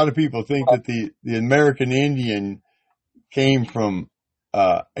 But a lot of people think that the American Indian came from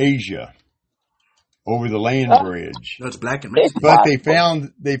Asia over the land bridge. No, it's black and Mexican. But they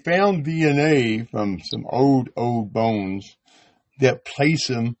found DNA from some old bones that place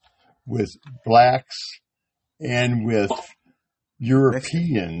them with blacks and with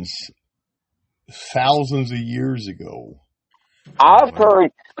Europeans thousands of years ago. I've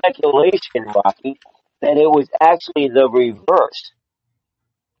heard speculation, Rocky, that it was actually the reverse.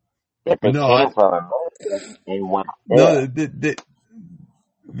 That they came from America and went there. No,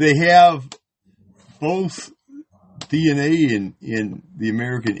 they have both DNA in the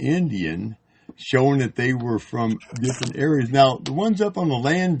American Indian, showing that they were from different areas. Now, the ones up on the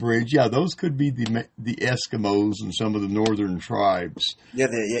land bridge, yeah, those could be the Eskimos and some of the northern tribes. Yeah,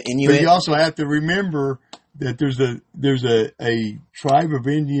 But you also have to remember that there's a tribe of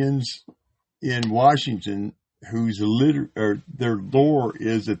Indians in Washington whose their lore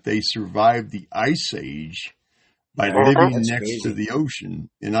is that they survived the Ice Age by living next to the ocean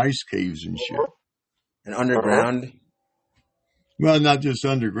in ice caves and shit. And underground. Well, not just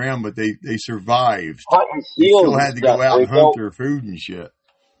underground, but they survived. Hunting They seals still and had to go stuff. out and hunt their food and shit.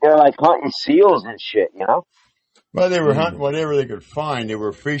 They're like hunting seals and shit, you know? Well, they were hunting whatever they could find. They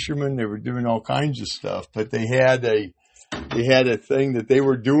were fishermen. They were doing all kinds of stuff. But they had a thing that they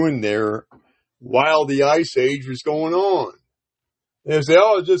were doing there while the Ice Age was going on. They say,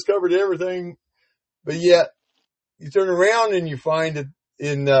 "Oh, it just covered everything," but yet you turn around and you find it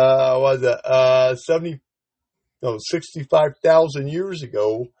in 65,000 years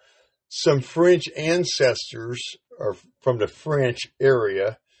ago, some French ancestors or from the French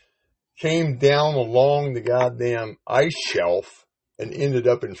area came down along the goddamn ice shelf and ended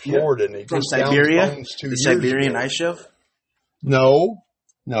up in Florida. And they From just Siberia? found bones 2 The years Siberian ago. ice shelf? No.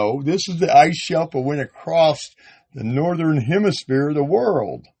 This is the ice shelf that went across the northern hemisphere of the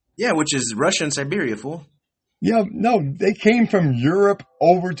world. Yeah, which is Russia and Siberia, fool. Yeah, no, they came from Europe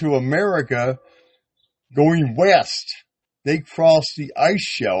over to America going west. They crossed the ice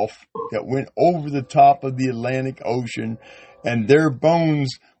shelf that went over the top of the Atlantic Ocean, and their bones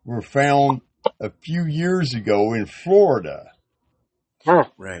were found a few years ago in Florida.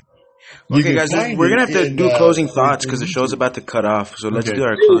 Right. You Okay, can guys, find we're going to it have to in, do closing thoughts in because the show's YouTube. about to cut off. So let's Okay. do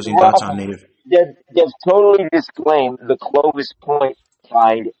our closing thoughts on native. They've totally disclaimed the Clovis Point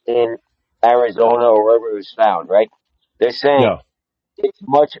find in Arizona or wherever it was found, right? They're saying Yeah. it's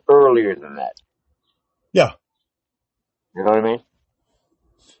much earlier than that. Yeah. You know what I mean?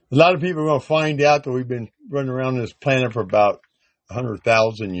 A lot of people are going to find out that we've been running around this planet for about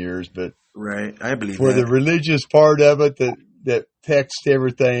 100,000 years, but Right, I believe for the that. religious part of it, that text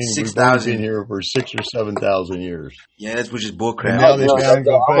everything, we've only 6,000. been here for 6,000 or 7,000 years. Yeah, that's which is And bullcrap. now they No, found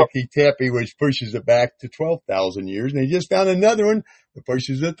no, Gobekli Tepe, which pushes it back to 12,000 years. And they just found another one that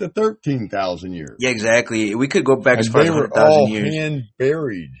pushes it to 13,000 years. Yeah, exactly. We could go back as And far as they were 100,000 all years. hand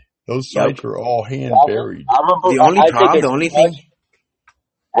buried. Those Yep. sites were all hand buried. The only thing.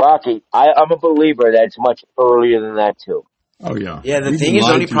 Rocky, I'm a believer that it's much earlier than that too. Oh, yeah. Yeah, the We've thing been is,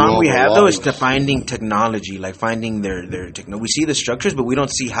 the only lied to problem we all our have though is lives. to finding technology, like finding their technology. We see the structures, but we don't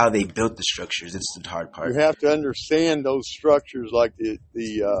see how they built the structures. It's the hard part. You have to understand those structures, like the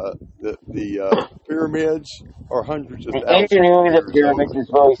pyramids, are hundreds of The thousands engineering of of the years pyramids old. is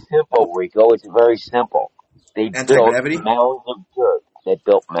very simple, Rico. It's very simple. They built Anti-gravity? mounds of dirt. They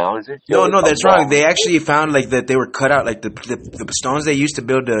built mounds of dirt. No, that's wrong. They along- actually found like that they were cut out, like the stones they used to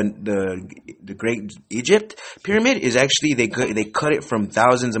build the Great Egypt pyramid is actually they cut it from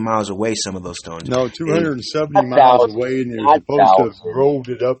thousands of miles away. Some of those stones. No, 270 Not miles thousands, away, and they were not supposed to have thousands. rolled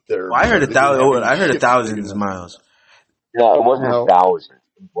it up there. Well, I heard because they didn't have any I heard ships thousands big of enough. miles. No, it wasn't No. a thousand.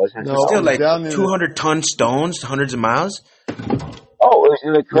 It wasn't No. a Still thousand. like down in the- 200-ton stones, hundreds of miles. Oh, it was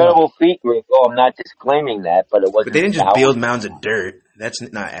an incredible feat, Rico. I'm not disclaiming that, but it wasn't. But they didn't just thousands. build mounds of dirt. That's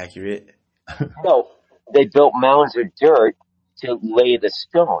not accurate. No, they built mounds of dirt to lay the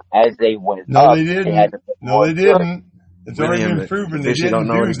stone as they went No, up. they They had didn't. to put No, more they dirt. didn't. It's already William been proven they officially didn't don't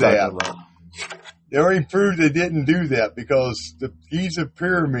know what do he's that. talking about. They already proved they didn't do that because the Giza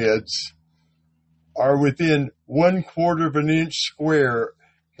pyramids are within 1/4 of an inch square.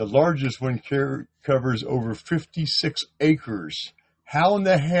 The largest one covers over 56 acres. How in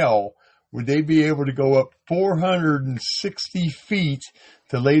the hell would they be able to go up 460 feet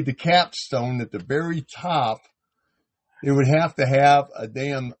to lay the capstone at the very top? They would have to have a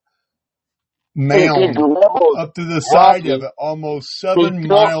damn They did mound levels. up to the side Rocky, of it, almost they 7 built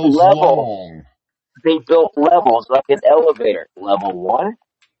miles levels. long. They built levels like an elevator. Level 1,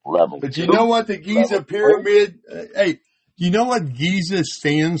 level But 2, you know what the Giza level 3. pyramid? Hey, do you know what Giza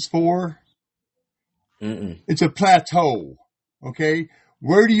stands for? Mm-mm. It's a plateau. Okay,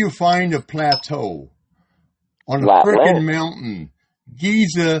 where do you find a plateau? On a Flat frickin' land. mountain.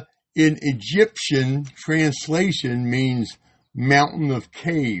 Giza in Egyptian translation means mountain of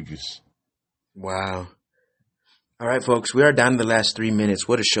caves. Wow. All right, folks, we are down to the last 3 minutes.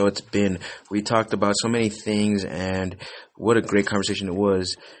 What a show it's been. We talked about so many things, and what a great conversation it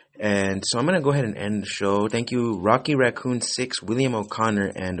was. And so I'm going to go ahead and end the show. Thank you, Rocky Raccoon 6, William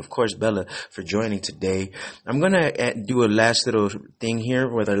O'Connor, and of course Bella for joining today. I'm going to do a last little thing here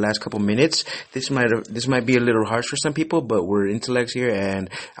with our last couple minutes. This might be a little harsh for some people, but we're intellects here, and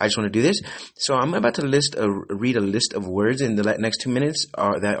I just want to do this. So I'm about to read a list of words in the next 2 minutes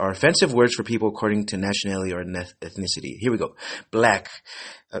that are offensive words for people according to nationality or ethnicity. Here we go. Black.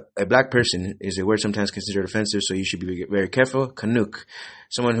 A black person is a word sometimes considered offensive, so you should be very careful. Canuck.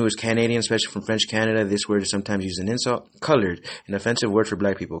 Someone who is Canadian, especially from French Canada, this word is sometimes used as an insult. Colored. An offensive word for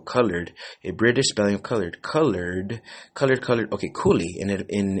black people. Colored. A British spelling of colored. Colored. Okay, coolie.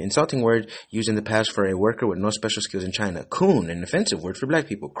 An insulting word used in the past for a worker with no special skills in China. Coon. An offensive word for black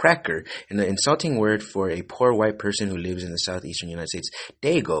people. Cracker. An insulting word for a poor white person who lives in the southeastern United States.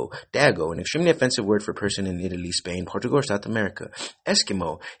 Dago. An extremely offensive word for a person in Italy, Spain, Portugal, or South America.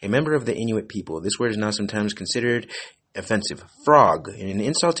 Eskimo. A member of the Inuit people. This word is now sometimes considered offensive. Frog, an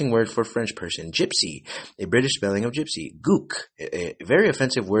insulting word for a French person. Gypsy, a British spelling of gypsy. Gook, a very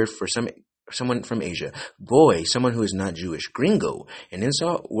offensive word for someone from Asia. Goy, someone who is not Jewish. Gringo, an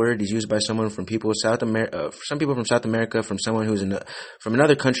insult word is used by someone from some people from South America, from someone who's from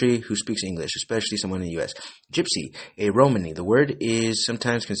another country who speaks English, especially someone in the U.S. Gypsy, a Romany. The word is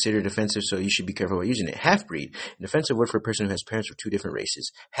sometimes considered offensive, so you should be careful about using it. Half-breed, an offensive word for a person who has parents of two different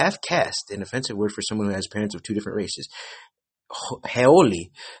races. Half-caste, an offensive word for someone who has parents of two different races. Haole,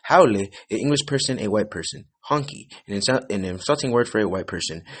 an English person, a white person. Honky, an insulting word for a white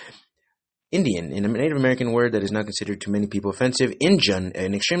person. Indian, a Native American word that is not considered to many people offensive. Injun,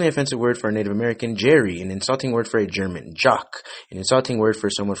 an extremely offensive word for a Native American. Jerry, an insulting word for a German. Jock, an insulting word for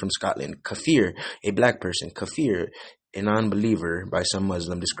someone from Scotland. Kafir, a black person. Kafir, a non-believer by some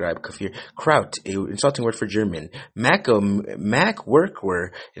Muslim described kafir. Kraut, an insulting word for German. Macworwer,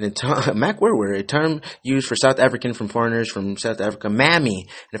 a term used for South African from foreigners from South Africa. Mammy,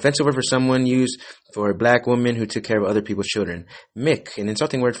 an offensive word for someone used for a black woman who took care of other people's children. Mick, an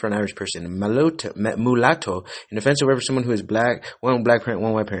insulting word for an Irish person. Mulatto, an offensive word for someone who is black, one black parent,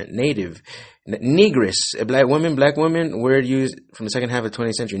 one white parent. Native. Negress, a black woman, word used from the second half of the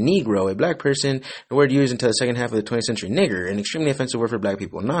 20th century. Negro, a black person, a word used until the second half of the 20th century. Nigger, an extremely offensive word for black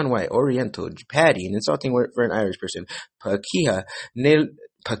people. Non-white, Oriental. Paddy, an insulting word for an Irish person. Pakeha,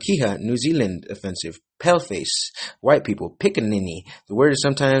 New Zealand offensive. Paleface, white people. Pickaninny, the word is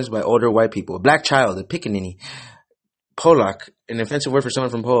sometimes by older white people. A black child, a pickaninny. Polak, an offensive word for someone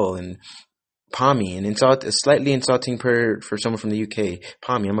from Poland. Pommy, a slightly insulting for someone from the UK.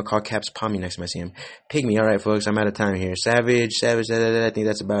 Pommy, I'm gonna call Caps Pommy next time I see him. Pygmy, alright folks, I'm out of time here. Savage, I think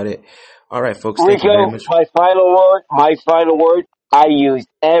that's about it. Alright folks, thank you very RICO, much. my final word, I used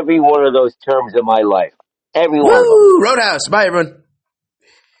every one of those terms in my life. Every one of them. Woo! Roadhouse, bye everyone.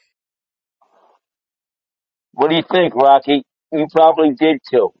 What do you think, Rocky? You probably did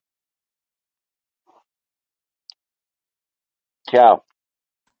too. Ciao.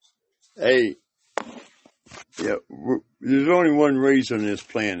 Hey, yeah, there's only one race on this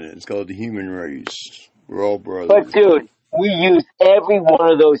planet. It's called the human race. We're all brothers. But dude, we used every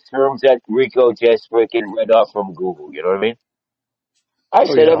one of those terms that Rico just freaking read off from Google. You know what I mean? I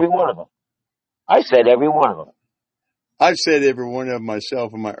said Yeah. every one of them. I said every one of them. I've said every one of them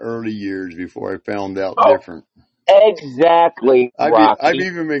myself in my early years before I found out different. Exactly, Rocky.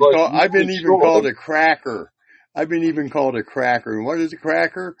 I've been even called a cracker. I've been even called a cracker. And what is a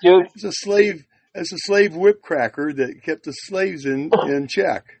cracker? Dude, It's a slave whip cracker that kept the slaves in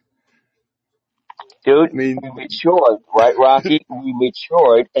check. dude, I mean, we matured, right, Rocky? We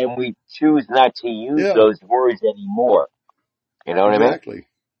matured, and we choose not to use those words anymore. You know what exactly.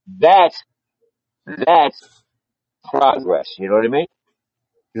 I mean? That's progress. You know what I mean?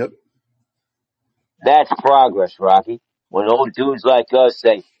 Yep. That's progress, Rocky. When old dudes like us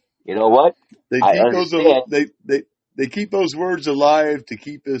say, you know what? They I keep understand. they keep those words alive to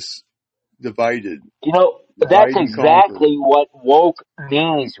keep us divided. You know, Divide that's and conquer. exactly what woke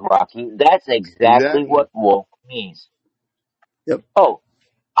means, Rocky. That's exactly what woke means. Yep. Oh,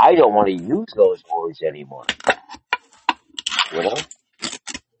 I don't want to use those words anymore. You know?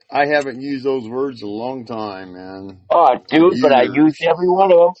 I haven't used those words in a long time, man. Oh, dude, but I Years. used every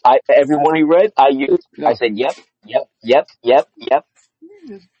one of them. Every one he read, I used. No. I said, yep, yep, yep, yep, yep.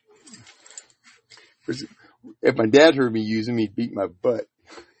 If my dad heard me use them, he'd beat my butt.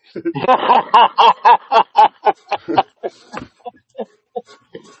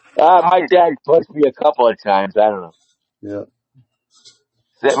 My dad pushed me a couple of times. I don't know. Yeah.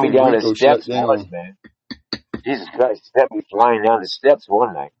 Set me down the RICO steps shut down. once, man. Jesus Christ, set me flying down the steps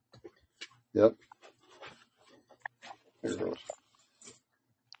one night. Yep. There it goes.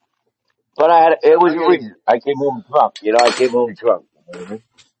 But it was a reason. I came home drunk. You know, I came home drunk. You know what I mean?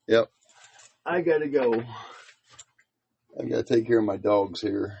 Yep. I gotta go. I gotta take care of my dogs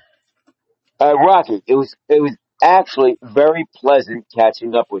here. Rocky, it was actually very pleasant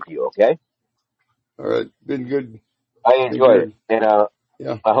catching up with you. Okay, All right. Been good. I Been enjoyed it, good. and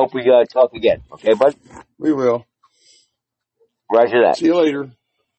Yeah, I hope we talk again. Okay, bud. we will. Roger that. See you later.